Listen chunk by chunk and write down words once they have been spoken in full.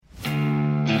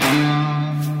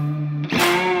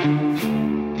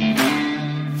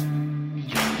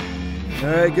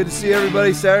right, good to see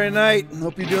everybody Saturday night.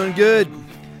 Hope you're doing good.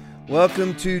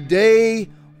 Welcome to day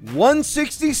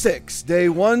 166. Day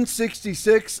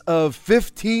 166 of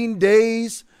 15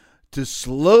 days to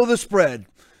slow the spread.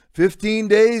 15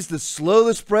 days to slow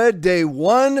the spread. Day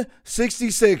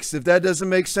 166. If that doesn't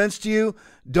make sense to you,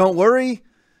 don't worry.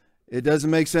 It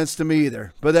doesn't make sense to me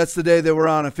either. But that's the day that we're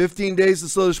on. 15 days to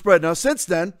slow the spread. Now, since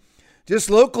then,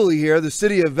 just locally here, the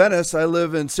city of Venice. I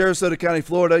live in Sarasota County,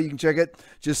 Florida. You can check it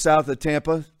just south of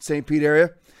Tampa, St. Pete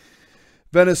area.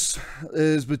 Venice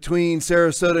is between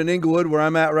Sarasota and Inglewood, where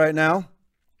I'm at right now.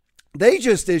 They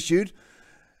just issued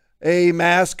a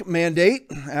mask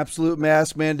mandate, absolute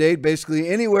mask mandate. Basically,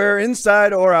 anywhere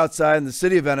inside or outside in the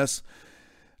city of Venice,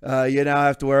 you now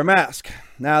have to wear a mask.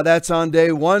 Now, that's on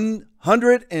day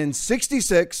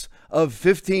 166 of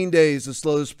 15 days to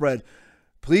slow the spread.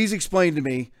 Please explain to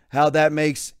me how that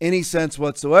makes any sense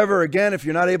whatsoever. Again, if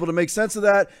you're not able to make sense of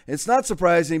that, it's not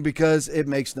surprising because it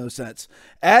makes no sense.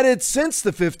 Added since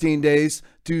the 15 days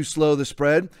to slow the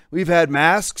spread, we've had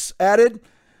masks added,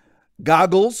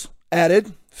 goggles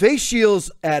added, face shields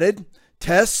added,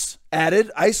 tests added,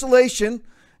 isolation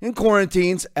and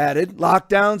quarantines added,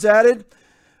 lockdowns added,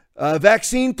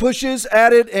 vaccine pushes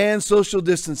added, and social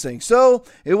distancing. So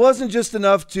it wasn't just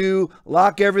enough to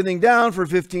lock everything down for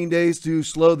 15 days to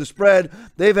slow the spread.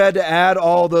 They've had to add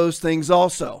all those things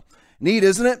also. Neat,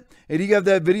 isn't it? Hey, do you have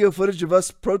that video footage of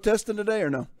us protesting today or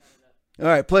no? All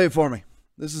right, play it for me.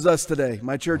 This is us today,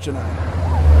 my church and I.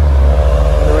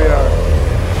 There we are.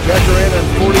 Jacaranda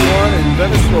and 41 in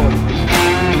Venice, Florida.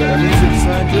 Got our music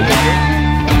signed to it.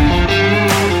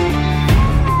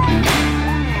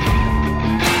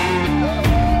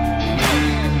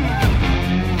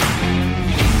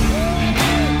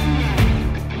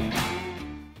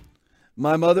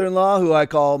 My mother-in-law, who I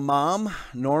call Mom,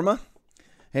 Norma.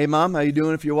 Hey, Mom, how you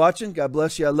doing if you're watching? God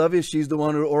bless you. I love you. She's the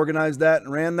one who organized that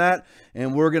and ran that,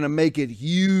 and we're going to make it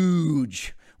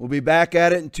huge. We'll be back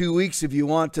at it in 2 weeks. If you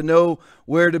want to know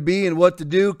where to be and what to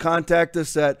do, contact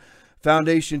us at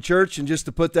Foundation Church. And just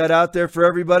to put that out there for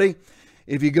everybody,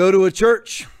 if you go to a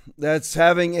church that's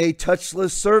having a touchless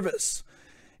service,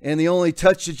 and the only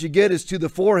touch that you get is to the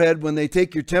forehead when they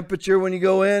take your temperature when you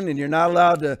go in, and you're not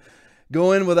allowed to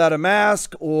go in without a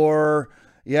mask, or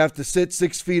you have to sit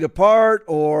 6 feet apart,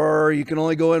 or you can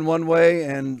only go in one way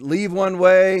and leave one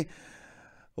way,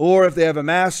 or if they have a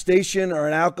mask station or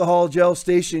an alcohol gel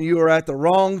station, you are at the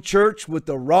wrong church with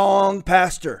the wrong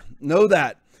pastor. Know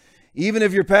that. Even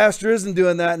if your pastor isn't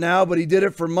doing that now, but he did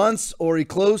it for months, or he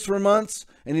closed for months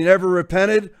and he never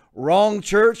repented, wrong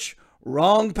church,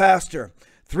 wrong pastor.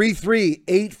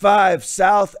 3385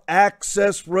 South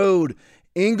Access Road,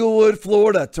 Inglewood,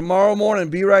 Florida. Tomorrow morning,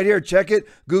 be right here. Check it,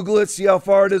 Google it, see how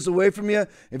far it is away from you.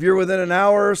 If you're within an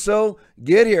hour or so,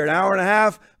 get here. An hour and a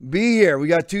half, be here. We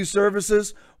got 2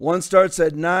 services. One starts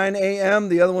at 9 a.m.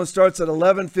 The other one starts at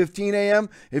 11:15 a.m.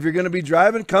 If you're going to be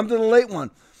driving, come to the late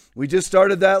one. We just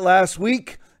started that last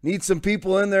week. Need some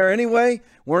people in there anyway.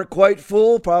 Weren't quite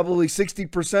full, probably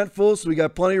 60% full, so we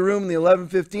got plenty of room in the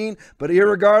 11:15. But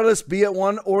irregardless, be at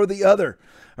one or the other.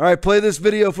 All right, play this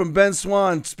video from Ben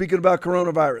Swan speaking about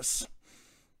coronavirus.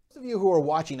 Those of you who are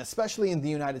watching, especially in the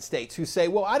United States, who say,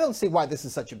 well, I don't see why this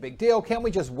is such a big deal. Can't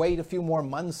we just wait a few more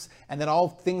months and then all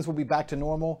things will be back to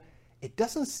normal? It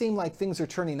doesn't seem like things are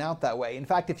turning out that way. In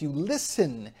fact, if you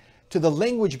listen to the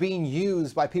language being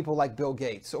used by people like Bill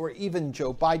Gates or even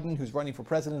Joe Biden, who's running for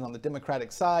president on the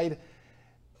Democratic side,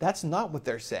 that's not what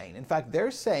they're saying. In fact,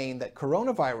 they're saying that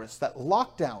coronavirus, that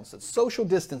lockdowns, that social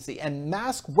distancing, and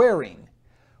mask wearing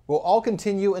will all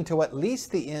continue until at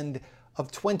least the end of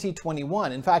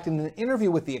 2021. In fact, in an interview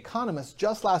with The Economist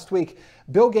just last week,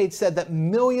 Bill Gates said that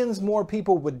millions more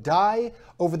people would die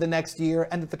over the next year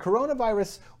and that the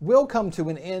coronavirus will come to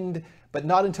an end, but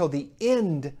not until the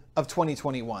end of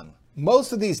 2021.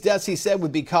 Most of these deaths, he said,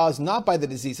 would be caused not by the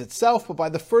disease itself, but by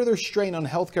the further strain on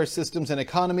healthcare systems and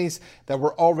economies that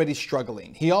were already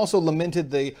struggling. He also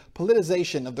lamented the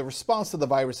politicization of the response to the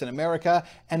virus in America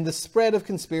and the spread of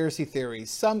conspiracy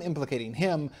theories, some implicating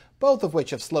him, both of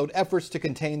which have slowed efforts to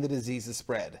contain the disease's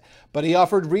spread. But he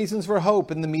offered reasons for hope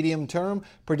in the medium term,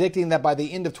 predicting that by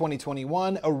the end of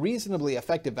 2021, a reasonably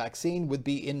effective vaccine would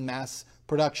be in mass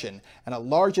production, and a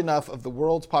large enough of the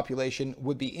world's population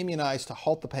would be immunized to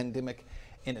halt the pandemic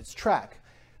in its track.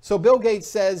 So Bill Gates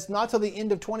says not till the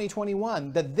end of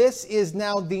 2021 that this is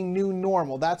now the new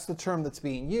normal. That's the term that's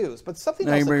being used. But something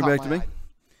else that caught my eye.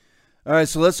 All right,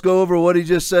 so let's go over what he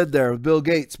just said there with Bill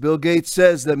Gates. Bill Gates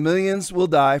says that millions will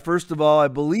die. First of all, I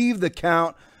believe the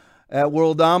count at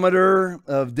Worldometer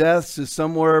of deaths is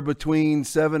somewhere between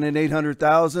 700,000 and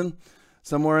 800,000.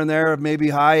 somewhere in there, maybe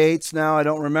high eights now. I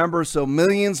don't remember. So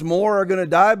millions more are going to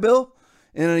die, Bill,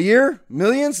 in a year.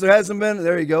 Millions. There hasn't been.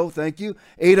 There you go. Thank you.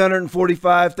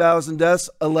 845,000 deaths,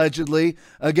 allegedly.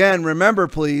 Again, remember,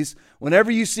 please,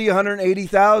 whenever you see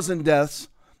 180,000 deaths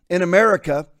in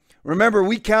America, remember,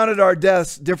 we counted our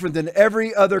deaths different than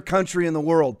every other country in the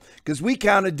world because we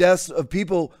counted deaths of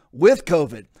people with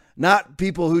COVID, not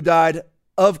people who died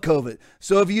of COVID.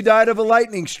 So if you died of a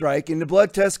lightning strike and the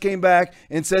blood test came back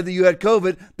and said that you had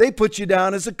COVID, they put you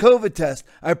down as a COVID test.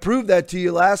 I proved that to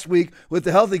you last week with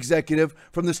the health executive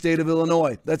from the state of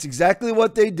Illinois. That's exactly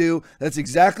what they do. That's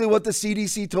exactly what the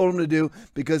CDC told them to do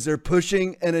because they're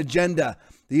pushing an agenda.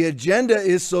 The agenda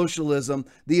is socialism.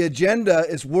 The agenda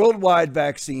is worldwide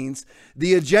vaccines.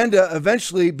 The agenda,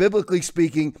 eventually, biblically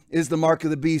speaking, is the mark of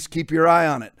the beast. Keep your eye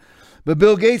on it. But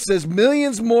Bill Gates says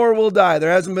millions more will die.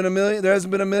 There hasn't been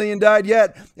a million died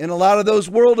yet. And a lot of those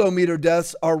worldometer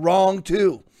deaths are wrong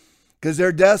too, because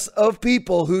they're deaths of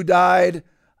people who died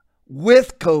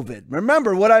with COVID.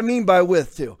 Remember what I mean by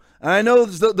with too. And I know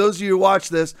those of you who watch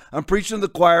this, I'm preaching to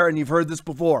the choir and you've heard this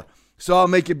before. So I'll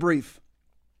make it brief.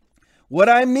 What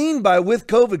I mean by with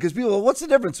COVID, because people, well, what's the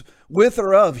difference with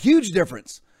or of? Huge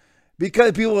difference.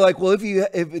 Because people are like, well,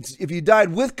 if you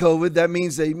died with COVID, that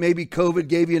means that maybe COVID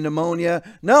gave you pneumonia.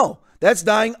 No, that's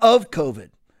dying of COVID.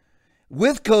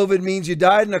 With COVID means you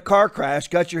died in a car crash,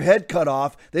 got your head cut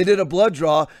off. They did a blood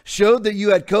draw, showed that you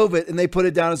had COVID, and they put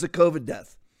it down as a COVID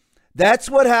death. That's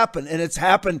what happened, and it's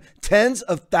happened tens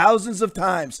of thousands of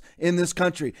times in this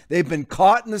country. They've been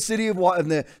caught in the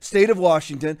state of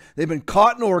Washington. They've been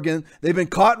caught in Oregon. They've been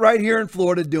caught right here in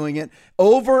Florida doing it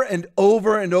over and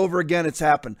over and over again. It's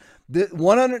happened.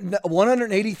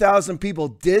 180,000 people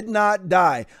did not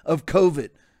die of COVID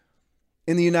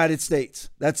in the United States.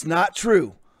 That's not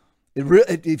true.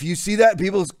 If you see that,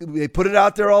 they put it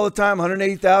out there all the time.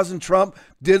 180,000. Trump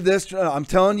did this. I'm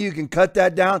telling you, you can cut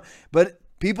that down, but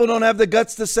people don't have the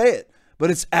guts to say it, but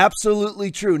it's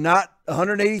absolutely true. Not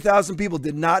 180,000 people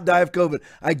did not die of COVID.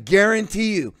 I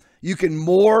guarantee you, you can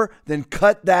more than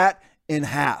cut that in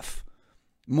half.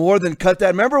 More than cut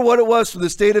that. Remember what it was for the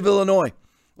state of Illinois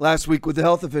last week with the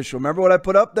health official. Remember what I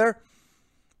put up there?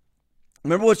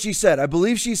 Remember what she said. I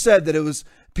believe she said that it was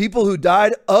people who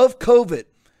died of COVID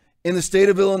in the state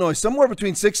of Illinois. Somewhere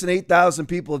between 6,000 and 8,000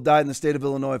 people have died in the state of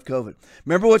Illinois of COVID.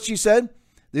 Remember what she said?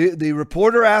 The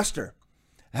reporter asked her,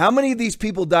 how many of these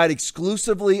people died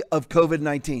exclusively of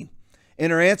COVID-19?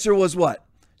 And her answer was what?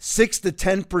 6 to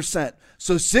 10%.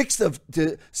 So 6 to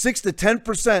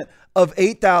 10% of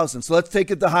 8,000. So let's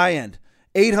take it the high end.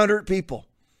 800 people.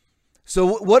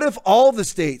 So what if all the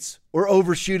states were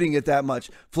overshooting it that much?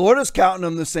 Florida's counting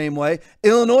them the same way.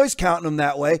 Illinois is counting them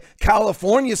that way.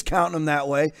 California's counting them that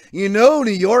way. You know,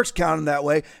 New York's counting that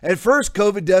way. At first,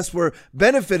 COVID deaths were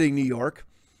benefiting New York.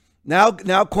 Now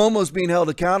Cuomo's being held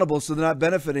accountable, so they're not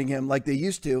benefiting him like they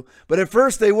used to. But at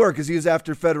first they were, because he was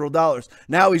after federal dollars.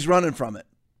 Now he's running from it.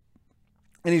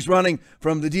 And he's running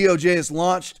from the DOJ has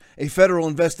launched a federal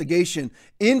investigation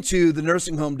into the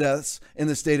nursing home deaths in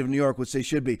the state of New York, which they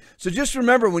should be. So just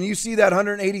remember, when you see that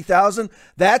 180,000,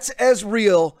 that's as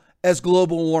real as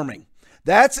global warming.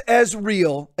 That's as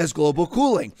real as global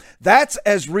cooling. That's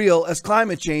as real as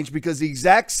climate change, because the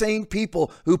exact same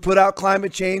people who put out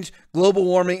climate change, global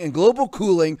warming, and global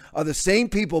cooling are the same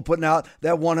people putting out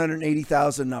that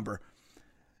 180,000 number.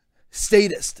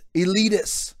 Statists,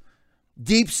 elitists,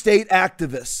 deep state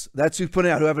activists. That's who's putting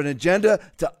out, who have an agenda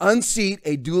to unseat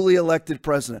a duly elected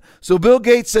president. So Bill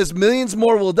Gates says millions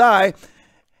more will die.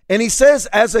 And he says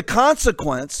as a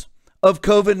consequence of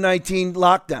COVID-19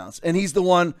 lockdowns. And he's the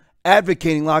one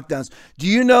advocating lockdowns. Do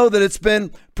you know that it's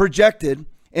been projected,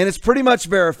 and it's pretty much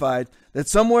verified, that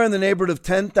somewhere in the neighborhood of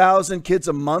 10,000 kids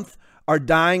a month are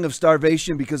dying of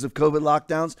starvation because of COVID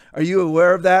lockdowns? Are you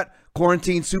aware of that,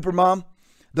 quarantine supermom?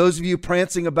 Those of you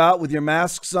prancing about with your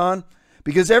masks on?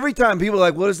 Because every time people are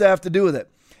like, what does that have to do with it?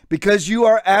 Because you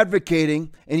are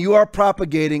advocating and you are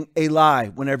propagating a lie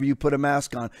whenever you put a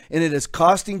mask on, and it is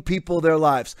costing people their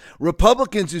lives.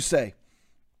 Republicans who say,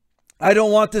 I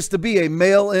don't want this to be a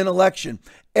mail-in election.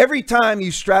 Every time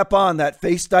you strap on that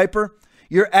face diaper,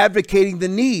 you're advocating the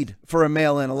need for a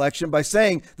mail-in election by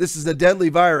saying this is a deadly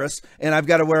virus and I've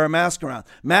got to wear a mask around.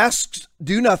 Masks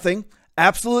do nothing.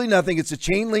 Absolutely nothing. It's a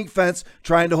chain link fence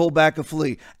trying to hold back a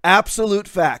flea. Absolute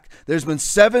fact. There's been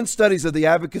 7 studies of the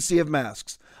advocacy of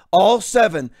masks. All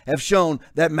 7 have shown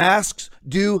that masks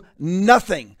do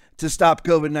nothing to stop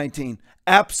COVID-19.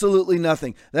 Absolutely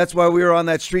nothing. That's why we were on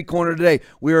that street corner today.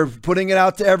 We were putting it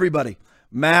out to everybody.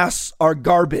 Masks are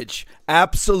garbage.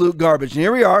 Absolute garbage. And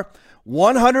here we are,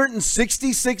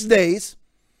 166 days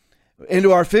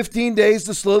into our 15 days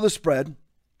to slow the spread.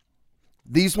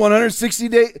 These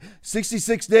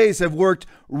 66 days have worked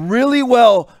really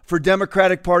well for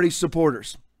Democratic Party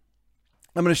supporters.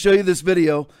 I'm going to show you this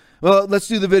video. Well, let's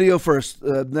do the video first.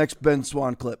 Next Ben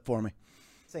Swan clip for me.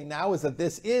 Say now is that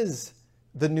this is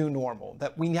the new normal,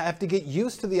 that we have to get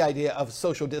used to the idea of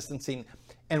social distancing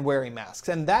and wearing masks.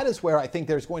 And that is where I think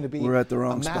there's going to be We're at the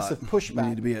wrong a massive spot. pushback. We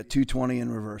need to be at 220 in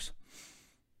reverse.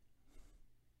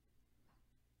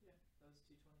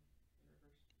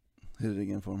 Hit it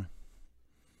again for me.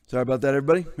 Sorry about that,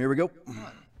 everybody. Here we go.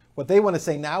 What they want to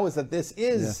say now is that this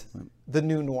is the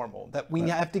new normal, that we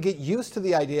have to get used to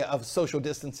the idea of social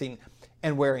distancing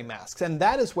and wearing masks. And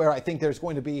that is where I think there's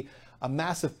going to be a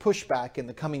massive pushback in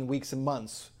the coming weeks and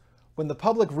months, when the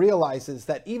public realizes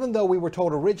that even though we were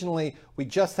told originally we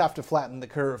just have to flatten the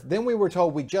curve, then we were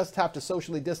told we just have to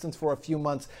socially distance for a few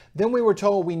months, then we were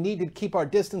told we need to keep our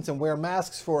distance and wear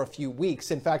masks for a few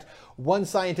weeks. In fact, one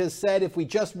scientist said if we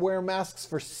just wear masks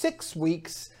for 6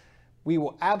 weeks, we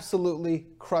will absolutely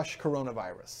crush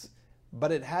coronavirus.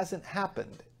 But it hasn't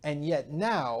happened. And yet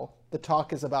now the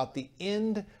talk is about the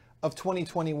end of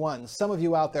 2021. Some of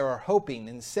you out there are hoping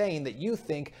and saying that you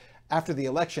think after the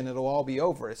election it'll all be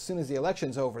over. As soon as the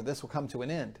election's over, this will come to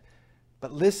an end.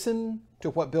 But listen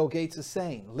to what Bill Gates is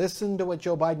saying. Listen to what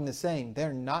Joe Biden is saying.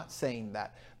 They're not saying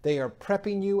that. They are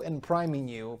prepping you and priming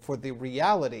you for the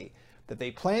reality that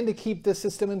they plan to keep this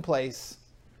system in place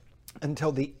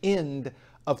until the end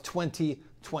of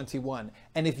 2021.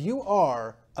 And if you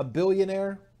are a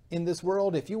billionaire in this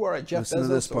world, if you are a Jeff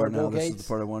Bezos or Bill Gates, this is the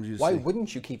part I wanted you to why see.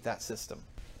 wouldn't you keep that system?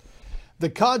 The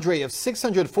cadre of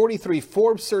 643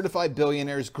 Forbes certified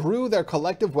billionaires grew their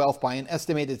collective wealth by an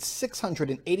estimated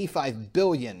 $685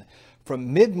 billion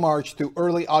from mid-March through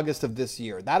early August of this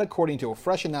year. That according to a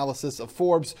fresh analysis of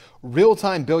Forbes'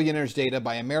 real-time billionaires data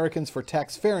by Americans for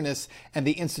Tax Fairness and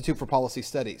the Institute for Policy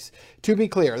Studies. To be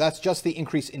clear, that's just the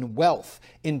increase in wealth.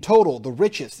 In total, the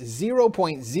richest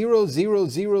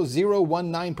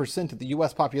 0.000019% of the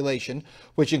U.S. population,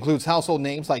 which includes household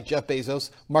names like Jeff Bezos,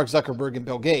 Mark Zuckerberg, and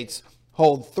Bill Gates,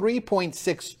 hold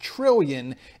 $3.6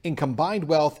 trillion in combined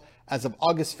wealth as of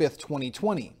August 5th,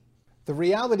 2020. The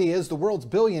reality is the world's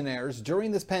billionaires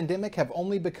during this pandemic have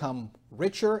only become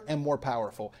richer and more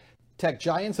powerful. Tech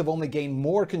giants have only gained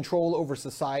more control over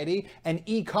society, and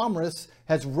e-commerce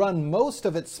has run most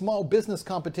of its small business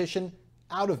competition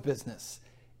out of business.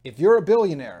 If you're a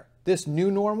billionaire, this new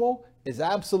normal is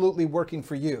absolutely working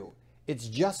for you. It's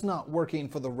just not working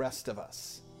for the rest of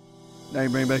us. Now you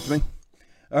bring it back to me.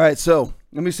 All right, so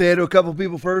let me say hi to a couple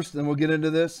people first, then we'll get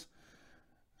into this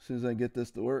as soon as I get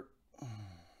this to work.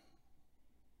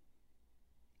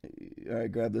 All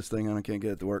right, grab this thing on. I can't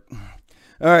get it to work.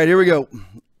 All right, here we go.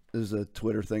 There's a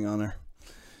Twitter thing on there.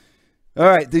 All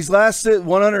right, these last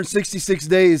 166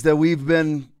 days that we've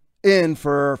been in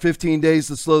for 15 days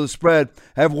to slow the spread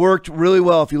have worked really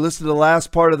well. If you listen to the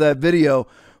last part of that video,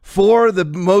 for the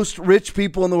most rich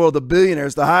people in the world, the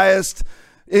billionaires, the highest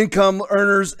income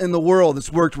earners in the world,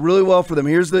 it's worked really well for them.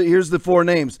 Here's the four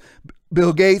names: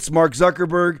 Bill Gates, Mark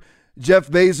Zuckerberg, Jeff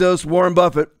Bezos, Warren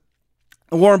Buffett.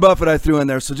 Warren Buffett I threw in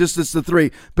there, so just it's the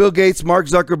three: Bill Gates, Mark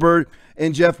Zuckerberg,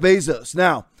 and Jeff Bezos.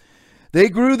 Now, they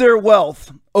grew their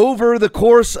wealth over the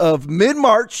course of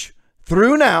mid-March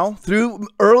through now, through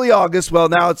early August. Well,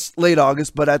 now it's late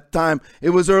August, but at the time it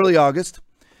was early August.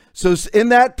 So in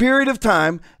that period of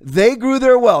time, they grew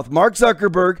their wealth. Mark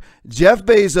Zuckerberg, Jeff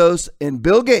Bezos, and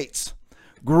Bill Gates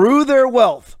grew their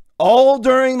wealth all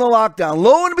during the lockdown.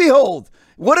 Lo and behold,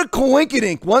 what a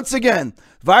coinkydink. Once again,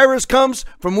 virus comes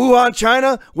from Wuhan,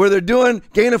 China, where they're doing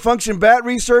gain-of-function bat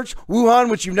research. Wuhan,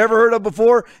 which you've never heard of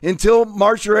before, until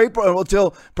March or April,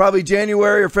 until probably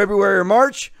January or February or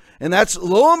March. And that's,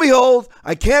 lo and behold,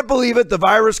 I can't believe it, the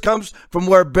virus comes from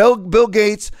where Bill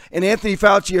Gates and Anthony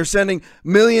Fauci are sending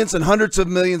millions and hundreds of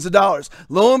millions of dollars.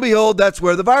 Lo and behold, that's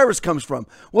where the virus comes from.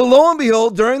 Well, lo and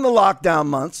behold, during the lockdown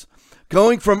months,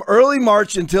 going from early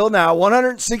March until now,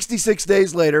 166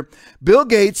 days later, Bill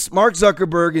Gates, Mark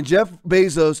Zuckerberg, and Jeff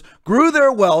Bezos grew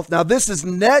their wealth. Now, this is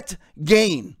net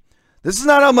gain. This is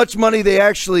not how much money they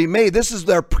actually made. This is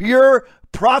their pure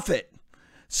profit.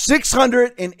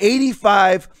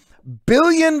 $685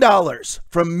 billion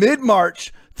from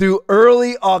mid-March through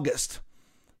early August.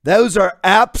 Those are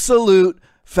absolute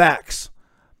facts.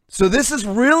 So this has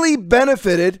really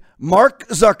benefited Mark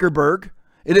Zuckerberg.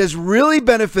 It has really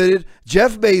benefited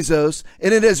Jeff Bezos,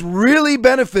 and it has really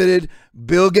benefited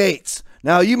Bill Gates.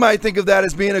 Now, you might think of that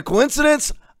as being a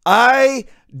coincidence. I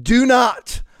do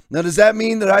not. Now, does that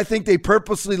mean that I think they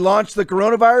purposely launched the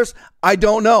coronavirus? I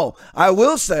don't know. I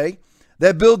will say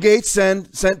that Bill Gates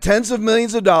sent tens of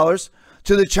millions of dollars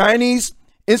to the Chinese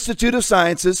Institute of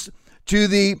Sciences to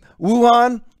the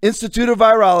Wuhan Institute of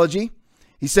Virology.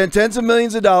 He sent tens of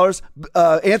millions of dollars.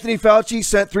 Anthony Fauci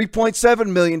sent $3.7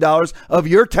 million of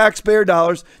your taxpayer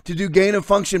dollars to do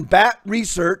gain-of-function bat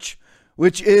research,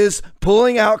 which is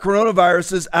pulling out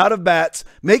coronaviruses out of bats,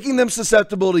 making them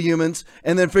susceptible to humans,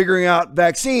 and then figuring out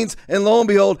vaccines. And lo and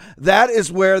behold, that is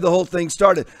where the whole thing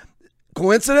started.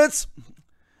 Coincidence?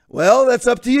 Well, that's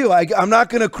up to you. I'm not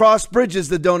going to cross bridges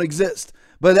that don't exist.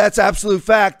 But that's absolute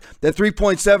fact that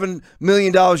 $3.7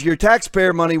 million of your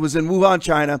taxpayer money was in Wuhan,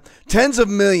 China. Tens of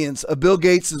millions of Bill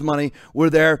Gates' money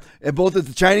were there, at both at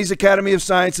the Chinese Academy of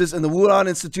Sciences and the Wuhan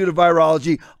Institute of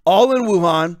Virology, all in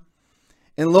Wuhan.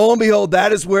 And lo and behold,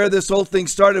 that is where this whole thing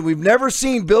started. We've never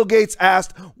seen Bill Gates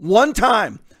asked one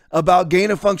time about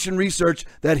gain-of-function research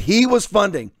that he was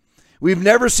funding. We've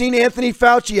never seen Anthony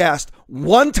Fauci asked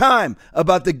one time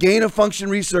about the gain-of-function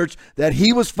research that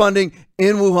he was funding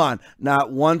in Wuhan.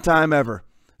 Not one time ever.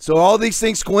 So all these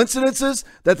things, coincidences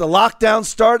that the lockdowns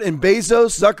start and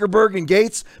Bezos, Zuckerberg, and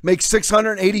Gates make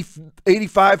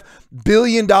 $685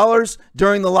 billion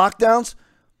during the lockdowns.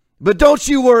 But don't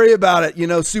you worry about it,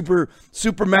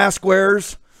 super mask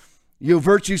wearers,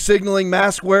 virtue signaling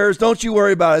mask wearers. Don't you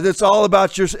worry about it. It's all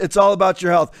about your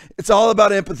health. It's all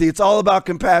about empathy. It's all about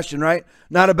compassion, right?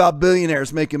 Not about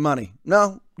billionaires making money.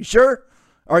 No, you sure?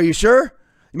 Are you sure?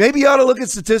 Maybe you ought to look at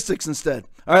statistics instead.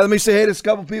 All right, let me say hey to a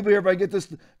couple people here. If I get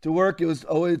this to work, it's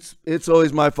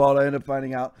always my fault. I end up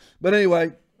finding out. But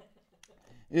anyway,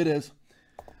 it is.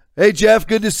 Hey, Jeff,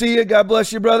 good to see you. God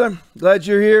bless you, brother. Glad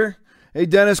you're here. Hey,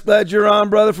 Dennis, glad you're on,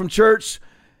 brother, from church.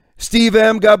 Steve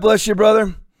M., God bless you,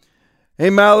 brother. Hey,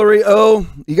 Mallory O.,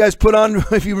 you guys put on,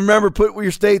 if you remember, put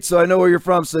your state so I know where you're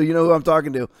from, so you know who I'm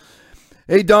talking to.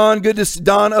 Hey, Don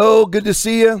O., good to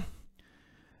see you.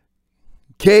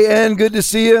 KN, good to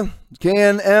see you.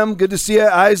 KNM, good to see you.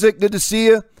 Isaac, good to see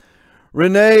you.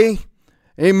 Renee.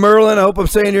 Hey, Merlin, I hope I'm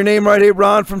saying your name right. Hey,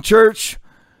 Ron from church.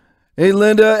 Hey,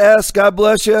 Linda S., God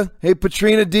bless you. Hey,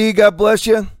 Patrina D., God bless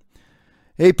you.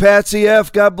 Hey, Patsy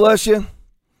F., God bless you.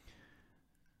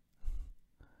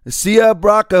 Sia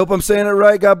Brock, I hope I'm saying it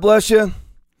right. God bless you.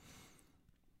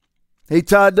 Hey,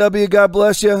 Todd W., God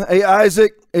bless you. Hey,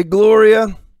 Isaac. Hey,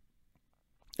 Gloria.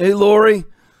 Hey, Lori.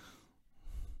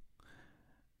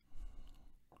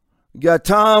 You got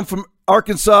Tom from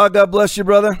Arkansas. God bless you,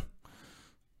 brother.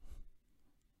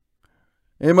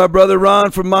 Hey, my brother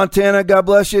Ron from Montana. God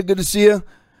bless you. Good to see you.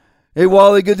 Hey,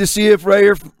 Wally, good to see you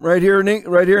right here in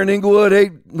Inglewood. Hey,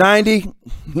 90,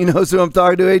 he knows who I'm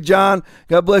talking to. Hey, John,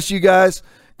 God bless you guys.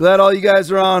 Glad all you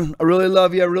guys are on. I really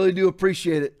love you. I really do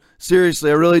appreciate it. Seriously,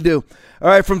 I really do. All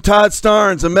right, from Todd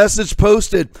Starnes, a message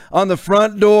posted on the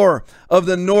front door of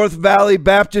the North Valley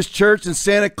Baptist Church in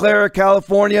Santa Clara,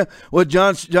 California, what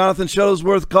Jonathan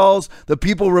Shuttlesworth calls the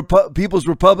People's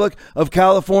Republic of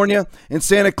California in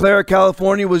Santa Clara,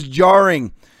 California, was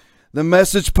jarring. The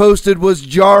message posted was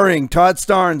jarring. Todd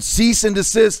Starnes, cease and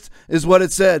desist is what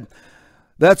it said.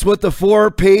 That's what the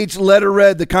 4-page letter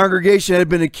read. The congregation had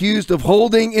been accused of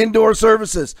holding indoor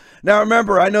services. Now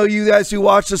remember, I know you guys who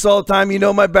watch this all the time, you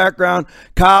know my background.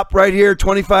 Cop right here,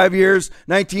 25 years,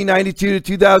 1992 to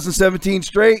 2017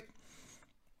 straight.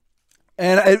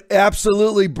 And it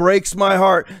absolutely breaks my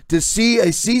heart to see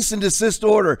a cease and desist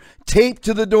order taped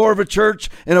to the door of a church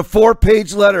in a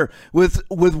 4-page letter with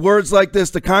words like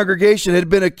this. The congregation had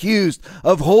been accused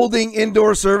of holding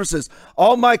indoor services.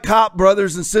 All my cop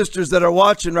brothers and sisters that are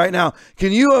watching right now,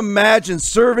 can you imagine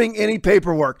serving any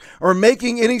paperwork or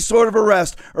making any sort of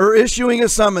arrest or issuing a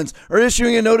summons or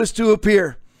issuing a notice to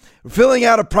appear? Filling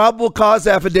out a probable cause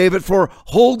affidavit for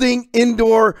holding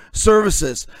indoor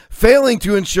services, failing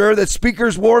to ensure that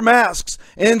speakers wore masks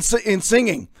and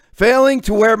singing, failing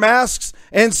to wear masks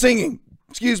and singing.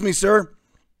 Excuse me, sir.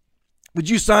 Would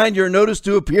you sign your notice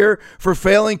to appear for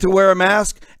failing to wear a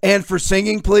mask and for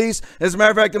singing, please? As a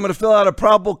matter of fact, I'm going to fill out a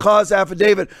probable cause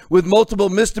affidavit with multiple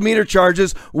misdemeanor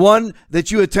charges. 1, that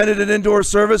you attended an indoor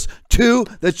service. 2,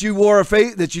 that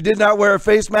you did not wear a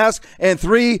face mask. And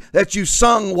 3, that you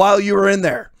sung while you were in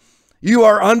there. You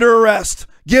are under arrest.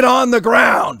 Get on the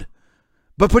ground,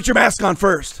 but put your mask on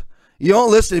first. You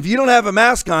don't listen. If you don't have a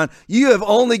mask on, you have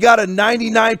only got a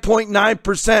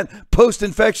 99.9%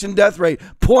 post-infection death rate,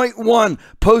 0.1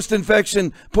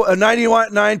 post-infection, a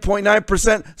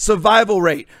 99.9% survival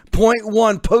rate,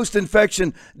 0.1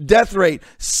 post-infection death rate.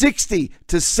 60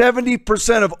 to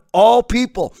 70% of all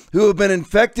people who have been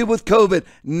infected with COVID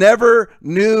never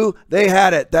knew they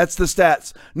had it. That's the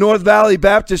stats. North Valley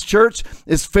Baptist Church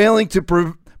is failing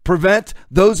to prevent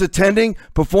those attending,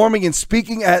 performing, and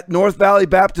speaking at North Valley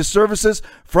Baptist services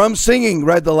from singing,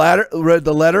 read the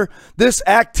letter. This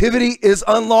activity is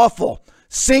unlawful.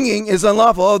 Singing is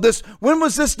unlawful. Oh, when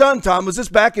was this done, Tom? Was this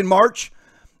back in March?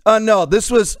 No, this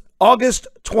was August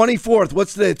 24th.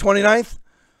 What's today, 29th?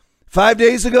 5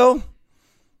 days ago?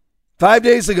 5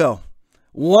 days ago.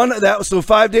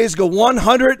 5 days ago,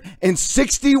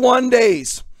 161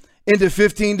 days into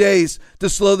 15 days to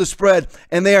slow the spread.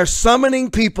 And they are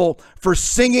summoning people for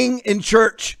singing in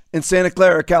church in Santa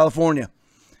Clara, California.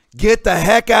 Get the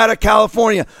heck out of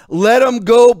California. Let them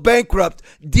go bankrupt.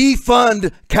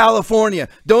 Defund California.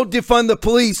 Don't defund the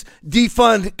police.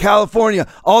 Defund California.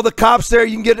 All the cops there,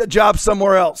 you can get a job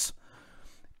somewhere else.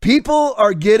 People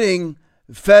are getting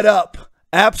fed up.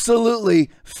 Absolutely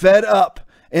fed up.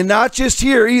 And not just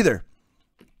here either.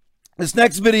 This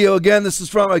next video, again, this is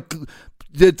from, I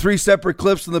did 3 separate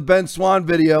clips from the Ben Swan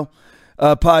video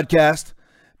podcast.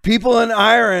 People in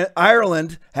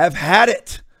Ireland have had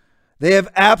it. They have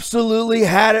absolutely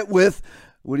had it with,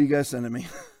 what are you guys sending me?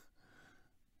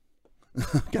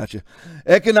 Gotcha.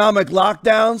 Economic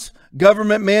lockdowns,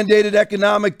 government mandated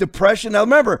economic depression. Now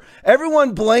remember,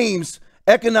 everyone blames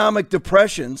economic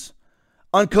depressions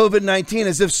on COVID-19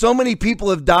 as if so many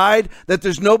people have died that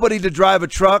there's nobody to drive a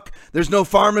truck. There's no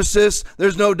pharmacists.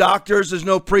 There's no doctors. There's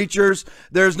no preachers.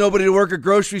 There's nobody to work at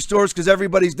grocery stores because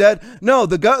everybody's dead. No,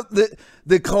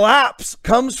 the collapse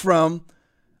comes from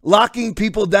locking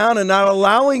people down and not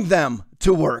allowing them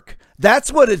to work.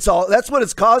 That's what it's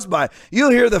caused by. You'll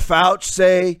hear the Fauci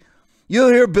say, you'll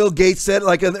hear Bill Gates said,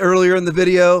 like earlier in the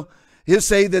video, he'll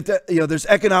say that there's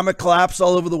economic collapse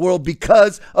all over the world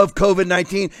because of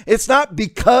COVID-19. It's not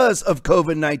because of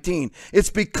COVID-19. It's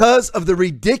because of the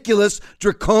ridiculous,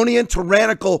 draconian,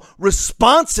 tyrannical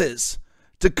responses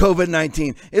to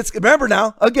COVID-19. Remember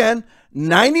now, again,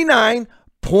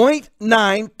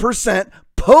 99.9%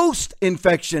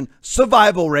 post-infection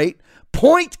survival rate,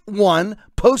 0.1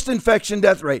 post-infection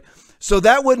death rate. So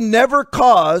that would never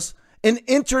cause an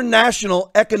international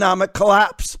economic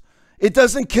collapse. It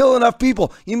doesn't kill enough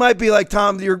people. You might be like,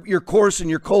 Tom, you're coarse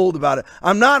and you're cold about it.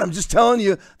 I'm not. I'm just telling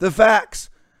you the facts.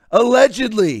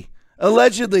 Allegedly,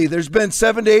 there's been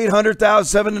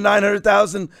 700,000 to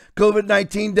 900,000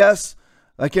 COVID-19 deaths.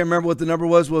 I can't remember what the number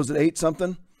was. What was it, 8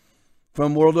 something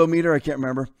from Worldometer? I can't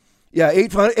remember. Yeah,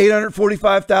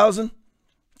 845,000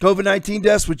 COVID-19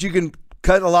 deaths, which you can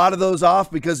cut a lot of those off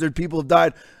because there are people who have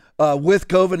died with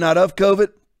COVID, not of COVID.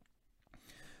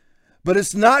 But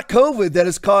it's not COVID that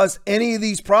has caused any of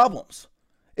these problems.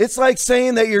 It's like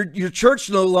saying that your church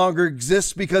no longer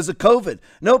exists because of COVID.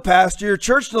 No, pastor, your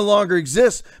church no longer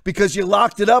exists because you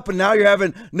locked it up and now you're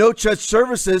having no church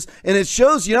services. And it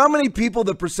shows, you know how many people,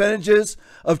 the percentages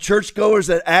of churchgoers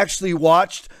that actually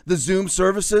watched the Zoom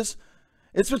services?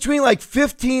 It's between like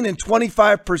 15 and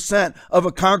 25% of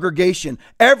a congregation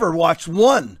ever watched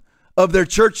one of their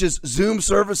church's Zoom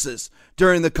services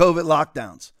during the COVID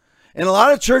lockdowns. And a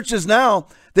lot of churches now,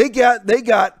 they got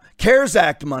CARES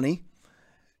Act money,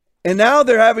 and now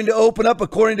they're having to open up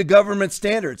according to government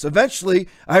standards. Eventually,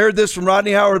 I heard this from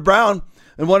Rodney Howard-Browne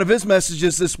in one of his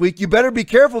messages this week. You better be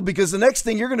careful because the next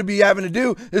thing you're going to be having to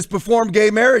do is perform gay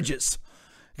marriages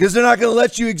because they're not going to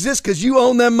let you exist because you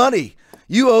owe them money.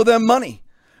 You owe them money.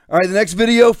 All right, the next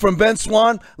video from Ben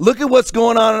Swan. Look at what's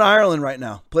going on in Ireland right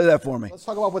now. Play that for me. Let's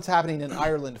talk about what's happening in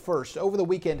Ireland first. Over the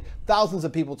weekend, thousands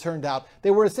of people turned out.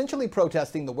 They were essentially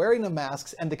protesting the wearing of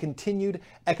masks and the continued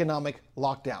economic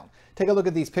lockdown. Take a look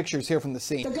at these pictures here from the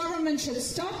scene. The government should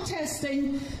stop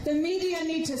testing. The media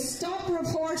need to stop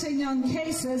reporting on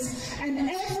cases, and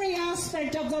every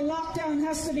aspect of the lockdown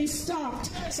has to be stopped.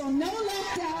 So no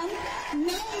lockdown,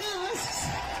 no masks.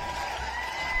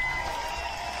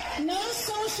 No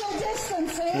social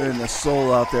distancing. There ain't a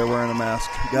soul out there wearing a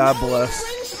mask. God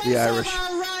bless the Irish.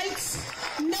 Our rights.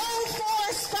 No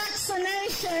forced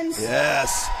vaccinations.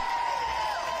 Yes.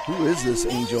 Who is this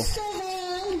angel? Most of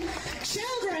all,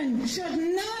 children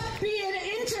should not be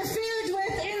interfered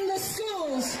with in the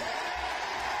schools.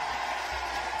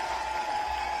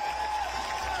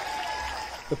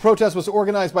 The protest was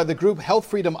organized by the group Health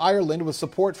Freedom Ireland with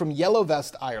support from Yellow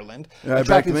Vest Ireland. Right,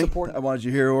 back to me. I wanted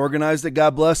you here who organized it.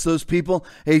 God bless those people.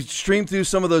 Hey, stream through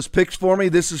some of those pics for me.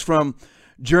 This is from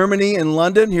Germany and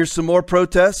London. Here's some more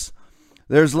protests.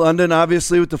 There's London,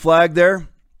 obviously, with the flag there.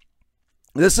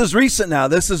 This is recent now.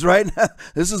 This is right now.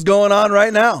 This is going on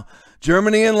right now.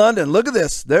 Germany and London. Look at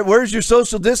this. Where's your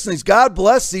social distancing? God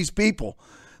bless these people.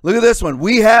 Look at this one.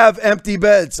 We have empty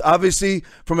beds. Obviously,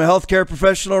 from a healthcare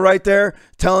professional right there,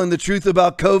 telling the truth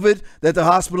about COVID, that the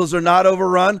hospitals are not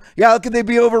overrun. Yeah, how could they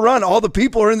be overrun? All the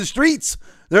people are in the streets.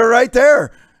 They're right there.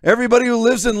 Everybody who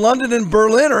lives in London and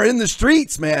Berlin are in the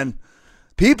streets, man.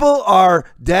 People are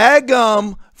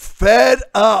daggum fed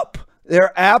up.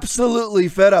 They're absolutely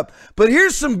fed up. But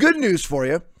here's some good news for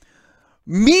you.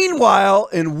 Meanwhile,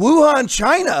 in Wuhan,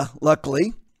 China,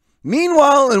 luckily,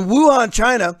 remember,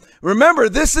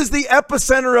 this is the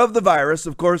epicenter of the virus,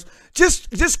 of course,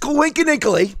 just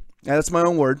coincidentally, that's my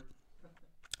own word,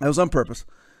 that was on purpose.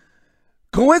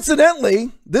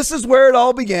 Coincidentally, this is where it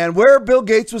all began, where Bill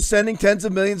Gates was sending tens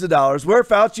of millions of dollars, where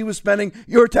Fauci was spending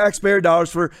your taxpayer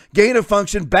dollars for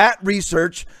gain-of-function bat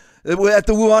research at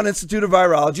the Wuhan Institute of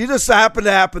Virology.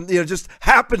 It just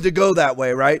happened to go that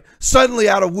way, right? Suddenly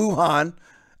out of Wuhan,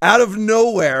 out of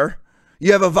nowhere,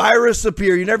 you have a virus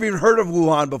appear. You never even heard of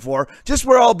Wuhan before, just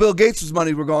where all Bill Gates'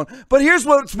 money were going. But here's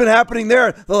what's been happening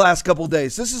there the last couple of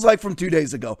days. This is like from 2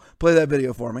 days ago. Play that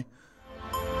video for me.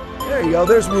 There you go.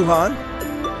 There's Wuhan.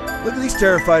 Look at these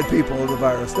terrified people of the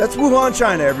virus. That's Wuhan,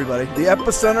 China, everybody. The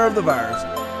epicenter of the virus.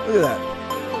 Look at that.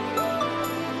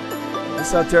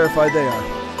 That's how terrified they are.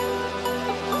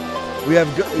 You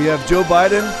have Joe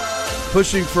Biden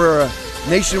pushing for a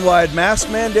nationwide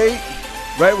mask mandate.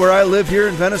 Right where I live here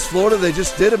in Venice, Florida, they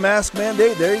just did a mask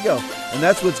mandate. There you go. And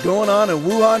that's what's going on in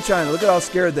Wuhan, China. Look at how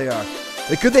scared they are.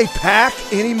 Could they pack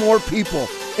any more people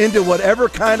into whatever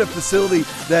kind of facility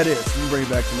that is? Let me bring it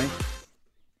back to me.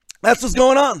 That's what's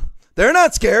going on. They're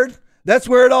not scared. That's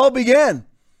where it all began.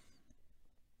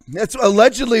 That's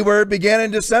allegedly where it began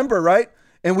in December, right?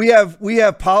 And we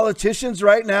have politicians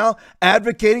right now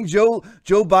advocating. Joe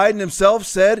Biden himself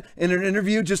said in an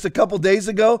interview just a couple days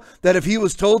ago that if he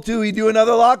was told to, he'd do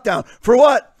another lockdown. For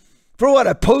what? For what?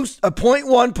 A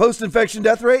 0.1 post-infection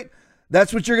death rate?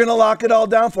 That's what you're going to lock it all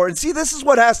down for. And see, this is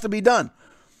what has to be done.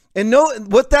 And know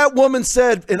what that woman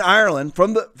said in Ireland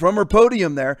from her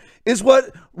podium there is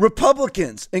what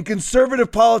Republicans and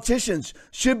conservative politicians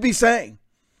should be saying.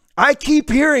 I keep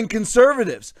hearing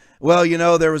conservatives. Well,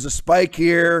 there was a spike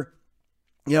here.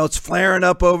 It's flaring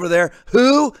up over there.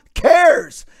 Who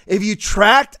cares? If you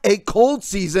tracked a cold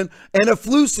season and a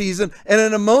flu season and a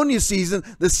pneumonia season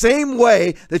the same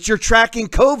way that you're tracking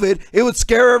COVID, it would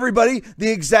scare everybody the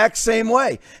exact same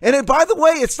way. And by the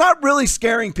way, it's not really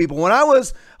scaring people. When I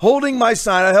was holding my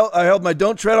sign, I held my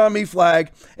Don't Tread on Me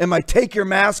flag and my Take Your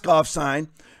Mask Off sign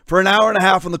for an hour and a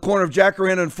half on the corner of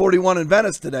Jacaranda and 41 in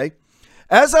Venice today.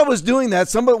 As I was doing that,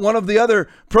 one of the other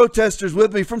protesters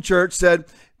with me from church said,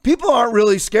 people aren't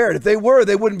really scared. If they were,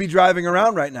 they wouldn't be driving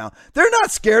around right now. They're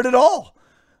not scared at all.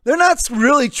 They're not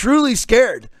really, truly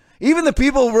scared. Even the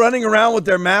people running around with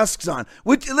their masks on.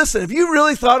 Listen, if you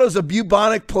really thought it was a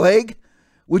bubonic plague,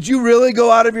 would you really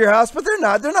go out of your house? But they're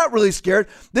not. They're not really scared.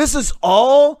 This is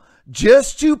all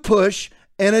just to push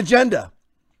an agenda.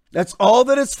 That's all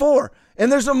that it's for.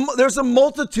 And there's a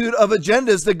multitude of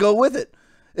agendas that go with it.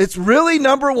 It's really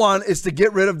number one is to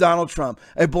get rid of Donald Trump.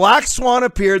 A black swan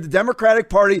appeared. The Democratic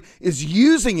Party is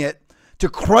using it to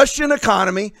crush an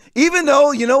economy, even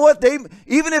though, you know what,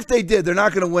 even if they did, they're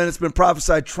not going to win. It's been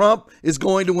prophesied. Trump is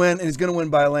going to win, and he's going to win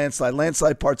by a landslide.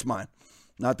 Landslide part's mine,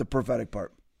 not the prophetic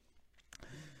part.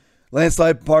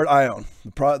 Landslide part I own.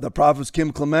 The prophet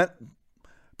Kim Clement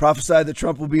prophesied that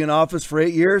Trump will be in office for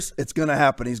 8 years. It's going to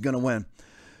happen. He's going to win.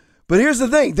 But here's the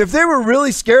thing. If they were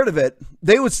really scared of it,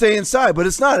 they would stay inside. But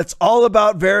it's not. It's all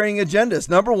about varying agendas.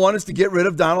 Number one is to get rid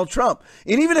of Donald Trump.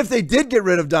 And even if they did get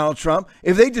rid of Donald Trump,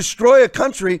 if they destroy a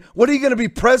country, what are you going to be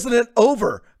president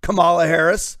over, Kamala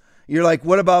Harris? You're like,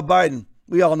 what about Biden?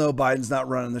 We all know Biden's not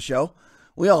running the show.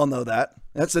 We all know that.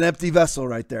 That's an empty vessel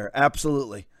right there.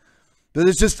 Absolutely. But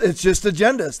it's just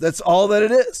agendas. That's all that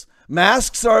it is.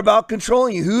 Masks are about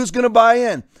controlling you. Who's going to buy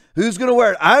in? Who's going to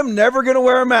wear it? I'm never going to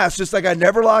wear a mask, just like I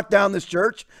never locked down this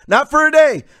church. Not for a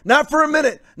day, not for a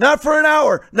minute, not for an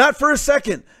hour, not for a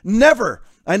second. Never.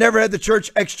 I never had the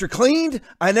church extra cleaned.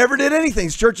 I never did anything.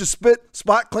 This church is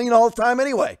spot clean all the time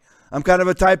anyway. I'm kind of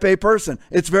a type A person.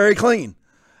 It's very clean.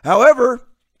 However,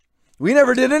 we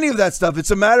never did any of that stuff.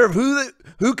 It's a matter of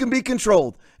who can be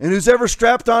controlled. And who's ever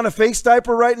strapped on a face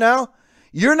diaper right now,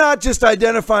 you're not just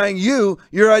identifying you,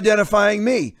 you're identifying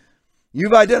me.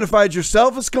 You've identified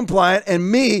yourself as compliant and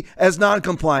me as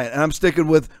non-compliant, and I'm sticking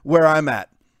with where I'm at.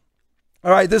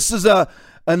 All right, this is a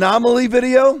anomaly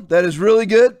video that is really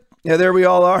good. Yeah, there we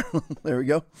all are. There we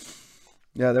go.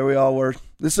 Yeah, there we all were.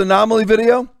 This anomaly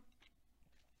video,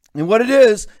 and what it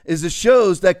is it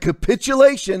shows that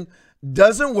capitulation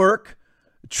doesn't work.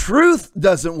 Truth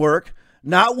doesn't work,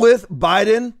 not with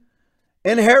Biden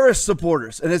and Harris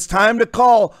supporters. And it's time to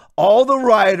call all the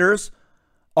rioters,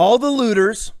 all the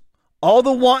looters, all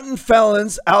the wanton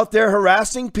felons out there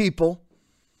harassing people.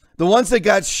 The ones that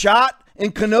got shot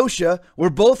in Kenosha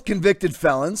were both convicted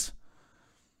felons.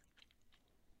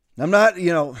 I'm not,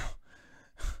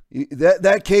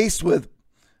 that case with,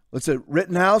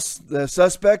 Rittenhouse, the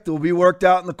suspect, will be worked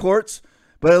out in the courts.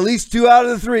 But at least 2 out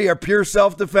of the 3 are pure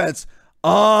self-defense.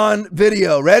 on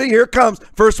video. Ready? Here it comes.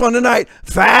 First one tonight.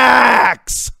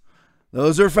 Facts.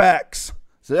 Those are facts.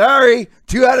 Sorry.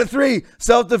 2 out of 3.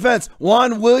 Self-defense.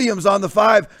 Juan Williams on the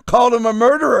 5 called him a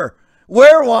murderer.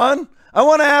 Where, Juan? I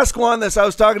want to ask Juan this. I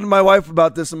was talking to my wife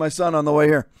about this and my son on the way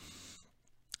here.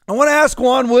 I want to ask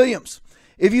Juan Williams,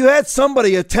 if you had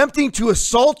somebody attempting to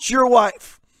assault your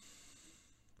wife,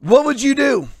 what would you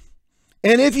do?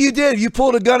 And if you did, you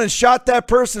pulled a gun and shot that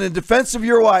person in defense of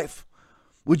your wife,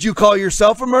 would you call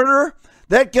yourself a murderer?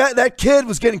 That kid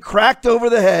was getting cracked over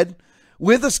the head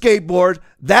with a skateboard.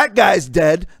 That guy's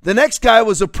dead. The next guy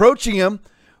was approaching him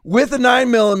with a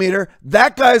 9mm.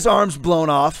 That guy's arm's blown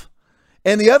off.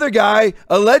 And the other guy,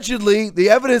 allegedly, the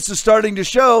evidence is starting to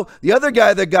show, the other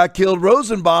guy that got killed,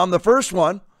 Rosenbaum, the first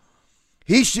one,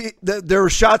 there were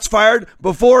shots fired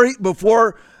before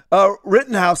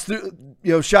Rittenhouse,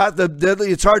 shot the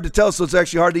deadly. It's hard to tell, so it's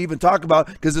actually hard to even talk about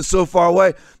because it's so far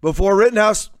away. Before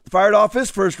Rittenhouse fired off his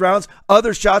first rounds,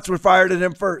 other shots were fired at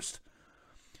him first.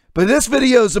 But this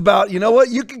video is about, you know what?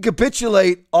 You can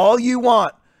capitulate all you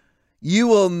want. You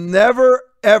will never,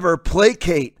 ever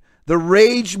placate the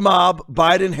rage mob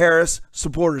Biden-Harris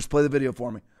supporters. Play the video for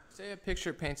me. Say a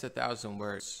picture paints 1,000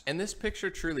 words, and this picture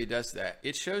truly does that.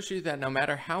 It shows you that no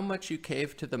matter how much you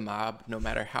cave to the mob, no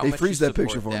matter how much you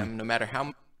support them, no matter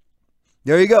how...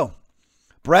 There you go.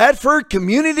 Bradford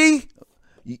Community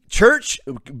Church,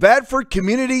 Bradford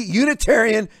Community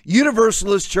Unitarian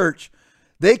Universalist Church.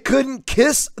 They couldn't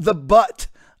kiss the butt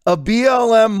of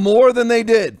BLM more than they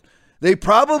did. They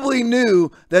probably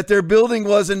knew that their building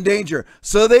was in danger.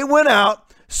 So they went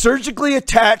out, surgically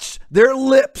attached their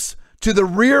lips to the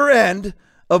rear end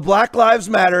of Black Lives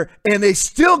Matter, and they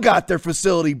still got their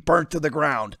facility burnt to the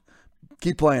ground.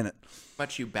 Keep playing it.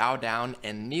 Much you bow down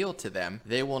and kneel to them,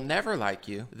 they will never like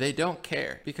you. They don't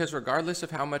care, because regardless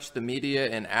of how much the media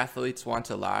and athletes want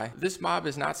to lie, this mob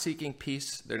is not seeking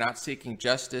peace. They're not seeking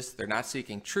justice. They're not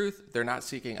seeking truth. They're not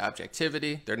seeking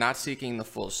objectivity. They're not seeking the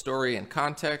full story and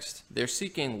context. They're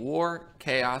seeking war,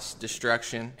 chaos,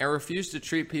 destruction, and refuse to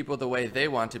treat people the way they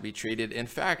want to be treated. In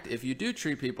fact, if you do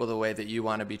treat people the way that you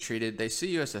want to be treated, they see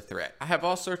you as a threat. I have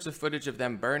all sorts of footage of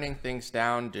them burning things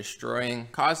down, destroying,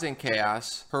 causing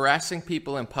chaos, harassing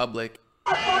people in public.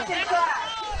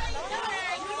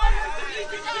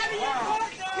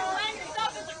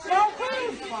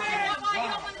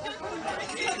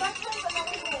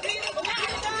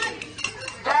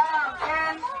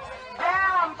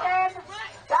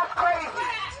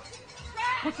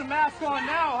 Put your mask on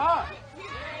now, huh?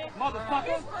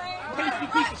 Motherfucker.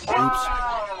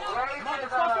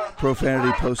 Oops.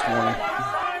 Profanity post warning.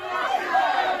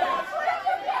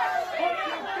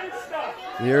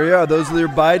 Here we are. Those are your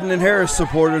Biden and Harris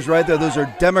supporters right there. Those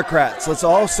are Democrats. Let's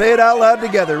all say it out loud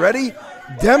together. Ready?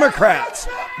 Democrats.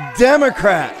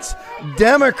 Democrats.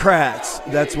 Democrats.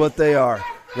 That's what they are.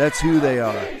 That's who they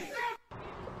are.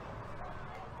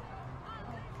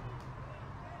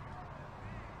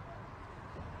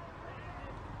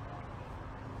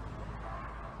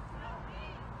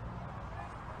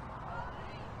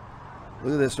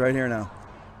 Look at this right here now.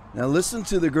 Now listen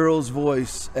to the girl's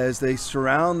voice as they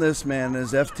surround this man in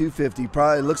his F-250.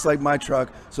 Probably looks like my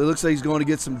truck, so it looks like he's going to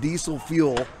get some diesel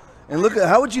fuel. And look at,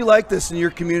 how would you like this in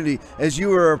your community as you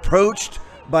were approached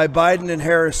by Biden and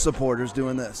Harris supporters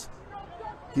doing this?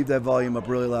 Keep that volume up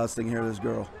really loud so they can hear this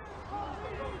girl.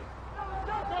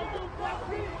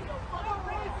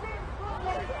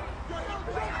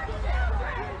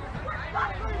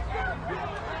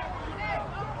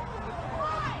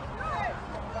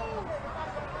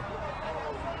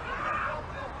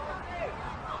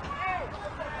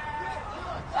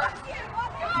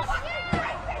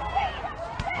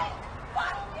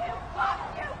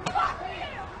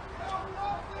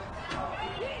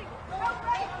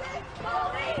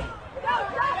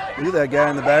 Look at that guy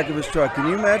in the back of his truck. Can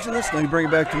you imagine this? Let me bring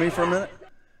it back to me for a minute.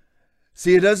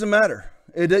 See, it doesn't matter.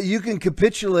 You can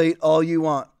capitulate all you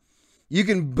want. You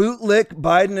can bootlick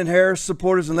Biden and Harris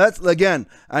supporters. And that's, again,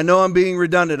 I know I'm being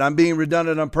redundant. I'm being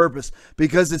redundant on purpose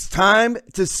because it's time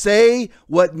to say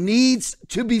what needs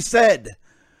to be said.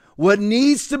 What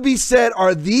needs to be said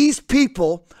are these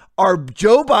people are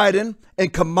Joe Biden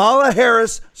and Kamala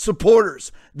Harris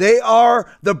supporters. They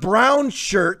are the brown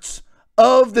shirts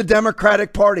of the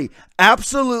Democratic Party.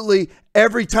 Absolutely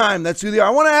every time. That's who they are.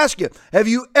 I want to ask you, have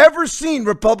you ever seen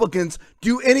Republicans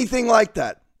do anything like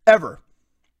that? Ever?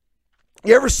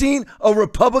 You ever seen a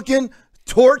Republican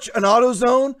torch an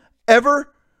AutoZone?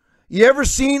 Ever? You ever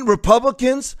seen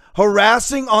Republicans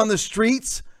harassing on the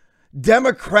streets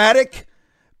Democratic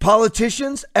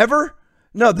politicians? Ever?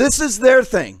 No, this is their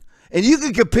thing. And you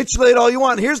can capitulate all you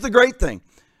want. Here's the great thing.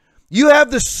 You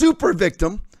have the super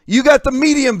victim You got the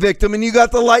medium victim and you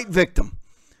got the light victim.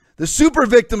 The super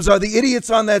victims are the idiots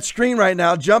on that screen right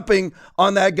now jumping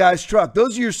on that guy's truck.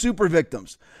 Those are your super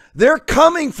victims. They're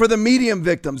coming for the medium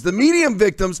victims. The medium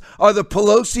victims are the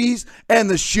Pelosi's and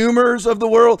the Schumers of the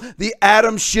world, the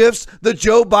Adam Schiffs, the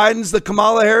Joe Bidens, the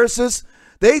Kamala Harrises.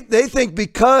 They think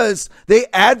because they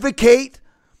advocate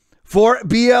for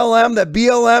BLM, that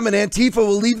BLM and Antifa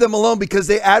will leave them alone because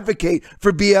they advocate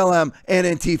for BLM and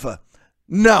Antifa.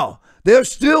 No, they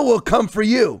still will come for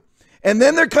you. And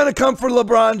then they're going to come for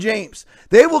LeBron James.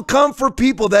 They will come for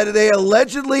people that they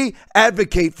allegedly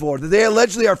advocate for, that they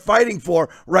allegedly are fighting for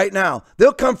right now.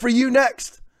 They'll come for you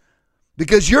next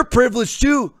because you're privileged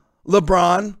too,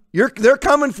 LeBron. They're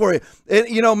coming for you. And,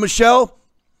 you know, Michelle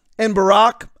and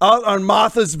Barack out on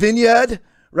Martha's Vineyard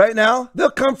right now, they'll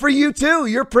come for you too.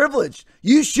 You're privileged.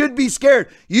 You should be scared.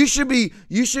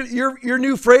 Your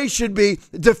new phrase should be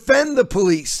defend the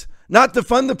police. Not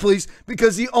defund the police,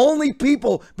 because the only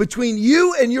people between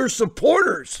you and your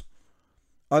supporters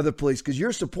are the police, because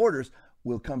your supporters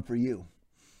will come for you.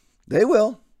 They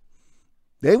will.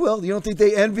 They will. You don't think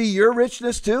they envy your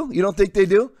richness too? You don't think they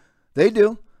do? They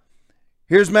do.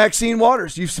 Here's Maxine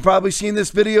Waters. You've probably seen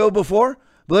this video before,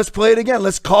 but let's play it again.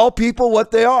 Let's call people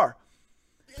what they are.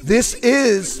 This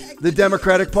is the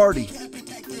Democratic Party.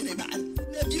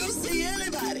 If you see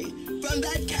anybody from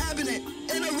that cabinet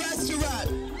in a restaurant,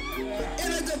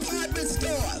 in a department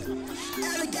store,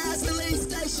 at a gasoline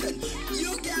station,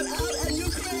 you get out and you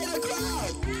create a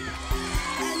crowd.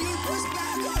 And you push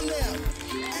back on them.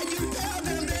 And you tell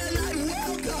them they're not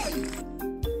welcome.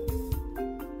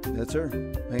 That's her.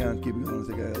 Hang on, keep going. I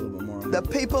think I got a little bit more on The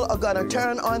that. people are going to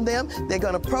turn on them. They're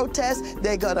going to protest.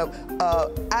 They're going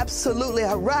to absolutely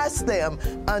harass them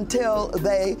until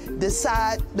they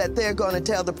decide that they're going to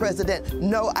tell the president,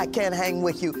 no, I can't hang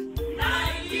with you.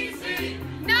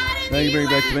 Now you bring it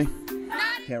back to me.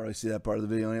 Can't really see that part of the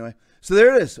video anyway. So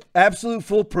there it is. Absolute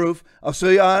full proof. I'll show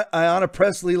you Ayanna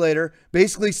Pressley later,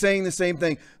 basically saying the same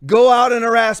thing. Go out and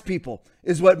harass people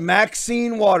is what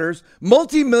Maxine Waters,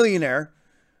 multimillionaire,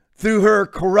 through her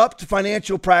corrupt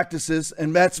financial practices,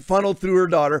 and that's funneled through her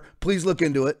daughter. Please look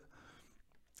into it.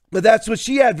 But that's what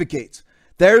she advocates.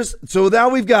 So now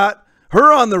we've got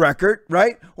her on the record,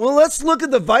 right? Well, let's look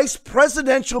at the vice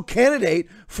presidential candidate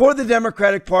for the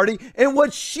Democratic Party and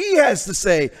what she has to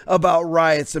say about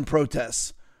riots and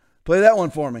protests. Play that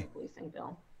one for me.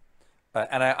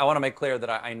 And I want to make clear that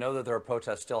I know that there are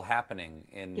protests still happening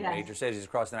in major cities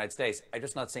across the United States. I'm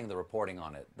just not seeing the reporting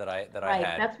on it that I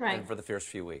had that's right. for the first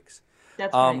few weeks.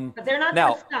 That's right. But they're not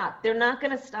going to stop. They're not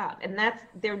going to stop. And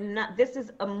they're not, this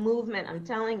is a movement. I'm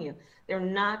telling you, they're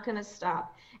not going to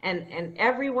stop. And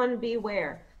everyone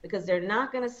beware, because they're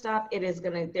not going to stop.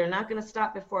 They're not going to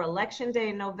stop before Election Day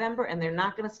in November, and they're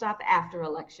not going to stop after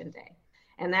Election Day.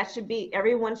 And that should be,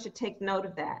 everyone should take note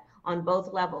of that on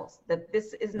both levels, that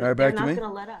this is, they're not going to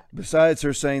let up. Besides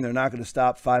her saying they're not going to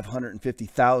stop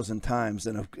 550,000 times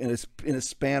in a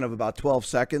span of about 12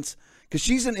 seconds, because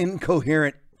she's an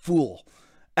incoherent fool,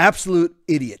 absolute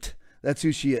idiot. That's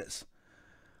who she is.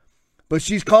 But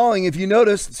she's calling, if you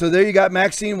notice, so there you got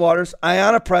Maxine Waters,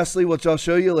 Ayanna Pressley, which I'll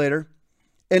show you later,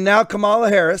 and now Kamala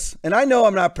Harris. And I know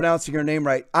I'm not pronouncing her name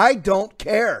right. I don't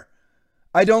care.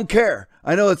 I don't care.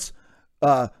 I know it's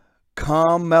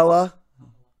Kamala.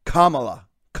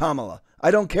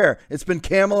 I don't care. It's been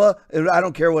Kamala. I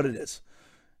don't care what it is.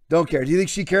 Don't care. Do you think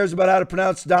she cares about how to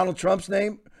pronounce Donald Trump's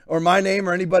name or my name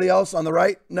or anybody else on the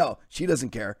right? No, she doesn't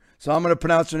care. So I'm going to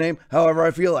pronounce her name however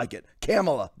I feel like it.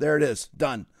 Kamala. There it is.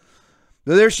 Done.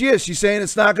 But there she is. She's saying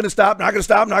it's not going to stop, not going to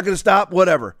stop, not going to stop,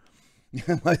 whatever.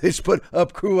 They just put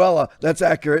up Cruella. That's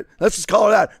accurate. Let's just call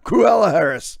her that. Cruella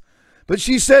Harris. But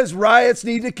she says riots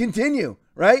need to continue,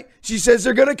 right? She says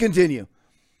they're going to continue.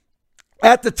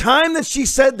 At the time that she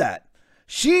said that,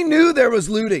 she knew there was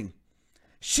looting.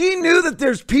 She knew that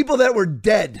there's people that were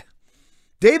dead.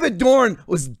 David Dorn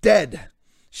was dead.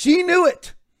 She knew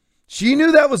it. She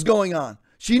knew that was going on.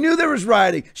 She knew there was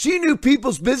rioting. She knew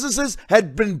people's businesses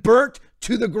had been burnt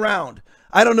to the ground.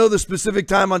 I don't know the specific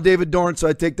time on David Dorn, so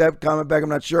I take that comment back. I'm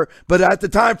not sure. But at the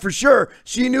time, for sure,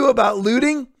 she knew about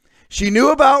looting. She knew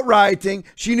about rioting.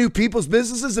 She knew people's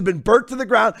businesses had been burnt to the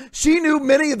ground. She knew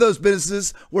many of those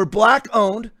businesses were black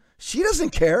owned. She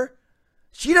doesn't care.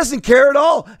 She doesn't care at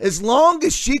all. As long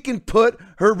as she can put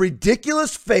her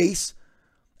ridiculous face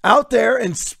out there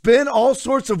and spin all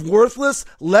sorts of worthless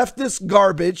leftist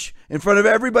garbage in front of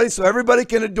everybody so everybody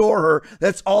can adore her.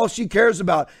 That's all she cares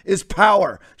about is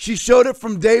power. She showed it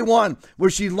from day one,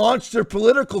 where she launched her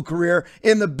political career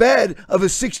in the bed of a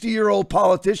 60-year-old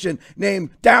politician named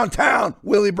Downtown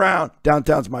Willie Brown.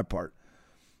 Downtown's my part.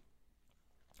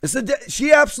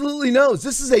 She absolutely knows.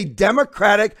 This is a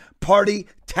Democratic Party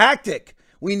tactic.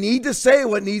 We need to say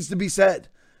what needs to be said.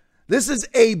 This is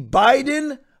a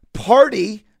Biden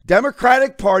party,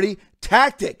 Democratic Party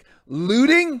tactic.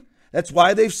 Looting, that's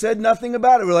why they've said nothing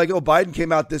about it. We're like, oh, Biden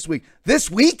came out this week.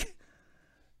 This week?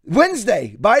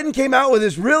 Wednesday, Biden came out with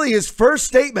his first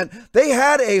statement. They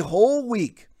had a whole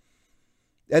week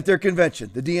at their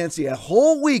convention, the DNC, a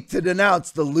whole week to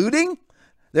denounce the looting.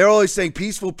 They're always saying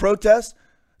peaceful protests.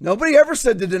 Nobody ever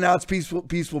said to denounce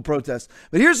peaceful protests.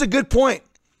 But here's a good point.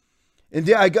 And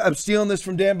I'm stealing this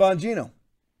from Dan Bongino.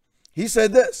 He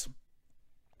said this.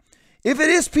 If it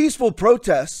is peaceful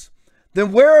protests,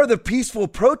 then where are the peaceful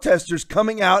protesters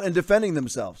coming out and defending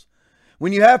themselves?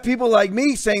 When you have people like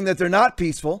me saying that they're not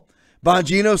peaceful,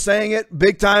 Bongino saying it,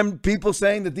 big time people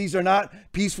saying that these are not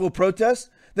peaceful protests,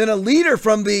 then a leader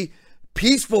from the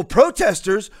peaceful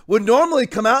protesters would normally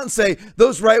come out and say,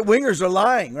 those right wingers are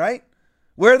lying, right?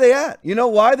 Where are they at? You know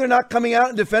why they're not coming out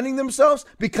and defending themselves?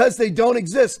 Because they don't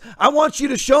exist. I want you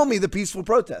to show me the peaceful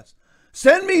protests.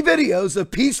 Send me videos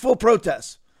of peaceful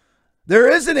protests. There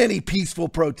isn't any peaceful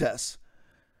protests.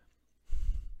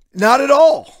 Not at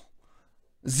all.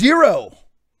 Zero.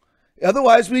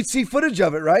 Otherwise, we'd see footage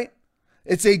of it, right?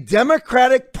 It's a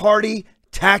Democratic Party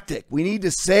tactic. We need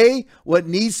to say what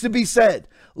needs to be said.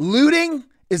 Looting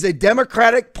is a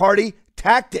Democratic Party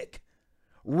tactic.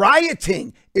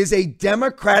 Rioting is a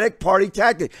Democratic Party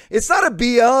tactic. It's not a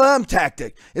BLM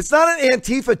tactic. It's not an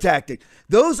Antifa tactic.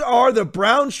 Those are the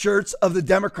brown shirts of the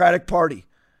Democratic Party.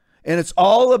 And it's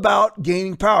all about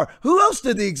gaining power. Who else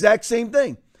did the exact same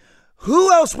thing?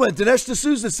 Who else went? Dinesh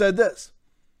D'Souza said this.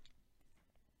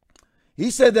 He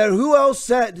said that who else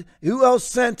sent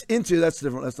into, that's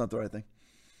not the right thing.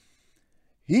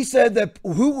 He said that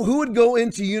who would go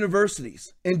into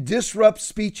universities and disrupt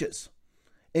speeches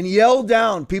and yell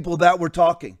down people that were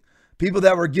talking. People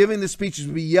that were giving the speeches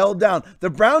would be yelled down. The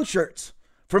brown shirts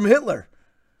from Hitler,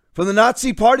 from the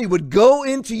Nazi Party, would go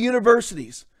into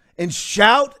universities and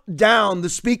shout down the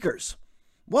speakers.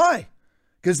 Why?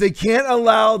 Because they can't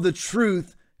allow the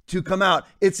truth to come out.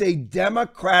 It's a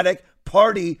Democratic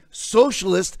Party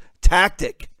socialist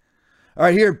tactic. All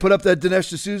right, here, put up that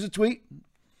Dinesh D'Souza tweet.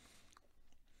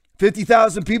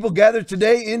 50,000 people gathered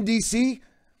today in D.C.,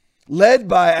 led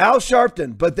by Al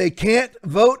Sharpton, but they can't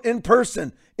vote in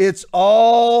person. It's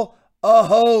all a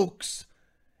hoax.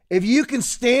 If you can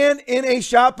stand in a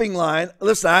shopping line,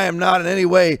 listen, I am not in any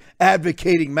way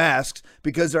advocating masks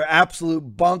because they're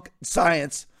absolute bunk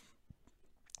science,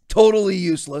 totally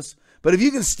useless. But if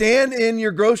you can stand in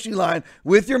your grocery line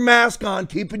with your mask on,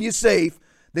 keeping you safe,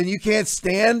 then you can't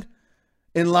stand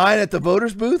in line at the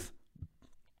voter's booth.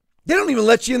 They don't even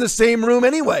let you in the same room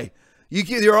anyway.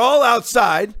 You're all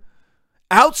outside,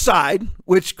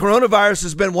 which coronavirus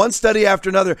has been, one study after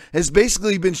another, has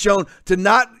basically been shown to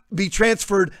not be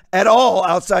transferred at all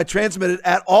outside, transmitted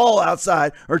at all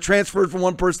outside, or transferred from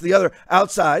one person to the other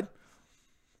outside.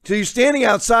 So you're standing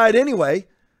outside anyway.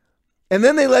 And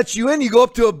then they let you in. You go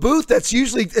up to a booth that's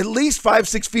usually at least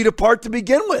 5-6 feet apart to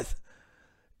begin with.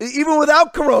 Even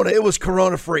without Corona, it was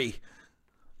Corona free.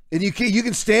 And you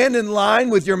can stand in line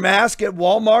with your mask at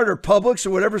Walmart or Publix or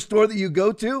whatever store that you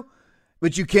go to,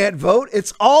 but you can't vote.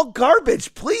 It's all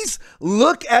garbage. Please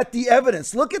look at the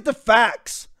evidence. Look at the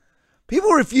facts.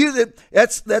 People refuse it.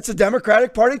 That's a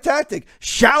Democratic Party tactic.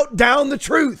 Shout down the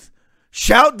truth.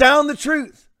 Shout down the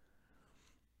truth.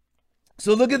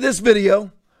 So look at this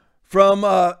video from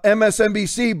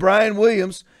MSNBC, Brian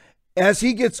Williams, as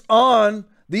he gets on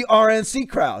the RNC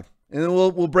crowd. And then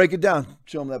we'll break it down.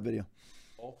 Show him that video.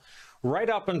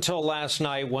 Right up until last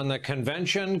night when the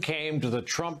convention came to the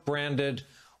Trump-branded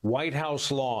White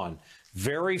House lawn.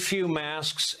 Very few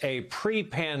masks, a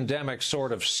pre-pandemic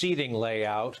sort of seating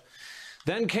layout.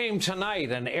 Then came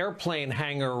tonight an airplane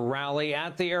hangar rally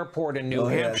at the airport in New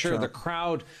Hampshire. The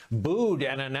crowd booed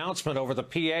an announcement over the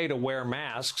PA to wear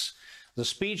masks. The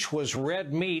speech was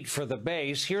red meat for the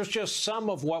base. Here's just some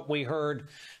of what we heard,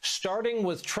 starting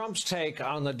with Trump's take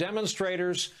on the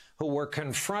demonstrators who were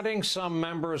confronting some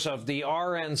members of the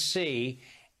RNC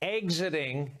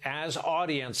exiting as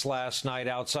audience last night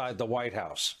outside the White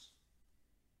House.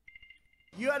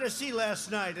 You had to see last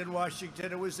night in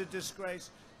Washington, it was a disgrace.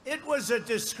 It was a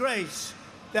disgrace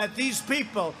that these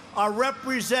people are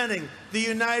representing the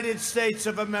United States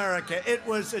of America. It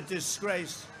was a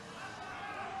disgrace.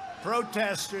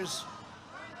 Protesters,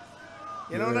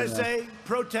 you know what I say?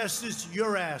 Protesters,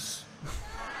 your ass.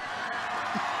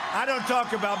 I don't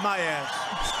talk about my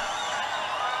ass.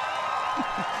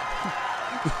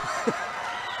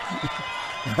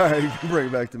 All right, you can bring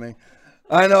it back to me.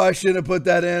 I know I shouldn't have put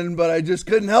that in, but I just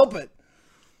couldn't help it.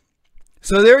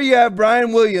 So there you have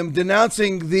Brian Williams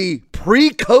denouncing the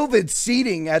pre-COVID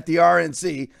seating at the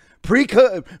RNC.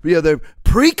 The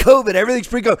pre-COVID, everything's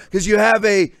pre-COVID, because you have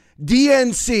a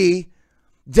DNC,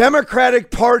 Democratic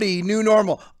Party new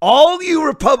normal. All you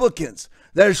Republicans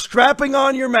that are strapping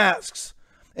on your masks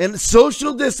and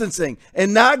social distancing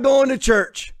and not going to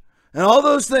church and all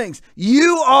those things,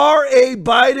 you are a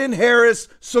Biden-Harris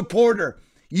supporter.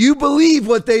 You believe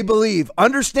what they believe.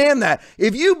 Understand that.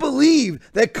 If you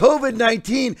believe that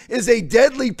COVID-19 is a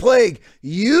deadly plague,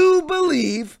 you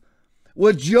believe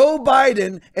what Joe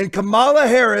Biden and Kamala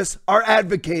Harris are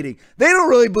advocating. They don't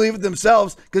really believe it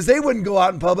themselves because they wouldn't go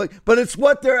out in public, but it's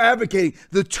what they're advocating.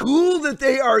 The tool that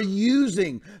they are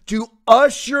using to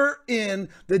usher in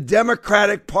the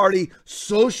Democratic Party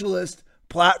socialist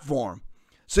platform.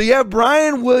 So you have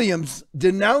Brian Williams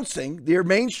denouncing their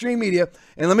mainstream media.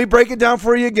 And let me break it down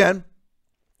for you again.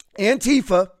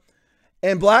 Antifa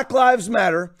and Black Lives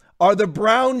Matter are the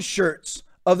brown shirts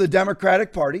of the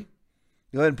Democratic Party.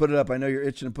 Go ahead and put it up. I know you're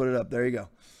itching to put it up. There you go.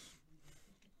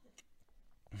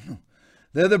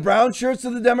 They're the brown shirts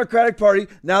of the Democratic Party.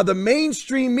 Now the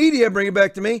mainstream media, bring it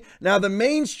back to me. Now the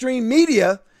mainstream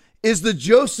media is the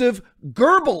Joseph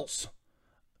Goebbels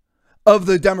of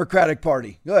the Democratic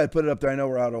Party. Go ahead, put it up there. I know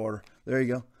we're out of order. There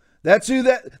you go. That's who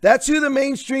the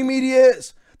mainstream media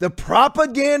is. The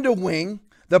propaganda wing,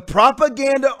 the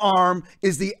propaganda arm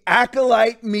is the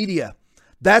acolyte media.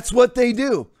 That's what they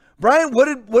do. Brian, what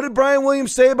did Brian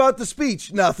Williams say about the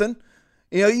speech? Nothing.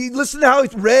 You know, you listen to how he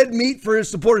red meat for his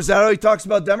supporters. Is that how he talks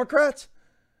about Democrats?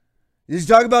 Does he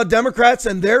talk about Democrats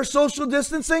and their social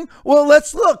distancing? Well,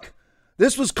 let's look.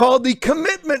 This was called the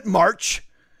Commitment March.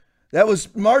 That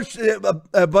was marched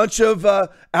a bunch of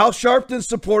Al Sharpton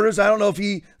supporters. I don't know if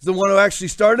he's the one who actually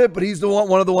started it, but he's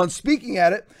one of the ones speaking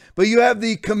at it. But you have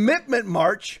the Commitment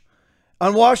March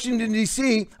on Washington,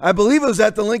 D.C. I believe it was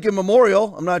at the Lincoln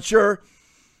Memorial. I'm not sure.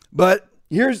 But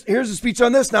here's a speech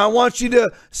on this. Now, I want you to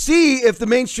see if the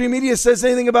mainstream media says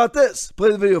anything about this. Play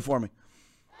the video for me.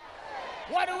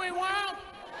 What do we want?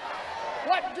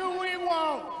 What do we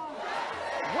want?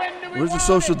 When do we Where's the want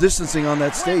social it? distancing on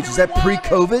that stage? Is that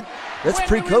pre-COVID? That's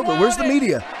pre-COVID. Where's the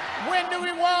media? When do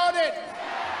we want it?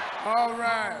 All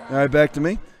right. All right, back to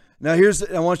me. Now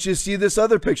I want you to see this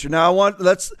other picture. Now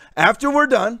after we're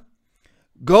done,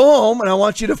 go home and I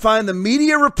want you to find the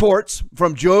media reports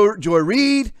from Joy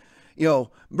Reid,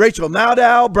 Rachel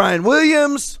Maddow, Brian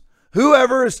Williams,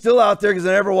 whoever is still out there because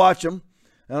I never watch them.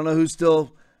 I don't know who's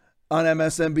still on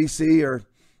MSNBC or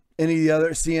any of the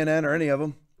other CNN or any of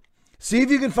them. See if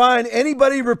you can find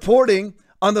anybody reporting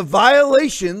on the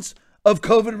violations of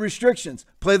COVID restrictions.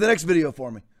 Play the next video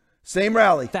for me. Same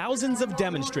rally. Thousands of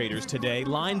demonstrators today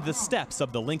lined the steps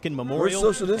of the Lincoln Memorial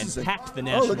and packed the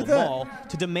National Mall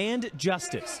to demand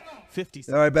justice.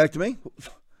 All right, back to me.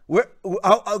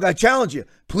 I challenge you.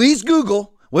 Please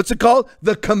Google, what's it called?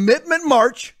 The Commitment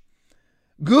March.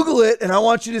 Google it, and I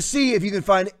want you to see if you can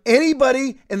find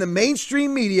anybody in the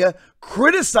mainstream media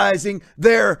criticizing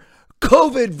their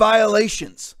COVID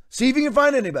violations. See if you can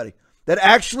find anybody that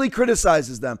actually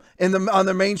criticizes them on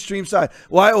the mainstream side.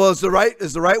 Why? Well, is the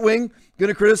right wing going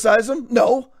to criticize them?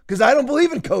 No, because I don't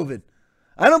believe in COVID.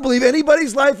 I don't believe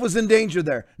anybody's life was in danger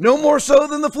there. No more so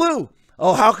than the flu.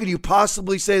 Oh, how could you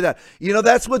possibly say that?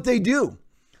 That's what they do.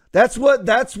 That's what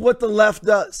the left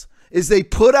does, is they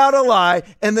put out a lie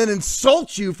and then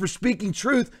insult you for speaking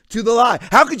truth to the lie.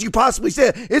 How could you possibly say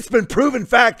it? It's been proven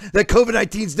fact that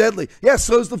COVID-19 is deadly. Yes,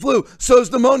 so is the flu. So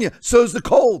is pneumonia. So is the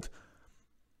cold.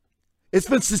 It's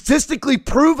been statistically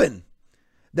proven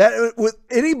that with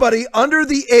anybody under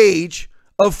the age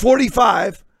of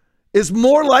 45 is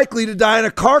more likely to die in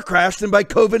a car crash than by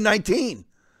COVID-19.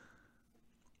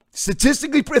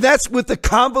 Statistically, that's with the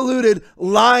convoluted,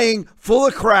 lying, full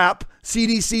of crap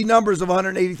CDC numbers of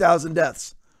 180,000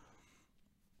 deaths.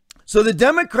 So the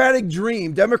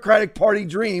Democratic Party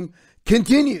dream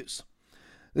continues.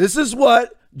 This is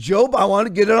what I want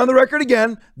to get it on the record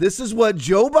again. This is what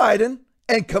Joe Biden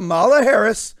and Kamala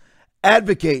Harris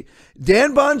advocate.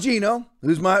 Dan Bongino,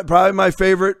 who's probably my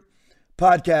favorite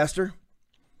podcaster,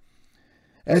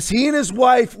 as he and his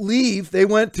wife leave, they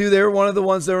were one of the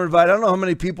ones that were invited. I don't know how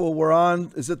many people were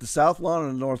on. Is it the South Lawn or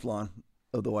the North Lawn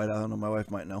of the White House? I don't know. My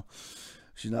wife might know.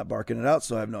 She's not barking it out,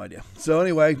 so I have no idea. So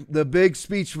anyway, the big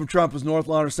speech from Trump was North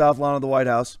Lawn or South Lawn of the White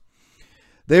House.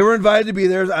 They were invited to be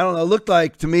there. I don't know. It looked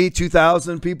like to me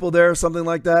 2,000 people there, something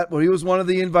like that. Well, he was one of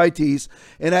the invitees.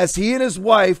 And as he and his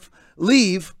wife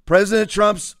leave President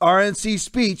Trump's RNC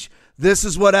speech, this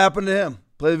is what happened to him.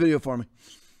 Play the video for me.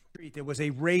 There was a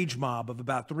rage mob of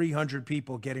about 300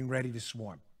 people getting ready to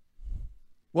swarm.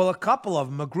 Well, a couple of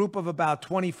them, a group of about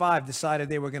 25, decided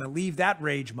they were going to leave that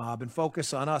rage mob and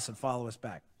focus on us and follow us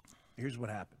back. Here's what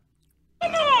happened.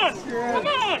 Come on! Come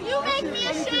on! You make me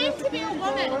ashamed to be a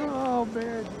woman. Oh,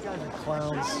 man, you guys are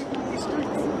clowns.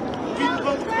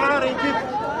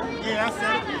 Yeah, I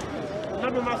said it.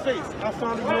 Remember my face. I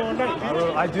found it all night.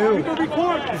 I do. You can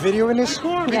record. Video in this?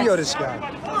 Record. Video this guy.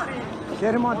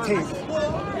 Get him on tape.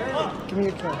 Give me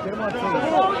a camera. Get him on tape.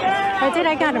 I did.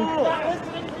 I got him.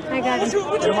 I got him.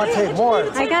 Get him on tape. More.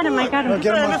 I got him. I got him. No,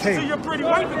 get him on Listen tape. to your pretty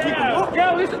wife and keep it up.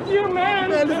 Yeah, listen to you,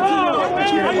 man.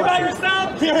 Are you by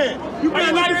yourself? Yeah. You by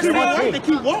yourself? To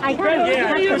keep walking. I got him.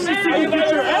 Yeah. You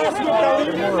get your ass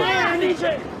whipped.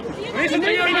 Listen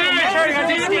to your man. Because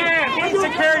he's scared. He's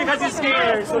security because he's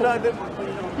scared. So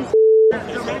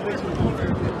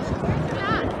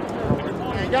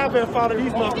y'all better follow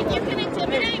these motherfuckers. You can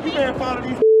intimidate me. You better follow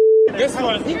these. This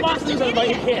one, he wants to do something, but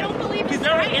he can't. He's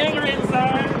very angry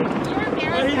inside.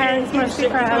 Your parents must be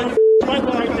proud. Right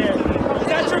there. Is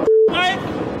that your wife?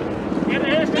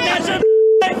 Is that your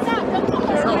wife?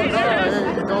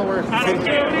 Don't worry. I don't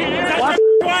care what it is. Is that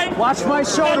your wife? Watch my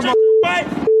shoulder.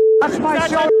 Watch my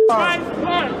shoulder.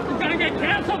 He's gonna get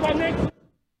canceled by next.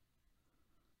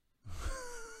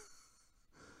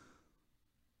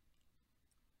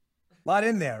 Lot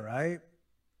in there, right?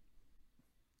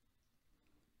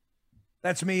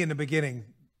 That's me in the beginning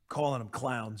calling them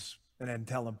clowns and then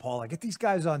telling Paula, get these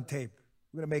guys on tape.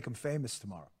 We're going to make them famous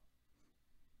tomorrow.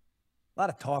 A lot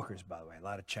of talkers, by the way, a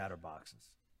lot of chatterboxes.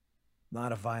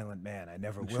 Not a violent man. I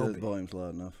never will be. The volume's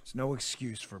loud enough. There's no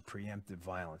excuse for preemptive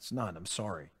violence. None. I'm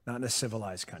sorry. Not in a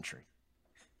civilized country.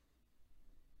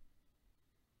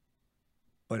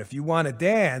 But if you want to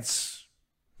dance,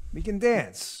 we can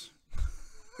dance.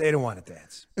 They don't want to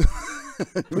dance.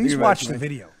 Please watch the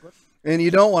video. And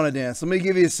you don't want to dance. Let me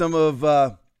give you some of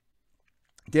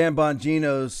Dan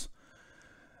Bongino's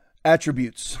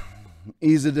attributes.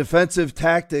 He's a defensive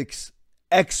tactics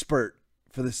expert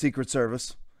for the Secret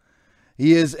Service.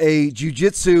 He is a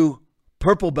jiu-jitsu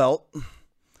purple belt.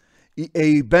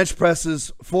 He bench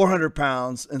presses 400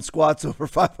 pounds and squats over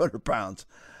 500 pounds.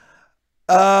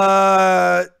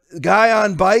 Guy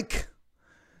on bike,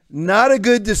 not a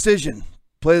good decision.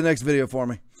 Play the next video for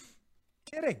me.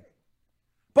 Kidding.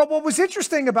 But what was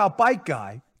interesting about Bike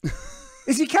Guy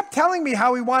is he kept telling me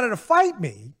how he wanted to fight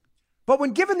me, but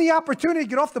when given the opportunity to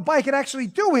get off the bike and actually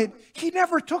do it, he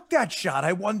never took that shot.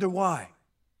 I wonder why.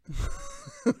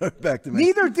 Back to me.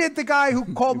 Neither did the guy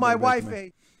who called my wife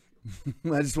a...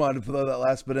 I just wanted to throw that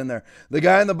last bit in there. The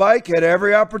guy on the bike had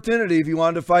every opportunity if he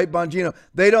wanted to fight Bongino.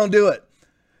 They don't do it.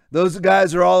 Those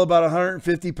guys are all about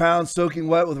 150 pounds soaking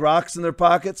wet with rocks in their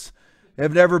pockets. They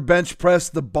have never bench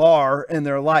pressed the bar in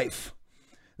their life.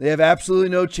 They have absolutely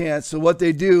no chance. So what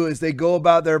they do is they go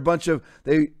about their bunch of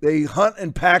they hunt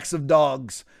in packs of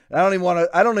dogs. I don't even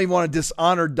want to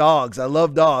dishonor dogs. I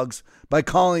love dogs by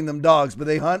calling them dogs, but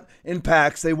they hunt in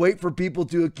packs. They wait for people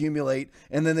to accumulate,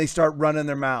 and then they start running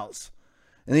their mouths.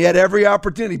 And he had every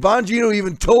opportunity. Bongino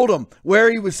even told him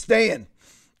where he was staying,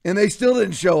 and they still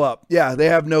didn't show up. Yeah, they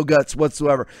have no guts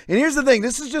whatsoever. And here's the thing.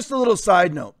 This is just a little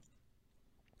side note.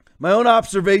 My own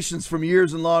observations from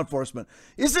years in law enforcement.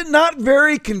 Is it not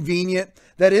very convenient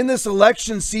that in this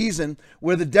election season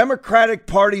where the Democratic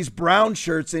Party's brown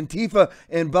shirts, Antifa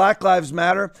and Black Lives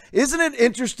Matter, isn't it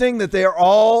interesting that they are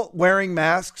all wearing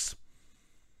masks?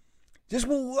 Just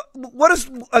what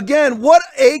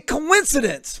a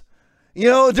coincidence. You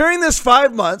know, during this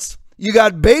 5 months, you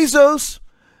got Bezos,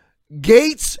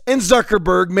 Gates, and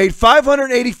Zuckerberg made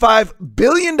 $585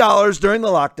 billion during the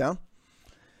lockdown.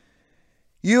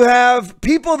 You have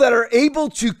people that are able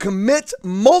to commit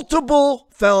multiple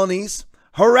felonies,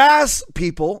 harass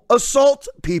people, assault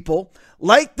people,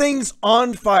 light things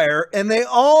on fire, and they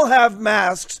all have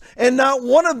masks, and not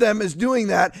one of them is doing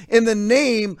that in the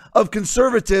name of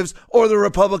conservatives or the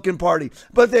Republican Party.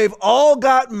 But they've all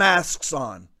got masks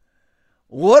on.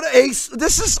 This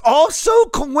is all so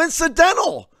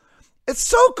coincidental. It's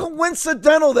so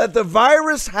coincidental that the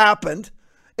virus happened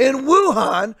in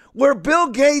Wuhan, where Bill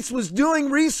Gates was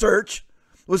doing research,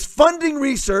 was funding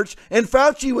research, and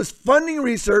Fauci was funding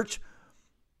research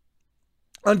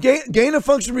on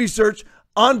gain-of-function research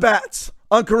on bats,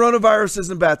 on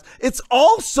coronaviruses and bats. It's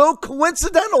all so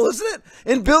coincidental, isn't it?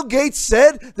 And Bill Gates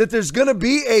said that there's going to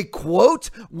be a,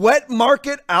 quote, wet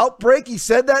market outbreak. He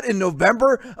said that in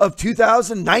November of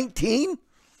 2019.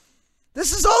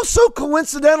 This is all so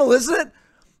coincidental, isn't it?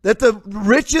 That the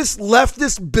richest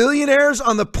leftist billionaires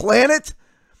on the planet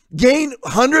gain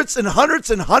hundreds and hundreds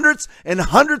and hundreds and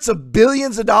hundreds of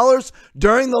billions of dollars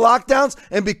during the lockdowns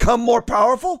and become more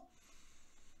powerful?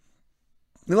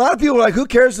 A lot of people are like, who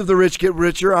cares if the rich get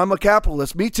richer? I'm a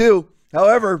capitalist. Me too.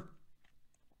 However,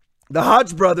 the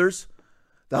Hodge brothers,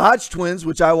 the Hodge twins,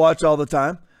 which I watch all the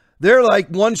time, they're like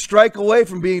one strike away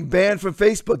from being banned from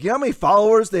Facebook. You know how many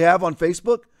followers they have on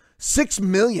Facebook? 6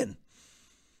 million.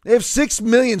 They have 6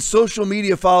 million social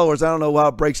media followers. I don't know how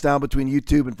it breaks down between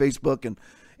YouTube and Facebook and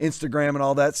Instagram and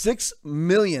all that. 6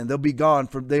 million. They'll be gone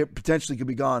from, they potentially could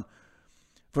be gone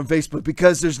from Facebook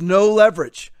because there's no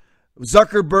leverage.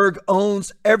 Zuckerberg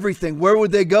owns everything. Where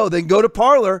would they go? They can go to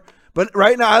Parler, but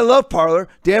right now I love Parler.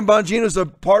 Dan Bongino's a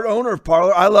part owner of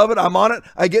Parler. I love it. I'm on it.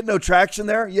 I get no traction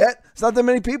there yet. It's not that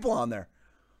many people on there.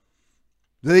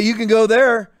 You can go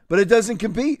there, but it doesn't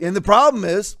compete. And the problem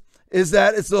is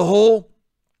that it's the whole,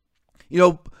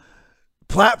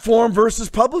 platform versus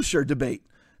publisher debate.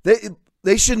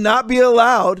 They should not be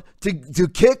allowed to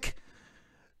kick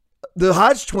the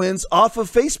Hodge twins off of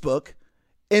Facebook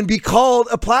and be called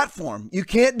a platform. You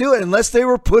can't do it unless they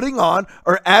were putting on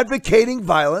or advocating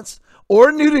violence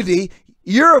or nudity.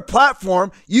 You're a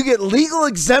platform. You get legal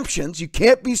exemptions. You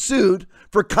can't be sued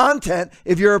for content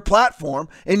if you're a platform,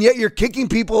 and yet you're kicking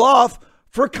people off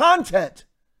for content.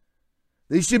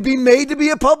 They should be made to be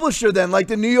a publisher then, like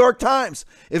the New York Times.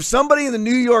 If somebody in the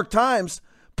New York Times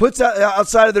puts out,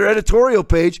 outside of their editorial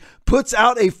page, puts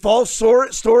out a false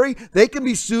story, they can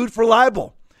be sued for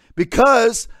libel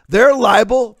because they're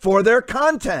liable for their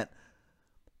content.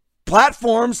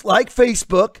 Platforms like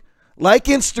Facebook, like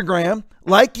Instagram,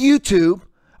 like YouTube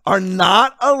are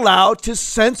not allowed to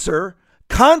censor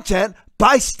content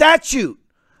by statute.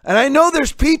 And I know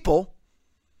there's people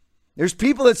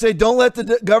that say don't let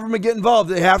the government get involved.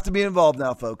 They have to be involved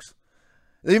now, folks.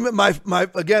 Even my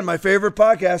favorite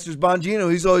podcaster is Bongino.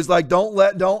 He's always like, don't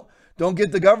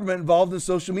get the government involved in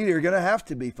social media. You're going to have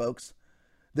to be, folks.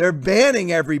 They're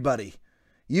banning everybody.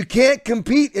 You can't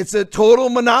compete. It's a total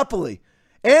monopoly.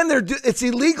 And it's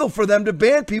illegal for them to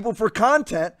ban people for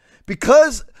content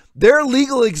because their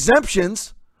legal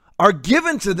exemptions are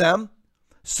given to them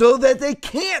so that they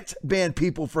can't ban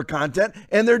people for content,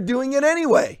 and they're doing it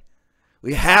anyway.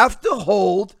 We have to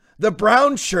hold the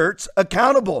brown shirts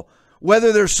accountable,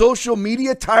 whether they're social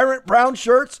media tyrant brown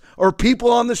shirts or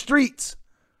people on the streets.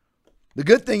 The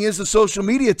good thing is the social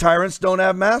media tyrants don't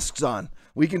have masks on.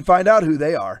 We can find out who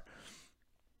they are.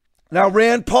 Now,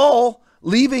 Rand Paul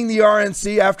leaving the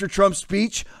RNC after Trump's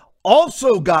speech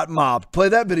also got mobbed. Play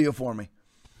that video for me.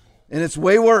 And it's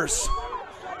way worse.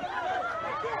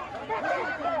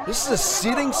 This is a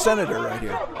sitting senator right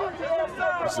here.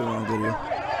 This is the wrong video.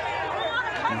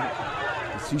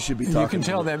 He should be talking. You can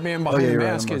tell that man behind the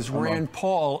mask is Rand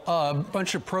Paul. A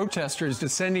bunch of protesters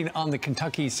descending on the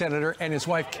Kentucky senator and his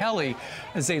wife Kelly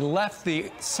as they left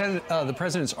the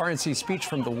president's RNC speech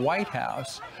from the White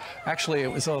House. Actually,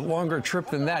 it was a longer trip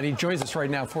than that. He joins us right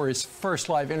now for his first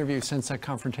live interview since that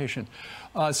confrontation.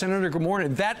 Senator, good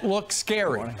morning. That looks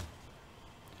scary.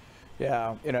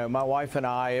 Yeah, my wife and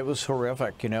I, it was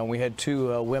horrific. We had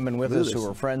two women with us who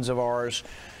were friends of ours.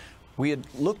 We had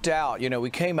looked out, we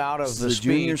came out of the speech,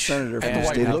 junior senator from the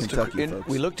state of Kentucky,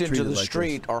 we looked into the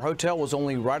street. Our hotel was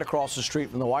only right across the street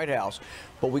from the White House,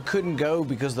 but we couldn't go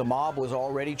because the mob was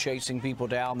already chasing people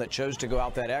down that chose to go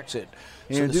out that exit.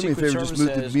 So do me a favor, just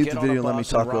mute the video and let me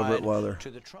talk over it while they're...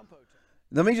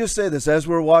 Let me just say this, as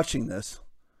we're watching this,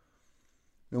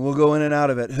 and we'll go in and out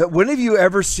of it. When have you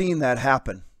ever seen that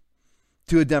happen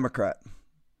to a Democrat?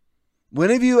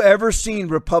 When have you ever seen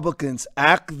Republicans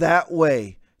act that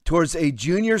way towards a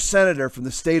junior senator from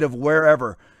the state of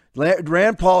wherever?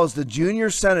 Rand Paul is the junior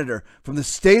senator from the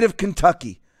state of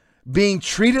Kentucky being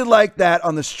treated like that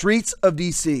on the streets of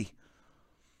D.C.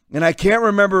 And I can't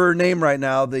remember her name right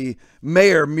now, the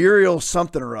mayor, Muriel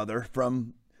something or other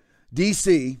from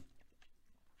D.C.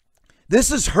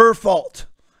 This is her fault.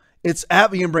 You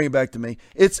can bring it back to me.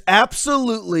 It's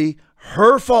absolutely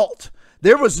her fault.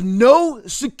 There was no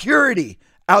security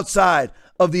outside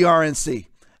of the RNC.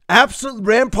 Absolutely.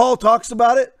 Rand Paul talks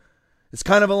about it. It's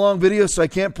kind of a long video, so I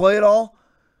can't play it all.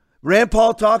 Rand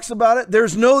Paul talks about it. There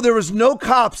was no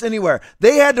cops anywhere.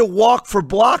 They had to walk for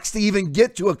blocks to even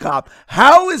get to a cop.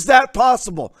 How is that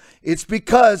possible? It's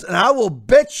because, and I will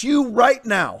bet you right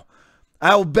now,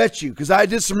 because I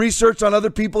did some research on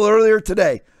other people earlier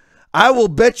today. I will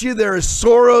bet you there is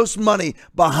Soros money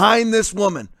behind this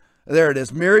woman. There it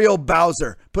is, Muriel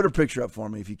Bowser. Put her picture up for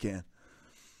me if you can.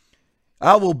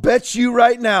 I will bet you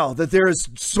right now that there is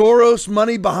Soros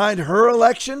money behind her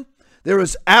election. There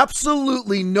is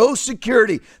absolutely no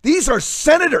security. These are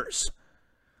senators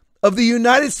of the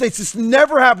United States. This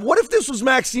never happened. What if this was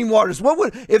Maxine Waters?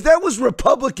 If that was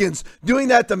Republicans doing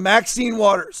that to Maxine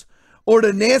Waters or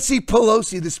to Nancy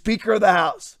Pelosi, the Speaker of the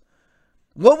House?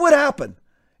 What would happen?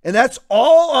 And that's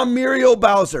all on Muriel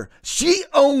Bowser. She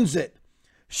owns it.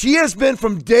 She has been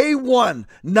from day one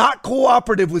not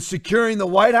cooperative with securing the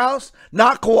White House,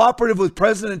 not cooperative with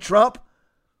President Trump.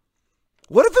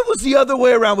 What if it was the other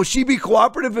way around? Would she be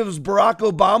cooperative if it was Barack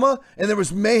Obama and there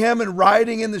was mayhem and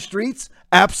rioting in the streets?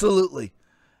 Absolutely.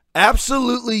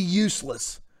 Absolutely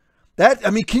useless.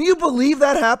 Can you believe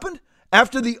that happened?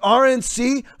 After the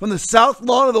RNC from the south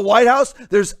lawn of the White House,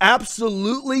 there's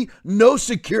absolutely no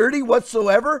security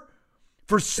whatsoever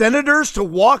for senators to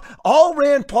walk. All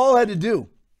Rand Paul had to do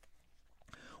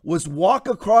was walk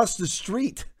across the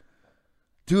street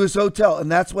to his hotel,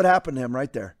 and that's what happened to him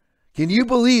right there. Can you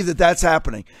believe that that's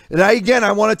happening? And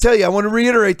I want to tell you, I want to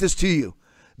reiterate this to you.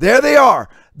 There they are.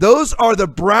 Those are the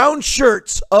brown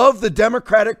shirts of the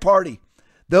Democratic Party.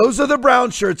 Those are the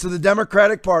brown shirts of the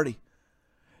Democratic Party.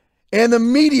 And the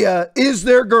media is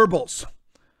their Goebbels.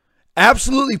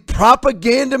 Absolutely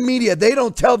propaganda media. They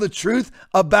don't tell the truth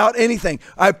about anything.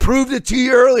 I proved it to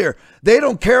you earlier. They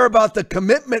don't care about the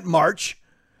commitment march.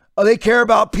 They care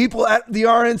about people at the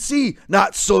RNC,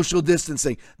 not social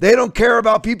distancing. They don't care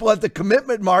about people at the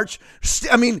commitment march.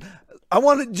 I mean, I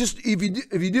want to just, if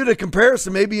you do the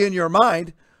comparison, maybe in your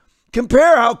mind,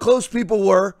 compare how close people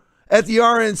were at the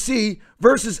RNC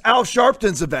versus Al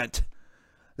Sharpton's event.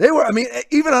 They were,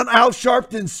 even on Al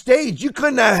Sharpton's stage, you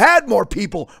couldn't have had more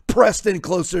people pressed in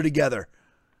closer together.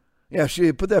 Yeah,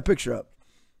 put that picture up.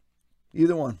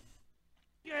 Either one.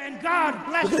 And God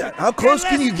bless Look at that. How close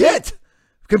can you get?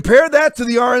 Compare that to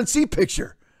the RNC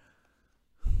picture.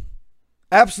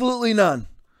 Absolutely none.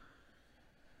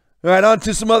 All right, on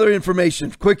to some other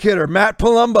information. Quick hitter. Matt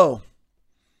Palumbo.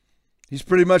 He's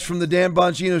pretty much from the Dan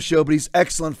Bongino show, but he's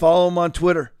excellent. Follow him on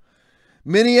Twitter.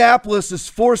 Minneapolis is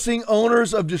forcing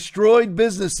owners of destroyed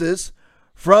businesses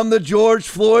from the George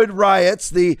Floyd riots,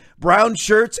 the brown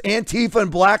shirts, Antifa,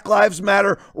 and Black Lives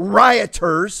Matter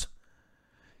rioters.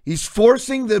 He's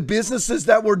forcing the businesses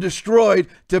that were destroyed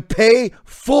to pay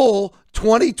full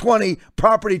 2020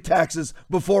 property taxes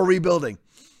before rebuilding.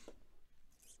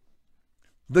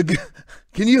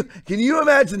 Can you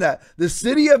imagine that? The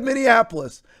city of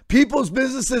Minneapolis, people's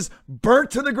businesses burnt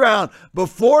to the ground.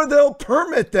 Before they'll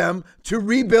permit them to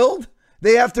rebuild,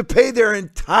 they have to pay their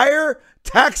entire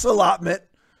tax allotment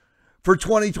for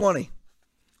 2020.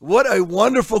 What a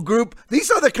wonderful group.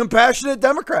 These are the compassionate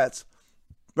Democrats,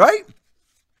 right?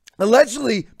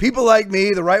 Allegedly, people like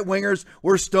me, the right-wingers,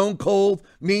 we're stone cold,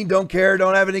 mean, don't care,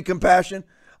 don't have any compassion.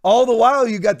 All the while,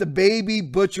 you got the baby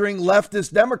butchering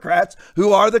leftist Democrats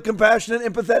who are the compassionate,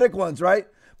 empathetic ones, right?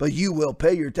 But you will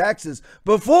pay your taxes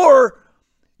before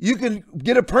you can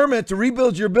get a permit to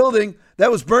rebuild your building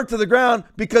that was burnt to the ground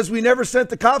because we never sent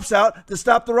the cops out to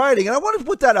stop the rioting. And I want to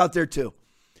put that out there too.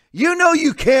 You know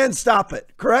you can stop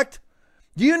it, correct?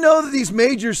 Do you know that these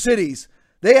major cities,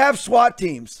 they have SWAT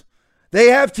teams, they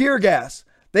have tear gas,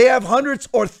 they have hundreds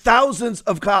or thousands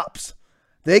of cops.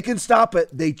 They can stop it.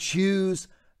 They choose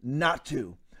not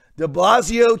to. De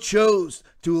Blasio chose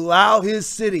to allow his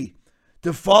city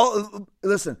to fall.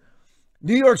 Listen,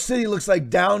 New York City looks like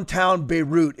downtown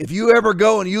Beirut. If you ever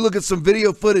go and you look at some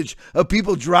video footage of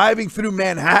people driving through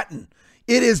Manhattan,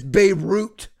 it is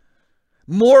Beirut.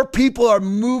 More people are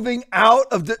moving out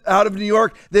of New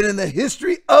York than in the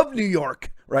history of New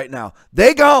York right now.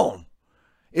 They gone.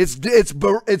 It's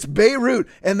Beirut,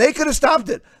 and they could have stopped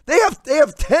it. They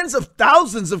have tens of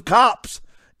thousands of cops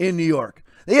in New York.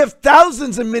 They have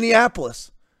thousands in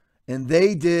Minneapolis, and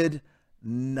they did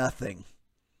nothing.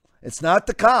 It's not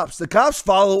the cops. The cops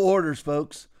follow orders,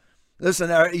 folks. Listen,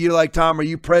 you're like, Tom, are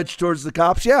you predged towards the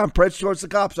cops? Yeah, I'm predged towards the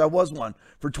cops. I was one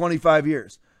for 25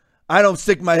 years. I don't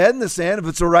stick my head in the sand. If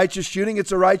it's a righteous shooting,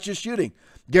 it's a righteous shooting.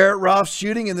 Garrett Roth's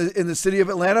shooting in the city of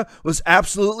Atlanta was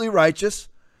absolutely righteous.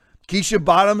 Keisha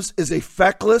Bottoms is a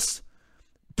feckless,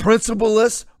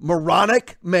 principleless,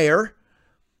 moronic mayor.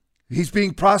 He's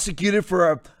being prosecuted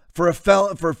for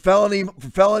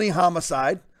felony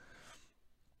homicide.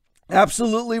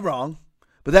 Absolutely wrong.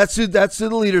 But that's who the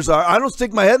leaders are. I don't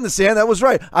stick my head in the sand. That was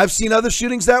right. I've seen other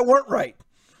shootings that weren't right.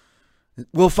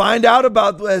 We'll find out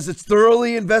about, as it's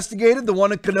thoroughly investigated, the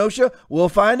one in Kenosha, we'll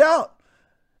find out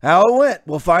how it went.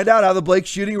 We'll find out how the Blake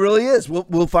shooting really is.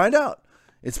 We'll find out.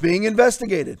 It's being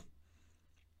investigated.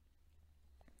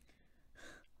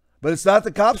 But it's not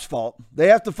the cops' fault. They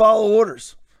have to follow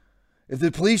orders. If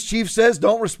the police chief says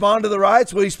don't respond to the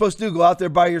riots, what are you supposed to do? Go out there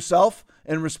by yourself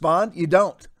and respond? You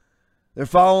don't. They're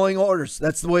following orders.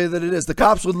 That's the way that it is. The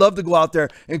cops would love to go out there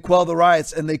and quell the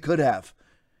riots, and they could have.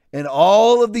 And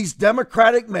all of these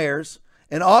Democratic mayors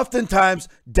and oftentimes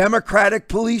Democratic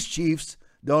police chiefs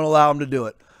don't allow them to do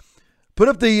it. Put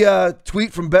up the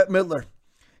tweet from Bette Midler.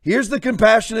 Here's the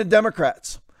compassionate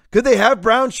Democrats. Could they have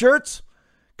brown shirts?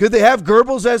 Could they have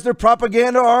Goebbels as their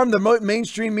propaganda arm, the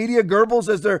mainstream media Goebbels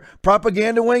as their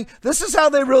propaganda wing? This is how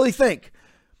they really think.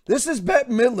 This is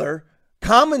Bette Midler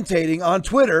commentating on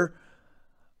Twitter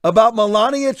about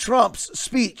Melania Trump's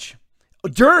speech.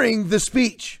 During the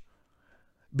speech,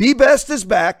 Be Best is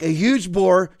back, a huge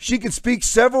bore. She can speak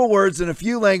several words in a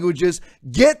few languages.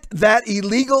 Get that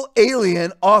illegal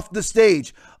alien off the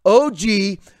stage. Oh,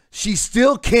 gee, she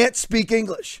still can't speak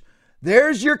English.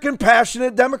 There's your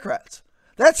compassionate Democrats.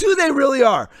 That's who they really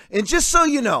are. And just so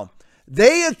you know,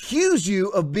 they accuse you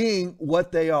of being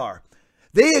what they are.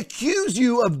 They accuse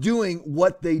you of doing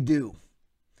what they do.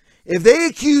 If they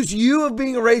accuse you of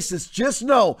being a racist, just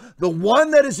know the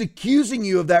one that is accusing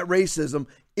you of that racism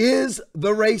is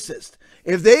the racist.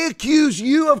 If they accuse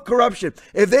you of corruption,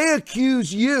 if they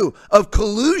accuse you of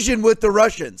collusion with the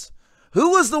Russians,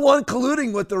 who was the one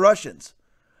colluding with the Russians?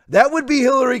 That would be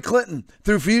Hillary Clinton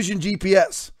through Fusion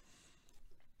GPS.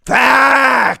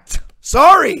 Fact.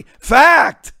 Sorry.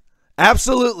 Fact.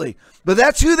 Absolutely. But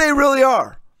that's who they really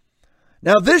are.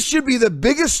 Now, this should be the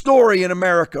biggest story in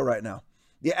America right now.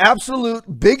 The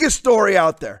absolute biggest story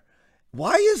out there.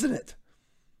 Why isn't it?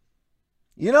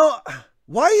 You know,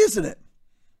 why isn't it?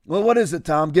 Well, what is it,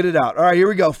 Tom? Get it out. All right, here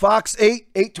we go. Fox 8,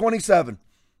 827.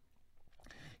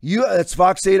 That's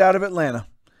Fox 8 out of Atlanta.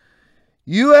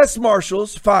 U.S.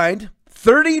 Marshals find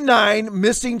 39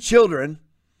 missing children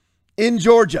in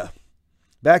Georgia.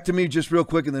 Back to me just real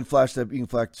quick and then flash that. You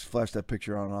can flash that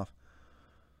picture on and off.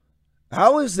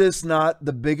 How is this not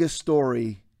the biggest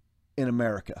story in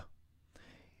America?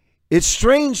 It's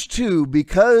strange, too,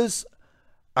 because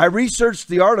I researched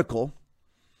the article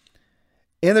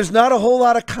and there's not a whole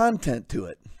lot of content to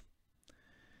it.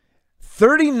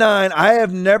 39, I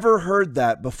have never heard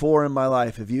that before in my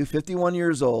life. Have you? 51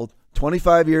 years old,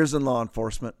 25 years in law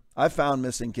enforcement. I've found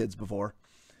missing kids before.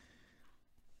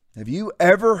 Have you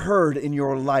ever heard in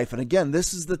your life, and again,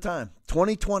 this is the time,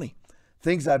 2020,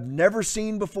 things I've never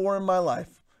seen before in my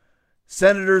life.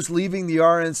 Senators leaving the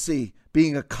RNC,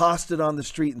 being accosted on the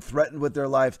street and threatened with their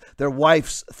lives. Their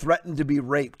wives threatened to be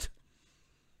raped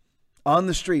on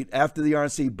the street after the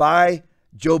RNC by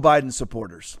Joe Biden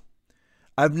supporters.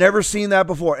 I've never seen that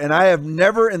before, and I have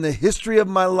never in the history of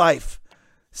my life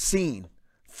seen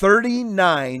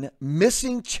 39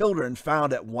 missing children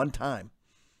found at one time.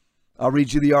 I'll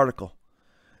read you the article.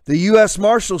 The U.S.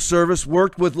 Marshal Service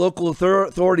worked with local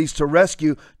authorities to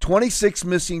rescue 26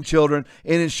 missing children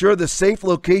and ensure the safe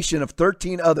location of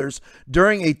 13 others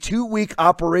during a 2-week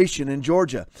operation in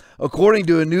Georgia. According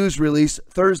to a news release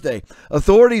Thursday,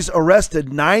 authorities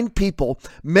arrested 9 people,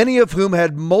 many of whom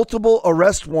had multiple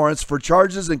arrest warrants for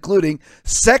charges including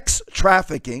sex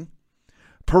trafficking,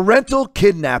 parental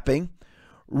kidnapping,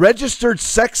 registered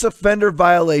sex offender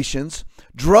violations,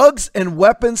 drugs and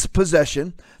weapons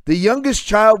possession. The youngest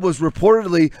child was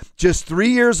reportedly just 3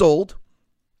 years old.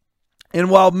 And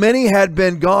while many had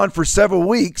been gone for several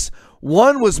weeks,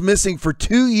 one was missing for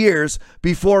 2 years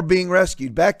before being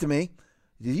rescued. Back to me.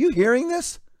 Are you hearing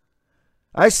this?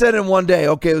 I said in one day,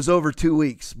 okay, it was over 2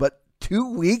 weeks. But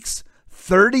 2 weeks,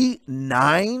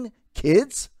 39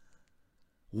 kids?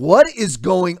 What is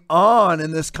going on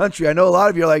in this country? I know a lot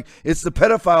of you are like, it's the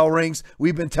pedophile rings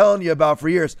we've been telling you about for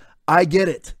years. I get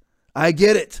it. I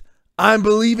get it. I'm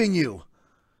believing you.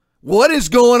 What is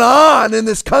going on in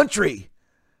this country?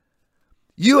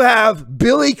 You have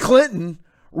Billy Clinton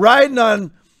riding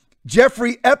on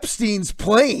Jeffrey Epstein's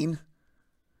plane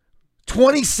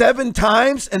 27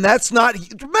 times, and that's not...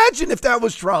 Imagine if that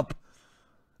was Trump.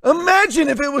 Imagine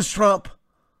if it was Trump.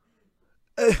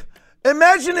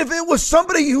 Imagine if it was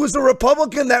somebody who was a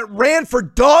Republican that ran for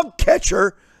dog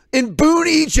catcher in Boone,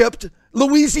 Egypt,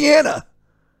 Louisiana.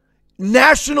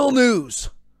 National news.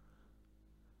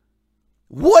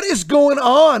 What is going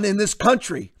on in this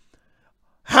country?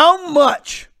 How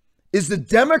much is the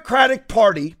Democratic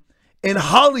Party in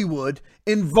Hollywood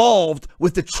involved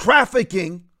with the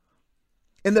trafficking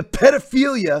and the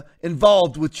pedophilia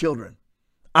involved with children?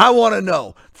 I want to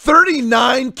know.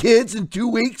 39 kids in 2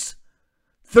 weeks?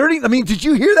 30. I mean, did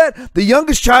you hear that? The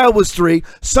youngest child was 3.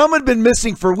 Some had been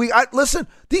missing for weeks. Listen,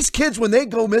 these kids, when they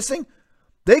go missing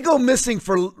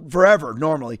for forever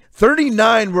normally.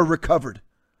 39 were recovered.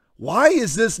 Why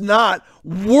is this not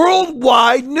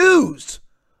worldwide news?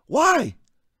 Why?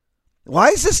 Why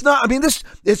is this not? I mean,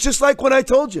 it's just like when I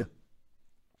told you.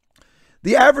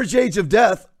 The average age of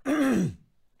death of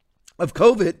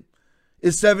COVID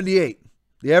is 78.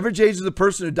 The average age of the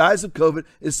person who dies of COVID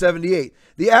is 78.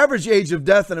 The average age of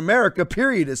death in America,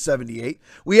 period, is 78.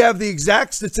 We have the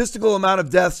exact statistical amount of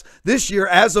deaths this year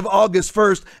as of August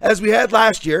 1st as we had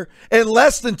last year, and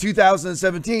less than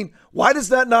 2017. Why does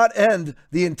that not end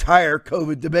the entire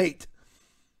COVID debate?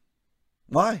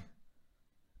 Why?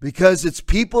 Because it's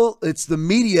people, it's the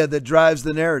media that drives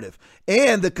the narrative,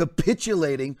 and the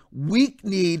capitulating,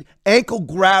 weak-kneed,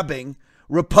 ankle-grabbing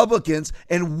Republicans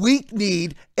and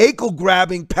weak-kneed,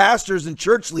 ankle-grabbing pastors and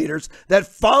church leaders that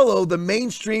follow the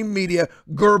mainstream media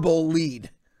Goebbels lead.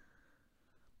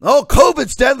 Oh,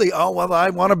 COVID's deadly. Oh, well, I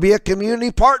want to be a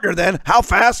community partner then. How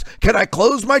fast can I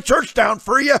close my church down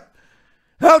for you?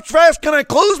 How fast can I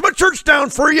close my church down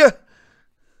for you?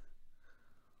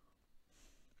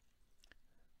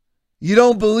 You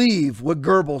don't believe what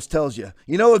Goebbels tells you.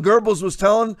 You know what Goebbels was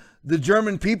telling the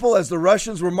German people as the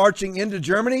Russians were marching into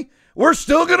Germany? We're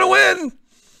still going to win.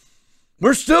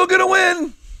 We're still going to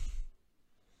win.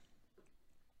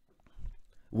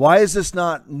 Why is this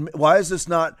not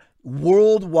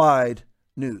worldwide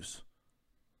news?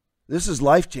 This is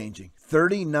life-changing.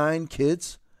 39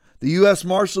 kids. The U.S.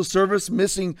 Marshal Service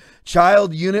Missing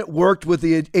Child Unit worked with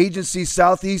the agency's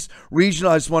Southeast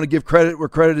Regional, I just want to give credit where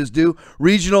credit is due,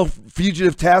 Regional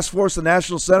Fugitive Task Force, the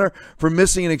National Center for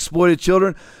Missing and Exploited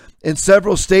Children, and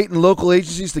several state and local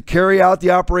agencies to carry out the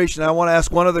operation. I want to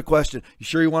ask one other question. You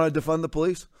sure you want to defund the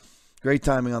police? Great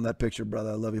timing on that picture,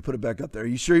 brother. I love you. Put it back up there.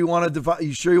 You sure you want to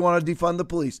defund the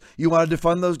police? You want to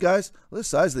defund those guys? Look at the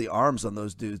size of the arms on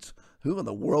those dudes. Who in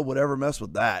the world would ever mess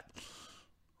with that?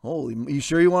 Holy, you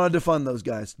sure you want to defund those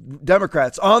guys?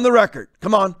 Democrats, on the record.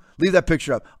 Come on, leave that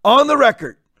picture up. On the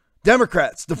record,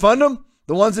 Democrats, defund them?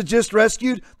 The ones that just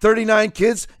rescued 39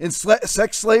 kids in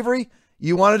sex slavery?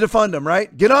 You want to defund them,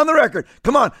 right? Get on the record.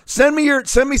 Come on, send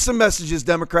me some messages,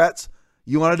 Democrats.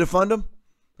 You want to defund them?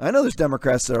 I know there's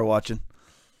Democrats that are watching.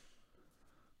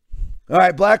 All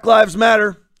right, Black Lives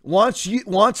Matter wants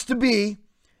to be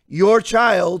your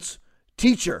child's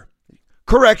teacher.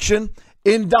 Correction.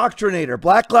 Indoctrinator.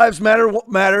 Black Lives Matter.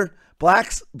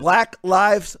 Black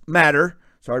Lives Matter.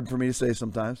 It's hard for me to say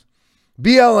sometimes.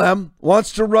 BLM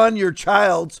wants to run your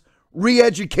child's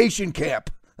re-education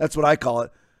camp. That's what I call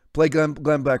it. Play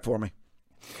Glenn Beck for me.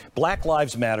 Black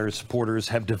Lives Matter supporters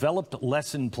have developed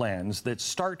lesson plans that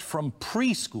start from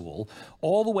preschool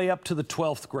all the way up to the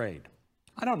 12th grade.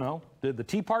 I don't know. Did the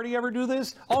Tea Party ever do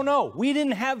this? Oh, no. We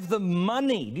didn't have the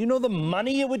money. Do you know the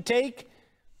money it would take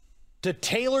to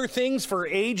tailor things for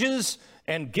ages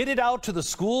and get it out to the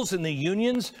schools and the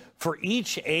unions for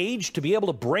each age to be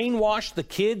able to brainwash the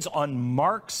kids on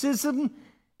Marxism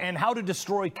and how to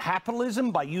destroy capitalism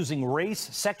by using race,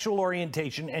 sexual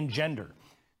orientation, and gender?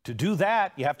 To do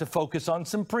that, you have to focus on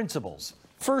some principles.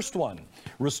 First one,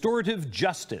 restorative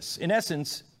justice. In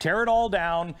essence, tear it all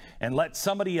down and let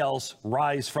somebody else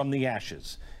rise from the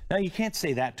ashes. Now, you can't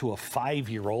say that to a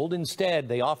 5-year-old. Instead,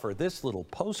 they offer this little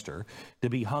poster to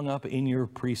be hung up in your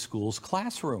preschool's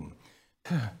classroom.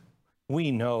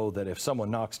 We know that if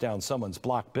someone knocks down someone's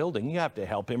block building, you have to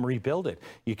help him rebuild it.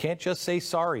 You can't just say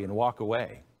sorry and walk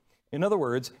away. In other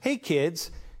words, hey,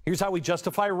 kids, here's how we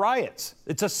justify riots.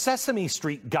 It's a Sesame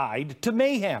Street guide to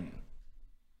mayhem.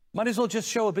 Might as well just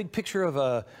show a big picture of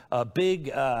a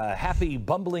big, happy,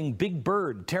 bumbling big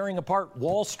bird tearing apart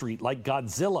Wall Street like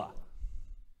Godzilla.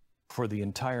 For the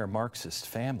entire Marxist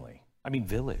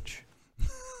village.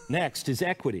 Next is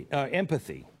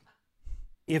empathy.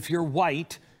 If you're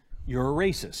white, you're a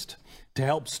racist. To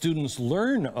help students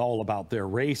learn all about their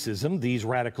racism, these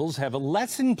radicals have a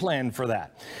lesson plan for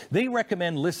that. They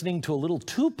recommend listening to a little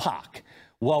Tupac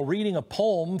while reading a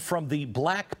poem from the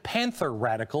Black Panther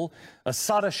radical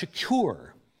Assata Shakur,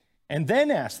 and then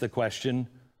ask the question,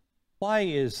 why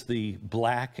is the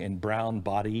black and brown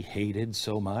body hated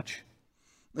so much?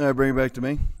 All right, bring it back to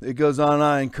me. It goes on.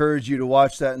 I encourage you to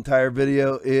watch that entire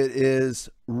video. It is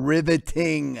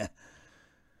riveting.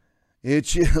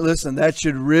 Listen, that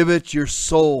should rivet your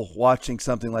soul watching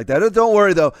something like that. Don't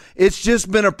worry, though. It's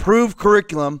just been approved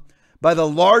curriculum by the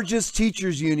largest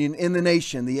teachers union in the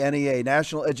nation, the NEA,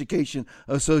 National Education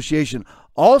Association.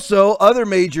 Also, other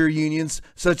major unions,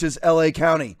 such as LA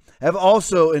County, have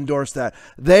also endorsed that.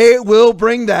 They will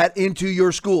bring that into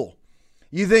your school.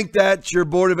 You think that your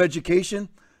Board of Education,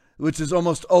 which is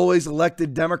almost always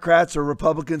elected Democrats or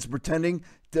Republicans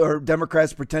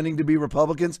Democrats pretending to be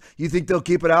Republicans, you think they'll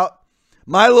keep it out?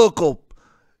 My local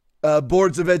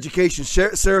boards of education,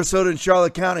 Sarasota and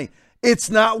Charlotte County, it's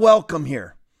not welcome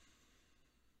here.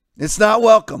 It's not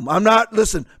welcome.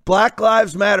 Listen, Black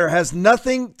Lives Matter has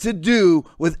nothing to do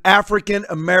with African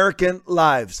American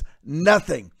lives.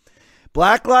 Nothing.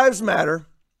 Black Lives Matter,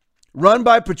 run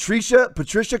by Patricia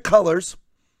Cullors,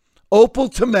 Opal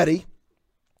Tometi,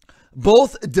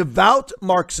 both devout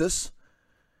Marxists,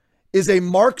 is a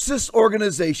Marxist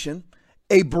organization,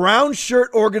 a brown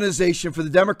shirt organization for the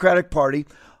Democratic Party.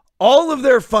 All of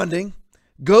their funding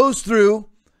goes through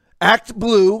Act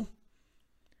Blue,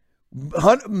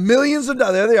 millions of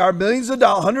dollars, there they are, millions of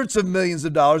dollars, hundreds of millions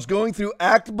of dollars going through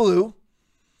Act Blue,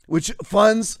 which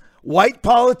funds white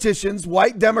politicians,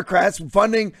 white Democrats,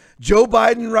 funding Joe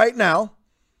Biden right now.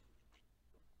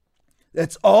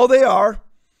 That's all they are,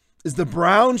 is the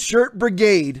brown shirt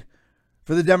brigade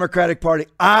for the Democratic Party.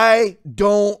 I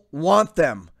don't want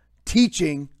them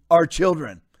teaching our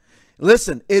children.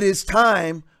 Listen, it is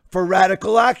time for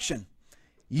radical action.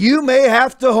 You may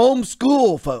have to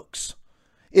homeschool, folks.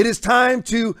 It is time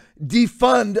to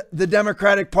defund the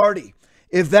Democratic Party.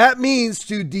 If that means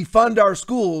to defund our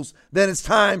schools, then it's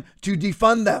time to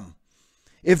defund them.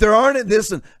 If there aren't,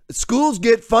 listen, schools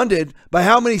get funded by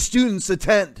how many students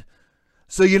attend.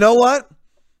 So you know what?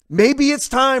 Maybe it's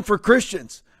time for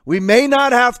Christians. We may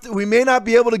not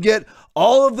be able to get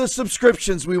all of the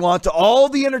subscriptions we want to all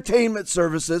the entertainment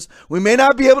services. We may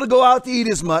not be able to go out to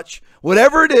eat as much.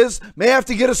 Whatever it is, may have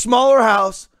to get a smaller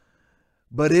house.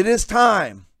 But it is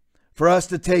time for us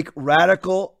to take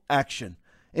radical action.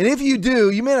 And if you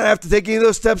do, you may not have to take any of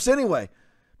those steps anyway,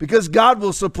 because God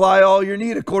will supply all your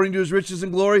need according to his riches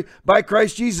and glory by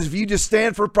Christ Jesus. If you just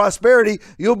stand for prosperity,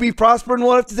 you'll be prospered and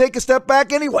won't have to take a step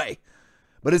back anyway.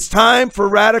 But it's time for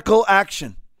radical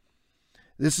action.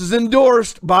 This is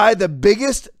endorsed by the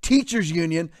biggest teachers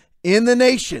union in the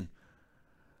nation.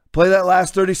 Play that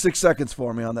last 36 seconds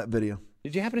for me on that video.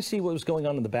 Did you happen to see what was going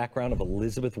on in the background of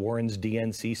Elizabeth Warren's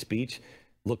DNC speech?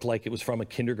 Looked like it was from a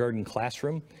kindergarten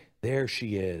classroom. There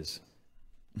she is.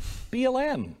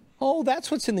 BLM. Oh,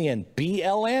 that's what's in the end.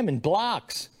 BLM in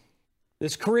blocks.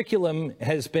 This curriculum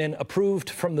has been approved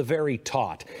from the very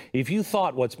taught. If you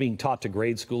thought what's being taught to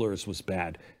grade schoolers was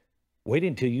bad, wait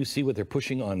until you see what they're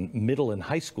pushing on middle and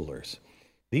high schoolers.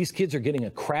 These kids are getting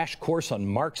a crash course on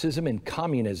Marxism and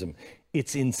communism.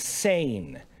 It's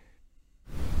insane.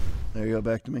 There you go,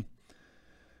 back to me.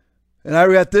 And I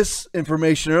got this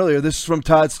information earlier. This is from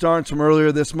Todd Starnes from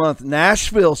earlier this month.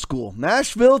 Nashville School.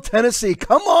 Nashville, Tennessee.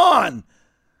 Come on.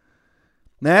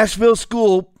 Nashville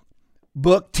School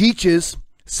book teaches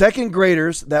second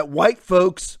graders that white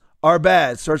folks are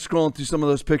bad. Start scrolling through some of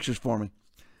those pictures for me.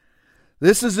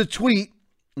 This is a tweet,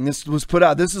 and this was put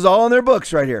out. This is all in their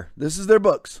books right here. This is their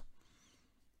books.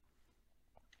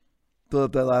 Fill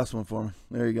up that last one for me.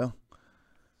 There you go.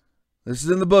 This is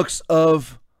in the books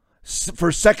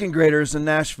for second graders in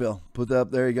Nashville. Put that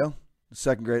up. There you go.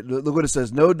 Second grade. Look what it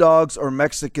says. No dogs or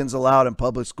Mexicans allowed in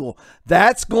public school.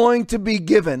 That's going to be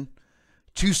given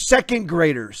to second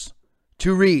graders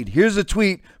to read. Here's a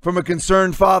tweet from a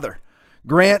concerned father.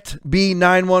 Grant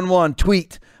B911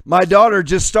 tweet. My daughter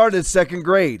just started second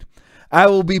grade. I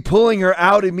will be pulling her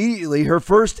out immediately. Her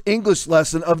first English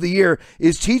lesson of the year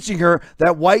is teaching her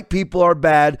that white people are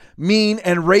bad, mean,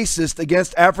 and racist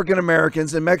against African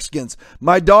Americans and Mexicans.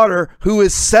 My daughter, who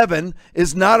is 7,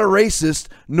 is not a racist,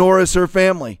 nor is her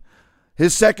family.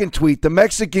 His second tweet, the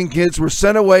Mexican kids were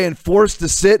sent away and forced to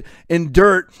sit in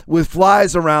dirt with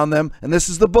flies around them. And this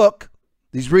is the book.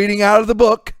 He's reading out of the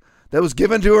book that was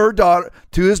given to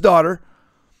his daughter.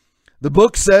 The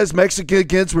book says Mexican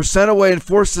kids were sent away and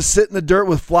forced to sit in the dirt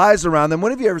with flies around them.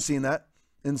 When have you ever seen that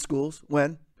in schools?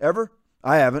 When? Ever?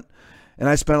 I haven't. And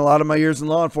I spent a lot of my years in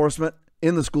law enforcement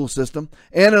in the school system.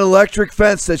 And an electric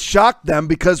fence that shocked them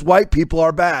because white people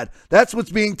are bad. That's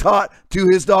what's being taught to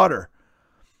his daughter.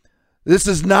 This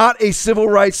is not a civil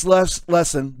rights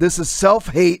lesson. This is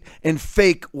self-hate and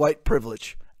fake white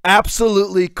privilege.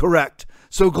 Absolutely correct.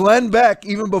 So Glenn Beck,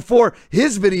 even before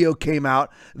his video came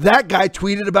out, that guy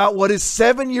tweeted about what his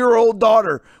 7-year-old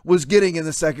daughter was getting in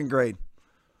the second grade.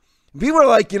 People are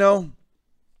like,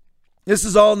 this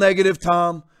is all negative,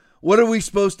 Tom. What are we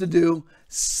supposed to do?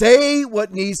 Say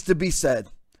what needs to be said.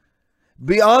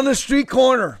 Be on the street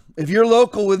corner. If you're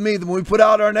local with me, then when we put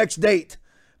out our next date,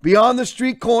 be on the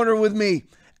street corner with me,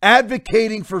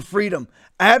 advocating for freedom,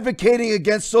 advocating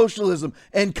against socialism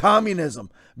and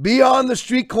communism. Be on the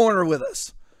street corner with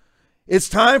us. It's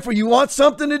time for you want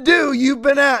something to do. You've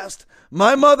been asked.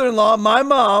 My mother-in-law, my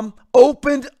mom,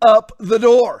 opened up the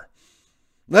door.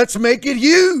 Let's make it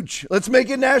huge. Let's make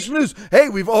it national news. Hey,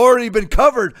 we've already been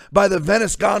covered by the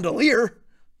Venice Gondolier.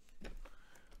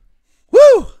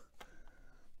 Woo!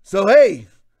 So hey,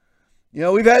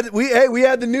 we had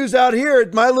the news out here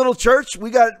at my little church.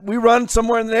 We run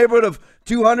somewhere in the neighborhood of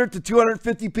 200 to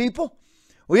 250 people.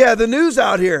 We had the news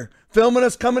out here filming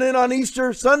us coming in on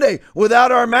Easter Sunday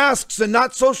without our masks and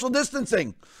not social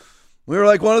distancing. We were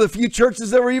like one of the few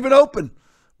churches that were even open.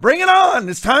 Bring it on.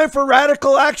 It's time for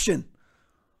radical action.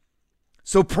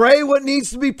 So pray what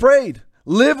needs to be prayed.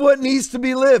 Live what needs to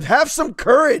be lived. Have some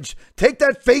courage. Take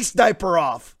that face diaper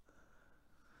off.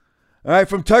 All right,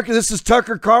 from Tucker, this is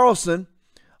Tucker Carlson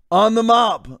on the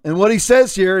mob. And what he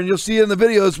says here, and you'll see in the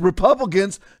videos,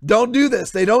 Republicans don't do this.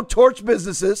 They don't torch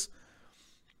businesses.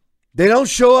 They don't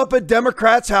show up at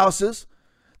Democrats' houses.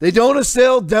 They don't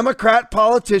assail Democrat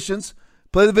politicians.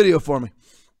 Play the video for me.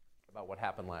 About what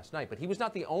happened last night, but he was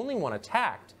not the only one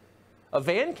attacked. A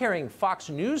van carrying Fox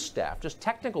News staff, just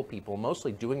technical people,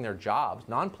 mostly doing their jobs,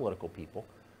 non-political people,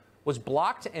 was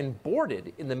blocked and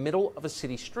boarded in the middle of a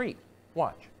city street.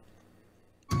 Watch.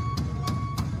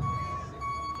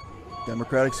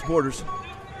 Democratic supporters.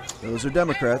 Those are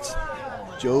Democrats.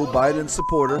 Joe Biden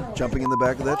supporter jumping in the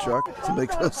back of that truck. Somebody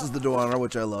closes the door on her,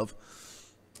 which I love.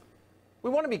 We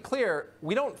want to be clear,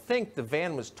 we don't think the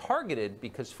van was targeted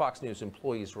because Fox News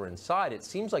employees were inside. It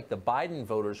seems like the Biden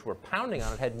voters who were pounding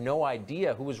on it had no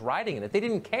idea who was riding in it. They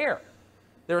didn't care.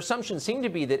 Their assumption seemed to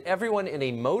be that everyone in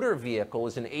a motor vehicle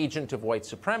is an agent of white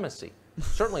supremacy.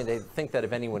 Certainly they think that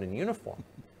of anyone in uniform.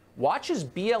 Watch as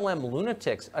BLM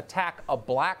lunatics attack a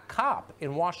black cop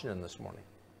in Washington this morning.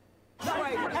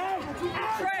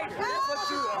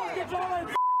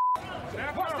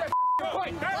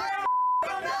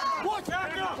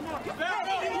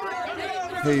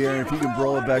 Hey, Aaron, if you can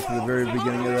roll it back to the very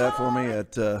beginning of that for me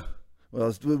at,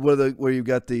 where you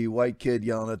got the white kid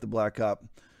yelling at the black cop.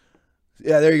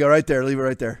 Yeah, there you go, right there. Leave it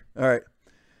right there. All right.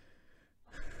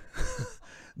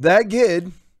 That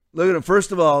kid, look at him.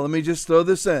 First of all, let me just throw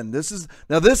this in. This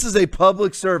is a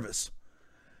public service.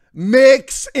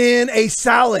 Mix in a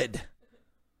salad.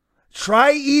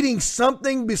 Try eating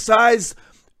something besides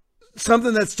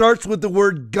something that starts with the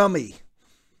word gummy.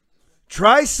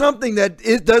 Try something that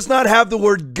it does not have the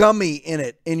word gummy in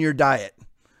it in your diet.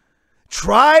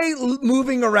 Try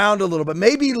moving around a little bit.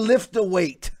 Maybe lift a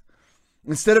weight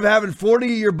instead of having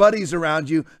 40 of your buddies around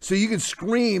you so you can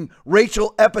scream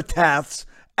racial epithets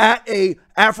at a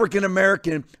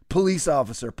African-American police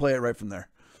officer. Play it right from there.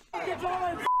 Is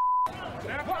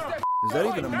that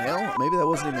even a male? Maybe that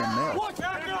wasn't even a male.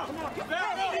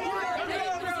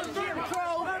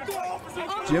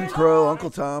 Jim Crow, Uncle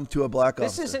Tom to a black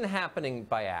officer. This isn't happening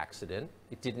by accident.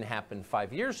 It didn't happen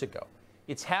 5 years ago.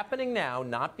 It's happening now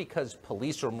not because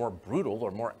police are more brutal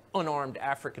or more unarmed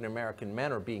African-American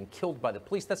men are being killed by the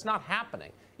police. That's not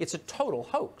happening. It's a total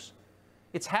hoax.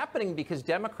 It's happening because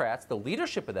Democrats, the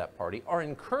leadership of that party, are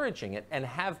encouraging it and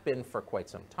have been for quite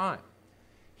some time.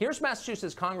 Here's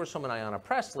Massachusetts Congresswoman Ayanna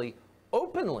Pressley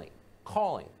openly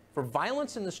calling for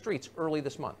violence in the streets early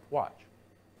this month. Watch.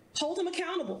 Hold them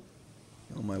accountable.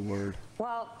 Oh, my word.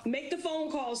 Well, make the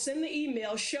phone calls, send the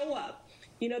email, show up.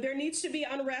 You know, there needs to be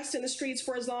unrest in the streets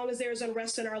for as long as there's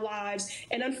unrest in our lives.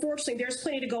 And unfortunately, there's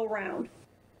plenty to go around.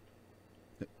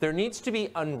 There needs to be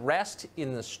unrest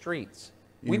in the streets.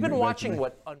 We've been watching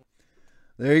what...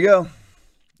 There you go.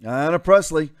 Ayanna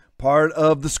Pressley, part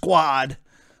of the squad,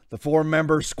 the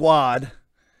 4-member squad.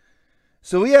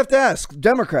 So we have to ask,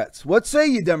 Democrats, what say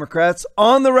you, Democrats,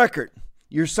 on the record?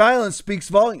 Your silence speaks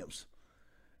volumes.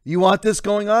 You want this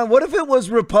going on? What if it was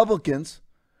Republicans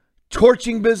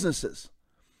torching businesses?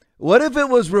 What if it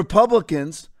was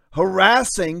Republicans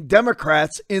harassing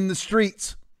Democrats in the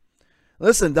streets?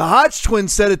 Listen, the Hodge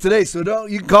twins said it today, so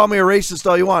you can call me a racist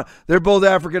all you want. They're both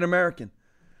African American.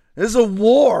 There's a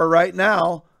war right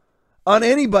now on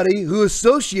anybody who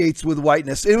associates with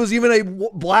whiteness. It was even a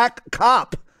black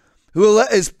cop who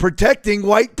is protecting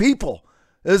white people.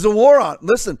 There's a war on.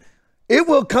 Listen, it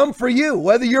will come for you,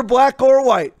 whether you're black or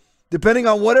white, depending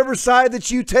on whatever side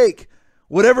that you take,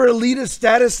 whatever elitist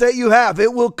status that you have,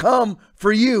 it will come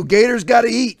for you. Gators got to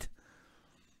eat.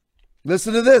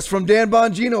 Listen to this from Dan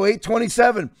Bongino,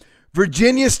 827.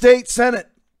 Virginia State Senate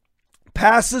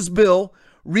passes bill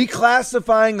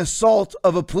reclassifying assault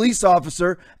of a police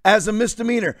officer as a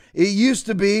misdemeanor. It used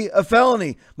to be a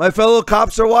felony. My fellow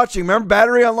cops are watching. Remember,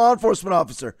 battery on law enforcement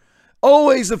officer.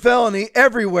 Always a felony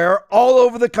everywhere, all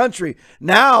over the country.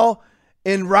 Now,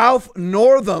 in Ralph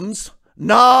Northam's,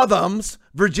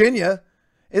 Virginia,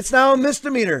 it's now a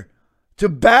misdemeanor to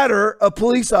batter a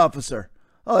police officer.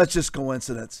 Oh, that's just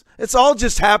coincidence. It's all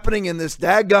just happening in this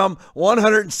daggum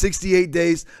 168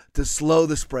 days to slow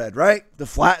the spread, right? To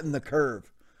flatten the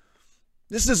curve.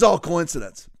 This is all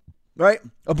coincidence, right?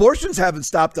 Abortions haven't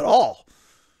stopped at all.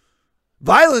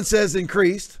 Violence has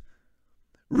increased.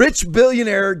 Rich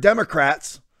billionaire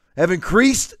Democrats have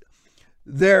increased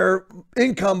their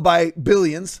income by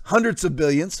billions, hundreds of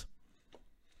billions.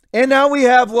 And now we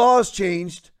have laws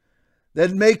changed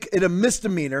that make it a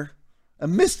misdemeanor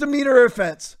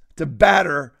offense to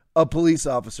batter a police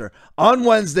officer. On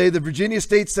Wednesday, the Virginia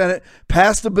State Senate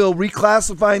passed a bill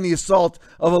reclassifying the assault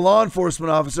of a law enforcement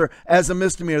officer as a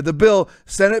misdemeanor. The bill,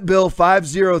 Senate Bill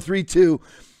 5032,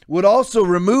 would also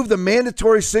remove the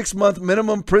mandatory 6-month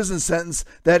minimum prison sentence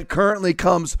that currently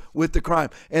comes with the crime.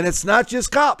 And it's not just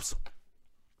cops.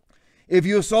 If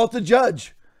you assault a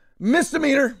judge,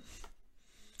 misdemeanor.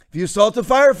 If you assault a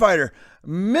firefighter,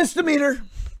 misdemeanor.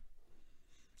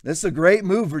 This is a great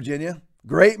move, Virginia.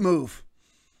 Great move.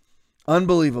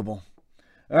 Unbelievable.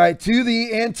 All right, to the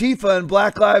Antifa and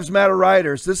Black Lives Matter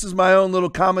rioters, this is my own little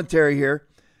commentary here.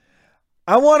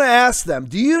 I want to ask them,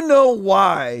 do you know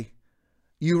why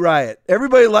you riot?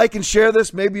 Everybody like and share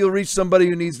this. Maybe you'll reach somebody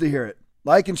who needs to hear it.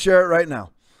 Like and share it right now.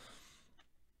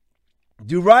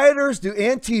 Do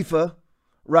Antifa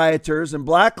rioters and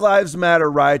Black Lives Matter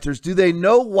rioters, do they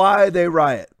know why they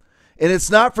riot? And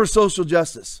it's not for social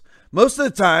justice. Most of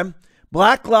the time,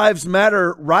 Black Lives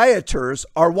Matter rioters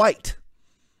are white.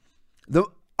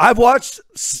 I've watched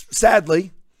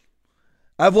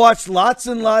lots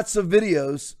and lots of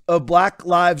videos of Black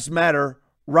Lives Matter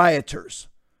rioters.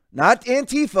 Not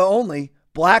Antifa only,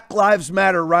 Black Lives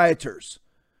Matter rioters.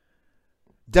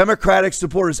 Democratic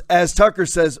supporters, as Tucker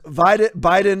says,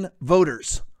 Biden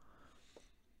voters.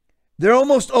 They're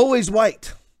almost always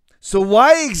white. So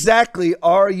why exactly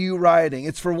are you rioting?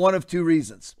 It's for one of two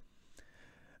reasons.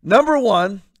 Number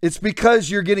one, it's because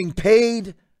you're getting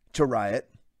paid to riot.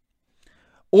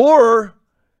 Or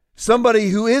somebody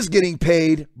who is getting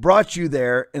paid brought you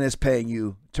there and is paying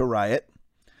you to riot.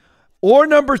 Or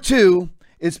number two,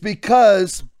 it's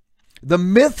because the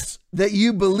myths that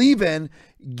you believe in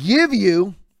give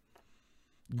you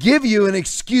an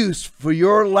excuse for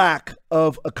your lack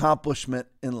of accomplishment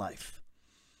in life.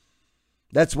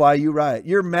 That's why you riot.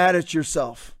 You're mad at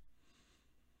yourself.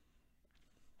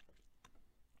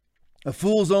 A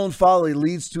fool's own folly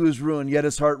leads to his ruin, yet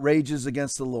his heart rages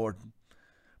against the Lord.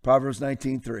 Proverbs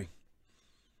 19:3.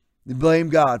 They blame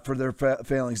God for their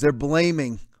failings. They're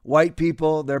blaming white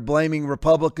people. They're blaming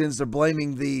Republicans. They're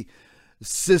blaming the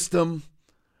system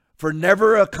for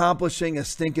never accomplishing a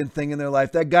stinking thing in their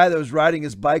life. That guy that was riding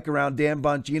his bike around Dan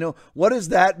Bongino, what has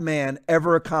that man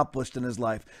ever accomplished in his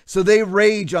life? So they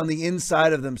rage on the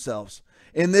inside of themselves.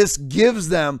 And this gives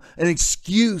them an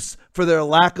excuse for their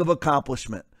lack of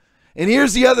accomplishment. And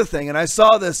here's the other thing, and I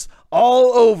saw this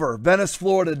all over Venice,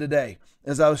 Florida today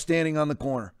as I was standing on the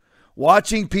corner,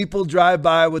 watching people drive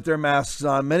by with their masks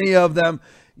on, many of them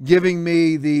giving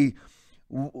me the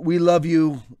 "we love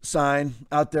you" sign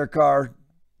out their car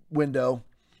window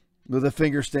with a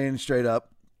finger standing straight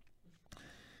up.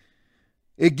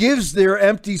 It gives their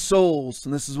empty souls,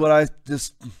 and this is what I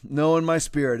just know in my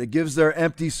spirit, it gives their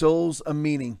empty souls a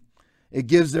meaning. It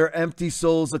gives their empty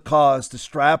souls a cause to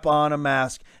strap on a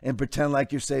mask and pretend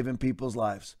like you're saving people's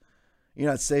lives. You're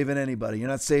not saving anybody. You're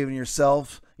not saving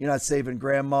yourself. You're not saving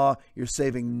grandma. You're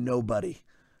saving nobody.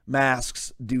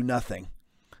 Masks do nothing.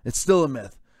 It's still a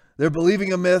myth. They're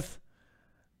believing a myth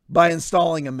by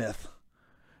installing a myth.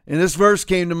 And this verse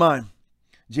came to mind.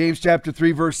 James chapter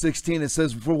 3, verse 16. It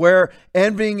says, for where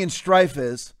envying and strife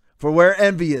is, for where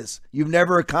envy is, you've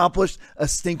never accomplished a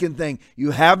stinking thing.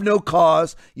 You have no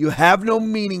cause. You have no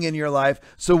meaning in your life.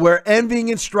 So where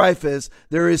envying and strife is,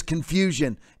 there is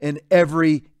confusion in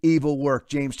every evil work.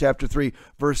 James chapter 3,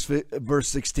 verse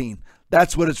 16.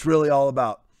 That's what it's really all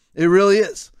about. It really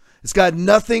is. It's got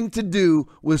nothing to do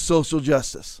with social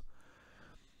justice.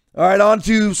 All right, on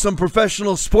to some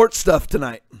professional sports stuff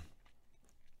tonight.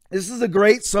 This is a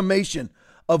great summation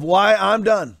of why I'm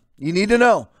done. You need to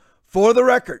know, for the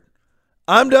record,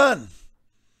 I'm done.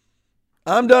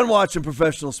 I'm done watching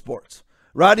professional sports.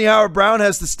 Rodney Howard-Brown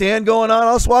has the stand going on.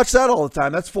 I'll just watch that all the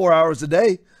time. That's 4 hours a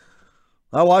day.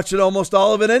 I watch it almost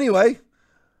all of it anyway.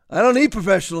 I don't need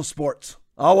professional sports.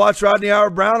 I'll watch Rodney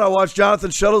Howard-Brown. I'll watch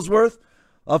Jonathan Shuttlesworth.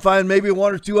 I'll find maybe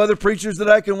one or two other preachers that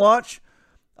I can watch.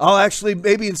 I'll actually,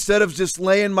 maybe instead of just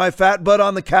laying my fat butt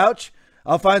on the couch,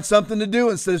 I'll find something to do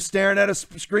instead of staring at a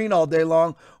screen all day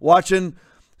long, watching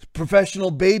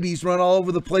professional babies run all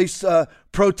over the place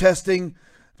protesting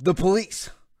the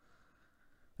police.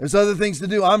 There's other things to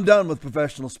do. I'm done with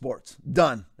professional sports.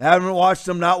 Done. I haven't watched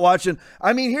them, not watching.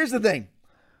 I mean, here's the thing.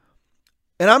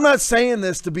 And I'm not saying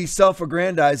this to be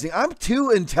self-aggrandizing. I'm too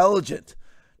intelligent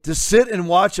to sit and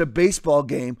watch a baseball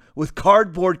game with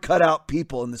cardboard cutout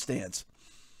people in the stands.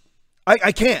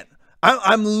 I can't.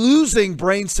 I'm losing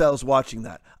brain cells watching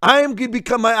that. I am going to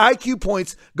become, my IQ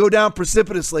points go down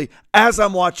precipitously as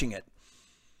I'm watching it.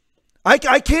 I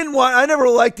never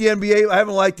liked the NBA. I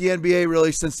haven't liked the NBA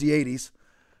really since the 80s,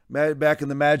 back in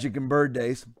the Magic and Bird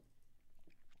days.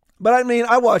 But I mean,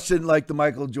 I watched it like the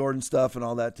Michael Jordan stuff and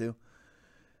all that too.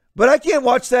 But I can't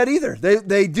watch that either.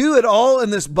 They do it all in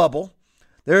this bubble.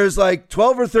 There's like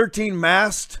 12 or 13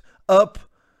 masked up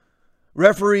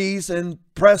referees and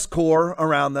press corps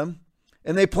around them.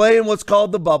 and they play in what's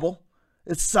called the bubble.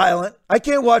 It's silent. I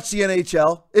can't watch the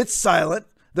NHL. It's silent.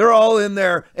 They're all in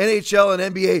their NHL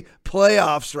and NBA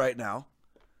playoffs right now.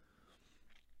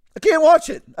 I can't watch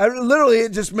it.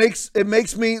 It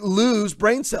makes me lose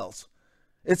brain cells.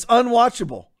 It's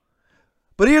unwatchable.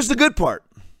 But here's the good part,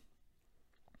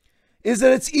 is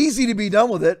that it's easy to be done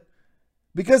with it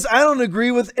because I don't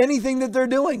agree with anything that they're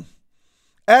doing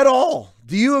at all.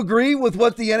 Do you agree with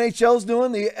what the NHL's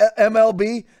doing, the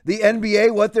MLB, the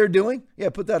NBA, what they're doing? Yeah,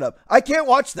 put that up. I can't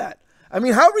watch that. I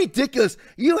mean, how ridiculous.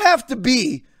 You have to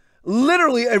be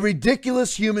literally a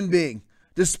ridiculous human being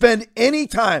to spend any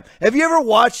time. Have you ever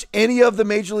watched any of the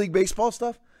Major League Baseball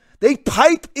stuff? They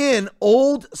pipe in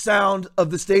old sound of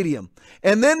the stadium,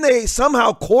 and then they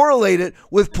somehow correlate it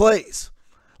with plays.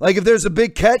 Like if there's a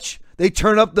big catch, they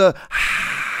turn up the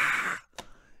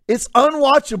It's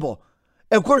unwatchable.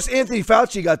 And of course, Anthony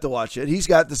Fauci got to watch it. He's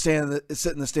got to sit in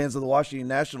the stands of the Washington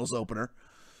Nationals opener.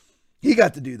 He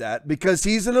got to do that because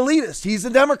he's an elitist. He's a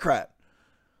Democrat.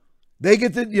 They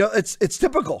get to, it's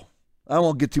typical. I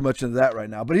won't get too much into that right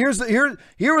now. But here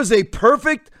was a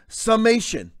perfect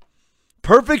summation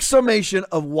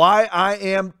of why I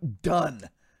am done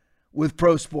with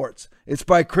pro sports. It's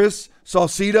by Chris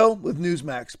Salcido with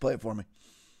Newsmax. Play it for me.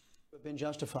 Been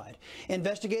justified.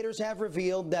 Investigators have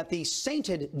revealed that the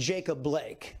sainted Jacob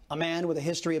Blake, a man with a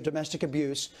history of domestic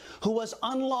abuse, who was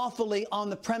unlawfully on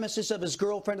the premises of his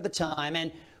girlfriend at the time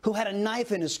and who had a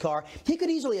knife in his car, he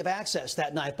could easily have accessed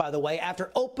that knife, by the way,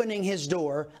 after opening his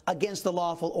door against the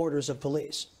lawful orders of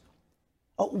police.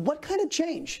 What kind of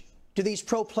change do these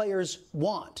pro players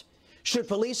want? Should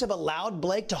police have allowed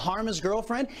Blake to harm his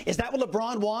girlfriend? Is that what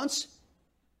LeBron wants?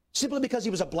 Simply because he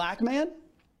was a black man?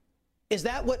 Is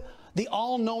that what the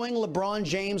all-knowing LeBron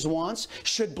James wants?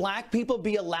 Should black people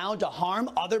be allowed to harm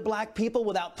other black people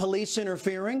without police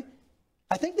interfering?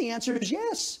 I think the answer is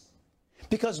yes.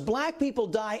 Because black people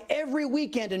die every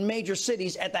weekend in major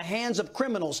cities at the hands of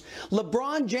criminals.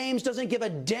 LeBron James doesn't give a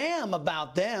damn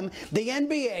about them. The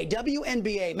NBA,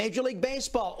 WNBA, Major League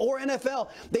Baseball, or NFL,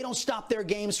 they don't stop their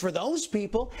games for those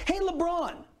people. Hey,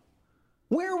 LeBron,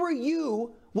 where were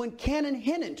you when Cannon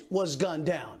Hinnant was gunned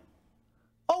down?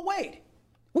 Oh, wait.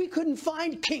 We couldn't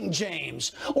find King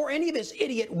James or any of his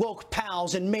idiot woke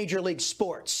pals in Major League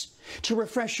Sports. To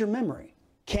refresh your memory,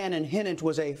 Cannon Hinnant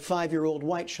was a 5-year-old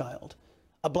white child.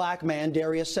 A black man,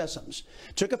 Darius Sessoms,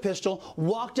 took a pistol,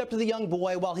 walked up to the young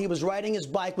boy while he was riding his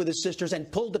bike with his sisters and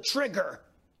pulled the trigger.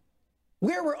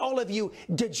 Where were all of you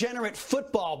degenerate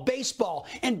football, baseball,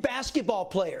 and basketball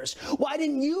players? Why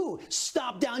didn't you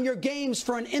stop down your games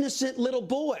for an innocent little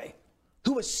boy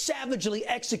who was savagely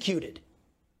executed?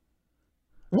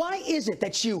 Why is it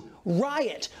that you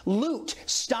riot, loot,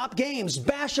 stop games,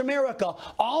 bash America,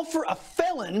 all for a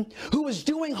felon who was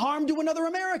doing harm to another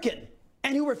American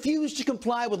and who refused to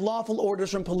comply with lawful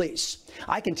orders from police?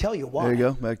 I can tell you why. There you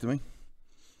go. Back to me.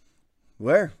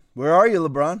 Where are you,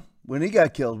 LeBron? When he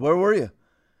got killed, where were you?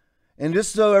 And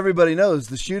just so everybody knows,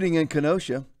 the shooting in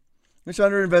Kenosha, it's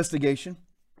under investigation.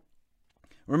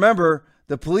 Remember,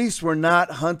 the police were not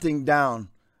hunting down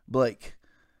Blake.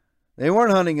 They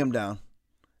weren't hunting him down.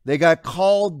 They got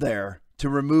called there to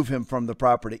remove him from the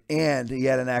property, and he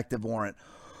had an active warrant.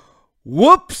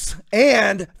 Whoops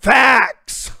and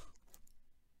facts.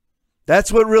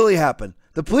 That's what really happened.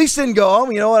 The police didn't go, oh,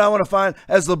 you know what, I want to find,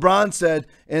 as LeBron said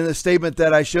in the statement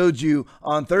that I showed you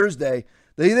on Thursday,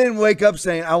 they didn't wake up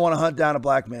saying, I want to hunt down a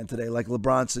black man today, like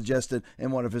LeBron suggested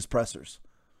in one of his pressers.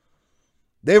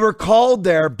 They were called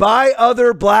there by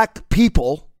other black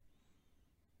people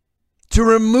to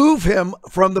remove him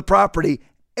from the property,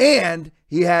 and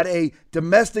he had a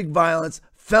domestic violence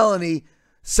felony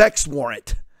sex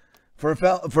warrant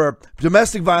for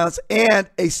domestic violence and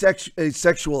a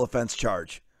sexual offense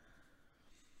charge.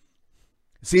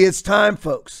 See, it's time,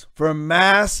 folks, for a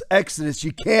mass exodus.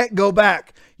 You can't go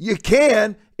back. You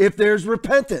can if there's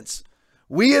repentance.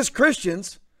 We as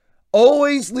Christians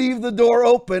always leave the door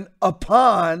open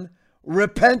upon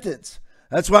repentance.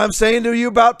 That's why I'm saying to you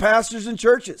about pastors and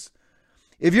churches.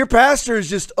 If your pastor has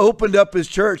just opened up his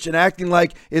church and acting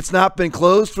like it's not been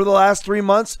closed for the last 3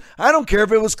 months, I don't care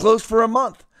if it was closed for a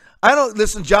month.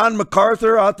 Listen, John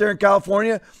MacArthur out there in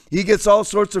California, he gets all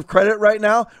sorts of credit right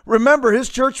now. Remember, his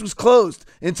church was closed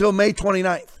until May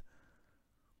 29th.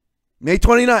 May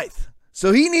 29th.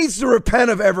 So he needs to repent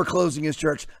of ever closing his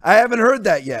church. I haven't heard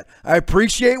that yet. I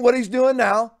appreciate what he's doing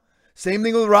now. Same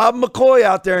thing with Rob McCoy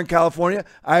out there in California.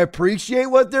 I appreciate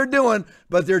what they're doing,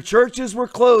 but their churches were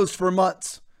closed for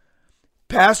months.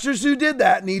 Pastors who did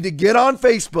that need to get on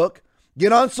Facebook,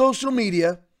 get on social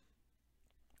media,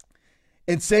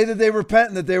 and say that they repent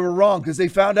and that they were wrong because they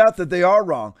found out that they are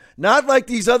wrong. Not like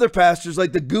these other pastors,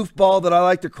 like the goofball that I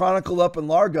like to chronicle up in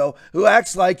Largo, who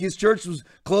acts like his church was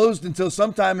closed until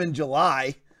sometime in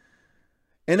July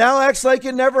and now acts like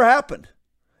it never happened.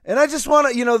 And I just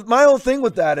want to, my whole thing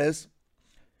with that is,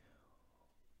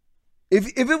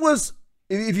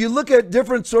 if you look at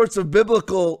different sorts of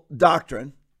biblical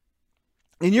doctrine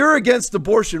and you're against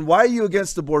abortion, why are you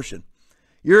against abortion?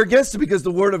 You're against it because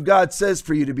the word of God says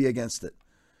for you to be against it.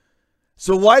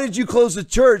 So why did you close the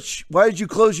church? Why did you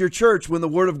close your church when the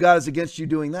word of God is against you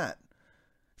doing that?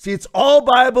 See, it's all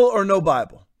Bible or no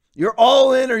Bible. You're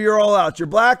all in or you're all out. You're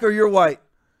black or you're white.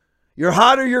 You're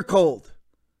hot or you're cold.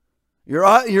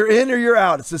 You're in or you're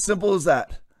out. It's as simple as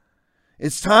that.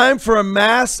 It's time for a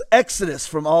mass exodus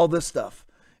from all this stuff.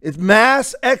 It's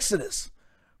mass exodus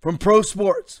from pro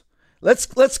sports.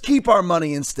 Let's keep our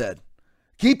money instead.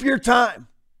 Keep your time.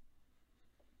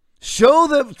 Show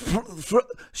MLB,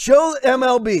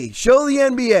 show the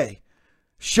NBA,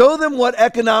 show them what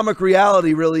economic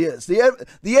reality really is. The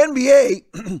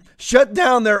NBA shut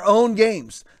down their own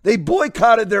games. They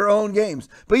boycotted their own games,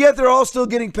 but yet they're all still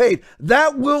getting paid.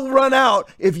 That will run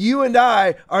out if you and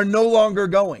I are no longer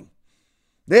going.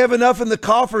 They have enough in the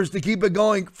coffers to keep it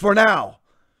going for now.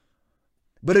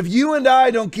 But if you and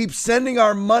I don't keep sending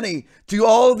our money to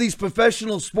all of these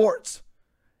professional sports,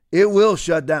 it will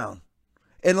shut down.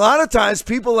 And a lot of times,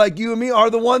 people like you and me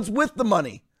are the ones with the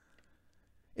money.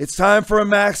 It's time for a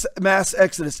mass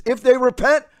exodus. If they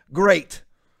repent, great.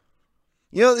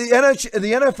 The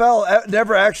NFL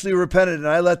never actually repented, and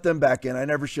I let them back in. I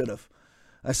never should have.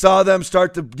 I saw them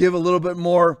start to give a little bit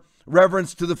more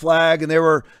reverence to the flag, and they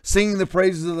were singing the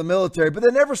praises of the military, but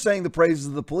they never sang the praises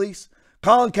of the police.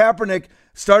 Colin Kaepernick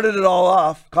started it all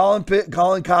off,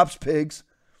 calling cops pigs,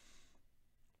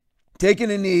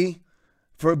 taking a knee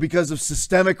because of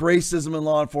systemic racism in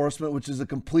law enforcement, which is a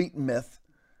complete myth.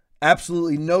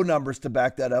 Absolutely no numbers to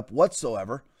back that up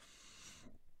whatsoever.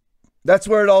 That's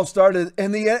where it all started.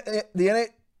 And the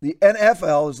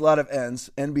NFL, there's a lot of N's,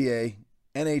 NBA,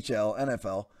 NHL,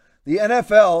 NFL. The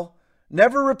NFL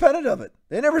never repented of it.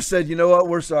 They never said, you know what,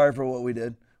 we're sorry for what we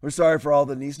did. We're sorry for all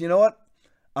the knees. You know what?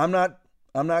 I'm not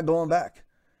going back.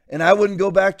 And I wouldn't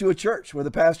go back to a church where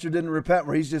the pastor didn't repent,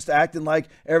 where he's just acting like,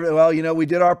 we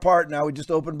did our part. Now we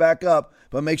just opened back up.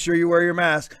 But make sure you wear your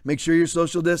mask. Make sure you're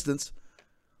social distance.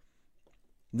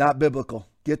 Not biblical.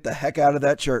 Get the heck out of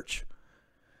that church.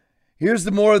 Here's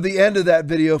the end of that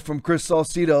video from Chris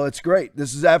Salcido. It's great.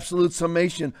 This is absolute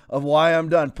summation of why I'm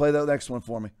done. Play that next one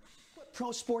for me. What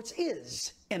pro sports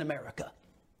is in America.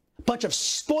 Bunch of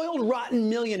spoiled, rotten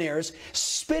millionaires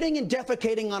spitting and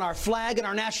defecating on our flag and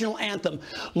our national anthem.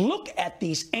 Look at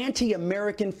these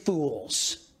anti-American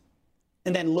fools.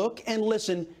 And then look and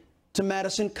listen to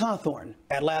Madison Cawthorn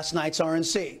at last night's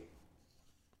RNC.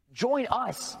 Join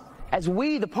us as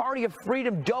we, the Party of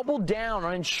Freedom, double down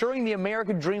on ensuring the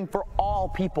American dream for all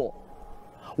people.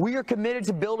 We are committed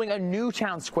to building a new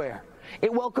town square.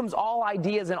 It welcomes all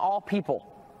ideas and all people.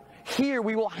 Here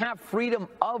we will have freedom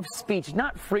of speech,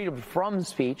 not freedom from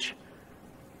speech.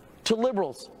 To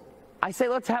liberals, I say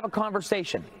let's have a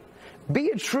conversation. Be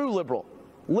a true liberal.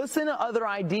 Listen to other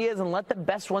ideas and let the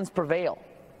best ones prevail.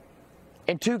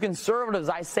 And to conservatives,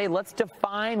 I say let's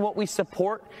define what we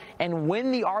support and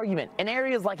win the argument in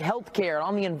areas like healthcare and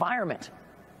on the environment.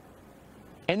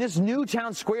 In this new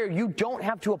town square, you don't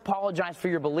have to apologize for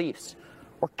your beliefs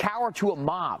or cower to a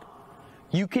mob.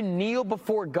 You can kneel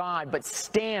before God, but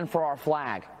stand for our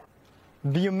flag.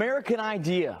 The American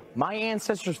idea my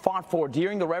ancestors fought for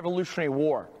during the Revolutionary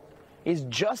War is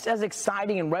just as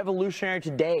exciting and revolutionary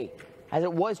today as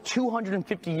it was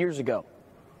 250 years ago.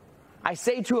 I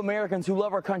say to Americans who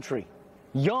love our country,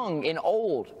 young and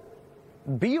old,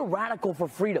 be a radical for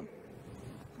freedom.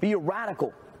 Be a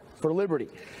radical for liberty.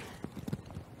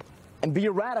 And be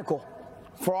a radical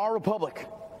for our republic,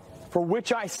 for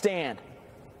which I stand.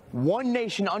 One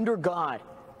nation under God,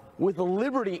 with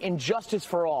liberty and justice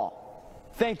for all.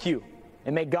 Thank you,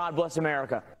 and may God bless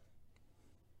America.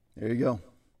 There you go.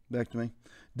 Back to me.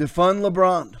 Defund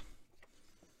LeBron.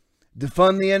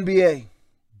 Defund the NBA.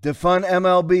 Defund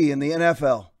MLB and the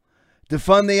NFL.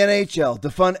 Defund the NHL.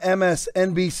 Defund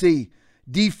MSNBC.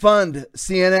 Defund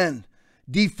CNN.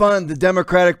 Defund the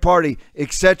Democratic Party,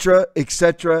 etc.,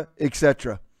 etc.,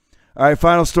 etc. All right,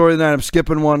 final story of the night. I'm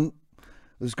skipping one.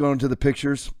 Let's go into the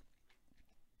pictures.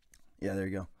 Yeah, there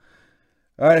you go.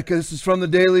 All right, because this is from the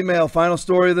Daily Mail. Final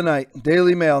story of the night.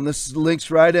 Daily Mail, and this links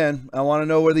right in. I want to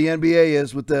know where the NBA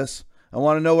is with this. I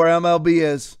want to know where MLB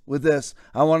is with this.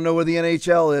 I want to know where the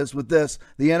NHL is with this.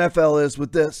 The NFL is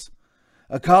with this.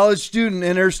 A college student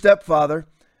and her stepfather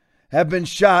have been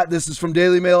shot. This is from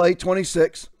Daily Mail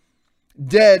 826.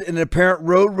 Dead in an apparent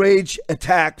road rage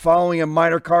attack following a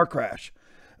minor car crash.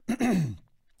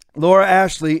 Laura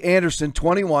Ashley Anderson,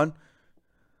 21.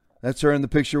 That's her in the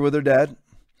picture with her dad.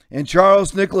 And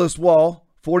Charles Nicholas Wall,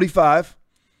 45.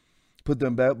 Put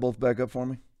them both back up for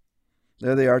me.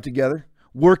 There they are together.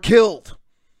 Were killed.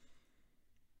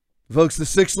 Folks, the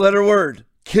 6-letter word,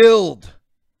 killed.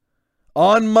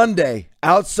 On Monday,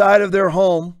 outside of their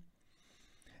home,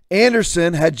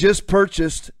 Anderson had just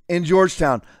purchased in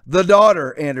Georgetown. The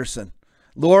daughter, Anderson.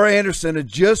 Laura Anderson had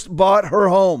just bought her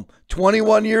home,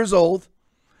 21 years old,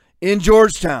 in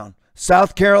Georgetown,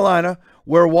 South Carolina,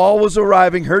 where Wall was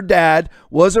arriving. Her dad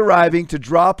was arriving to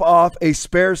drop off a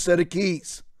spare set of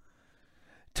keys.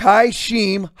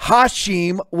 Hashim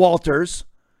Walters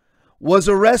was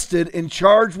arrested and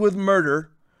charged with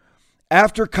murder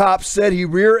after cops said he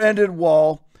rear-ended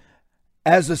Wall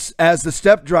as the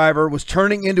step driver was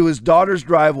turning into his daughter's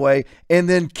driveway, and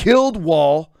then killed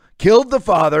Wall, killed the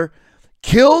father,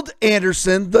 killed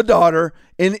Anderson, the daughter,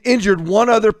 and injured one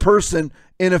other person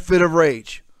in a fit of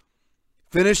rage.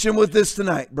 Finishing with this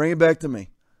tonight. Bring it back to me.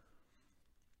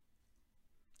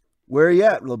 Where are you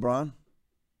at, LeBron?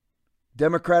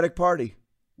 Democratic Party.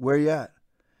 Where are you at?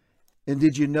 And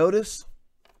did you notice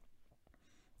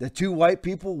that 2 white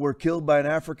people were killed by an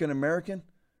African American?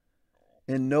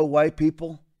 And no white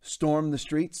people stormed the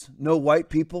streets? No white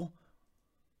people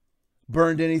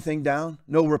burned anything down?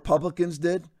 No Republicans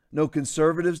did? No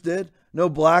conservatives did? No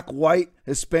black, white,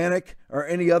 Hispanic, or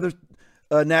any other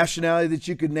nationality that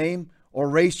you could name or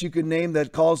race you could name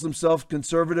that calls themselves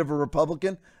conservative or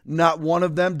Republican? Not one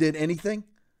of them did anything?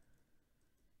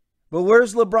 But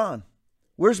where's LeBron?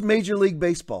 Where's Major League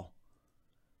Baseball?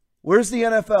 Where's the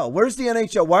NFL? Where's the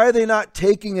NHL? Why are they not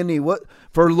taking a knee? What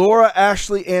for Laura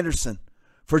Ashley Anderson?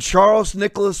 For Charles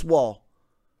Nicholas Wall?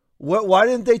 Why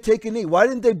didn't they take a knee? Why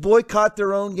didn't they boycott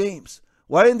their own games?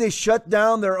 Why didn't they shut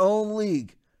down their own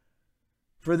league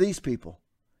for these people?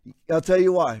 I'll tell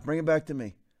you why. Bring it back to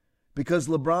me. Because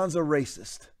LeBron's a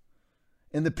racist.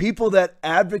 And the people that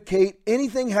advocate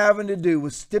anything having to do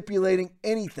with stipulating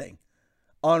anything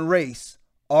on race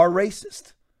are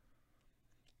racist.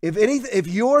 If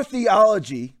your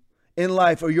theology in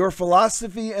life or your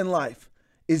philosophy in life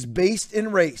is based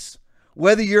in race,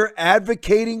 whether you're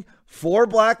advocating for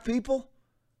black people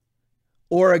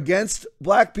or against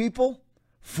black people,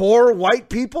 for white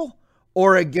people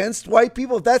or against white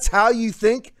people, if that's how you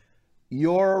think,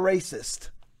 you're a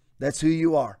racist. That's who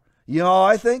you are. You know how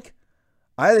I think?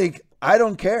 I think I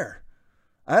don't care.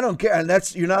 I don't care. And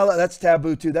that's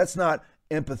taboo too. That's not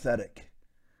empathetic.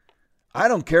 I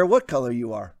don't care what color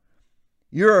you are.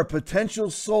 You're a potential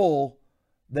soul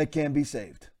that can be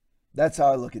saved. That's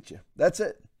how I look at you. That's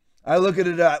it. I look at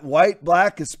it at white,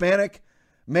 black, Hispanic,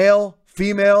 male,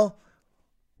 female,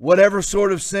 whatever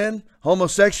sort of sin,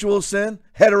 homosexual sin,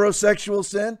 heterosexual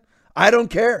sin. I don't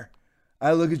care.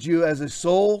 I look at you as a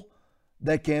soul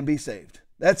that can be saved.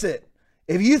 That's it.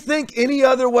 If you think any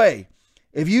other way,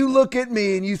 if you look at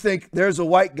me and you think there's a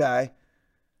white guy,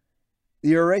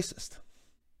 you're a racist.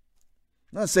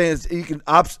 I'm not saying you can,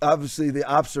 obviously the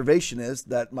observation is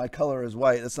that my color is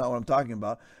white. That's not what I'm talking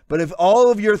about. But if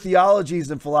all of your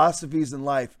theologies and philosophies in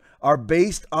life are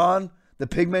based on the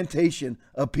pigmentation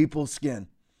of people's skin,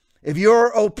 if you're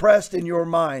oppressed in your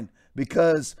mind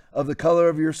because of the color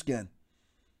of your skin,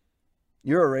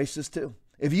 you're a racist too.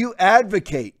 If you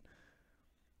advocate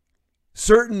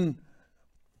certain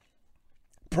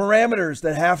parameters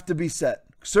that have to be set,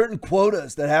 certain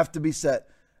quotas that have to be set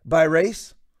by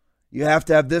race, you have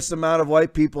to have this amount of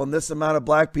white people and this amount of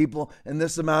black people and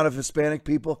this amount of Hispanic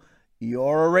people,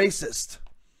 you're a racist.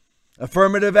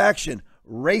 Affirmative action,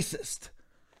 racist.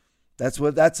 That's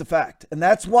a fact. And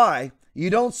that's why you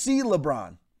don't see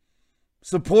LeBron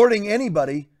supporting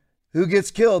anybody who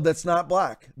gets killed that's not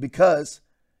black, because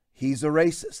he's a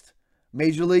racist.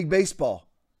 Major League Baseball,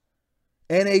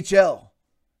 NHL,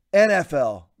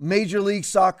 NFL, Major League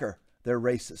Soccer, they're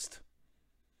racist.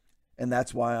 And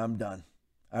that's why I'm done.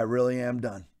 I really am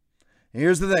done. And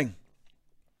here's the thing.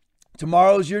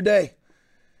 Tomorrow's your day.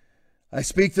 I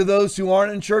speak to those who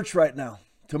aren't in church right now.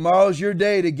 Tomorrow's your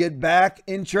day to get back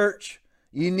in church.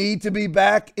 You need to be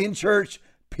back in church,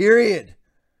 period.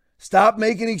 Stop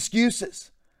making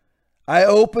excuses. I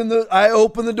open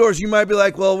the doors. You might be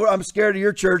like, well, I'm scared of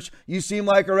your church. You seem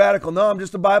like a radical. No, I'm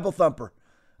just a Bible thumper.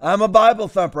 I'm a Bible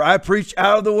thumper. I preach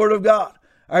out of the Word of God.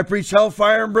 I preach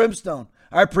hellfire and brimstone.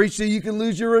 I preach that you can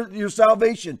lose your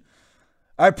salvation.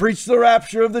 I preach the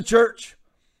rapture of the church.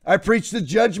 I preach the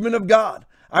judgment of God.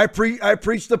 I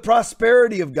preach the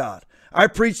prosperity of God. I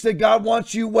preach that God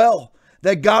wants you well,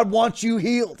 that God wants you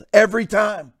healed every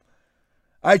time.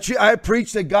 I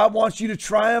preach that God wants you to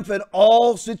triumph in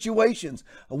all situations.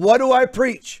 What do I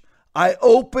preach? I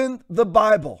open the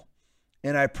Bible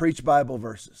and I preach Bible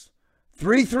verses.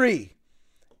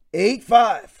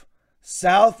 3385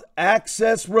 South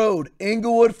Access Road,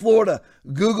 Inglewood, Florida.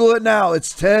 Google it now.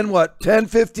 It's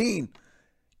 10:15.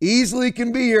 Easily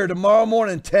can be here tomorrow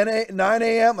morning, 9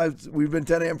 a.m. We've been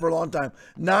 10 a.m. for a long time.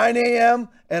 9 a.m.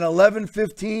 and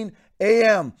 11:15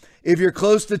 a.m. If you're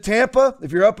close to Tampa,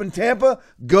 if you're up in Tampa,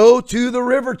 go to the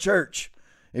River Church.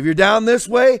 If you're down this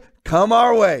way, come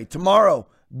our way. Tomorrow,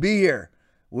 be here.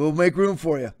 We'll make room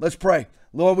for you. Let's pray.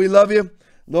 Lord, we love you.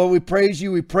 Lord, we praise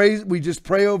you. We just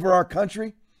pray over our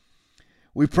country.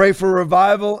 We pray for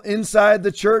revival inside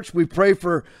the church. We pray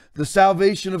for the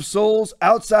salvation of souls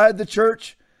outside the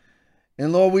church.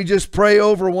 And Lord, we just pray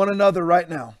over one another right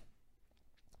now.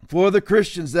 For the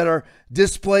Christians that are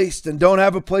displaced and don't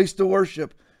have a place to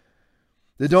worship,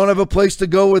 they don't have a place to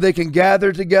go where they can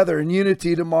gather together in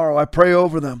unity tomorrow. I pray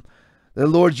over them that,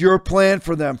 Lord, your plan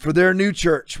for them, for their new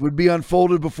church, would be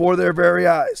unfolded before their very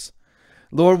eyes.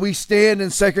 Lord, we stand in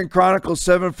 2 Chronicles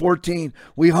 7:14.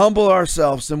 We humble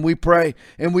ourselves and we pray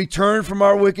and we turn from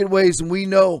our wicked ways, and we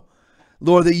know,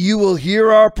 Lord, that you will hear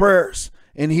our prayers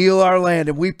and heal our land.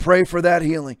 And we pray for that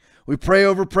healing. We pray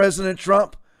over President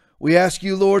Trump. We ask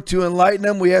you, Lord, to enlighten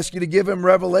him. We ask you to give him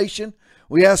revelation.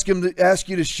 We ask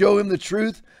you to show him the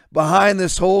truth behind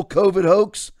this whole COVID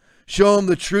hoax. Show him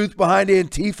the truth behind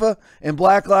Antifa and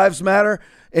Black Lives Matter.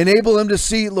 Enable him to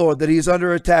see, Lord, that he's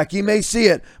under attack. He may see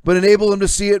it, but enable him to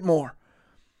see it more.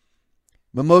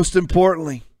 But most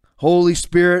importantly, Holy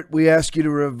Spirit, we ask you to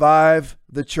revive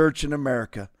the church in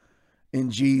America.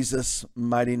 In Jesus'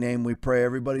 mighty name we pray.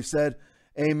 Everybody said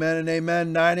amen and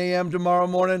amen. 9 a.m. tomorrow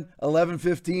morning,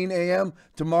 11:15 a.m.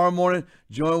 tomorrow morning.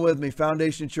 Join with me,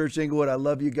 Foundation Church Inglewood. I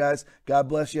love you guys. God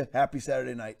bless you. Happy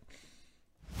Saturday night.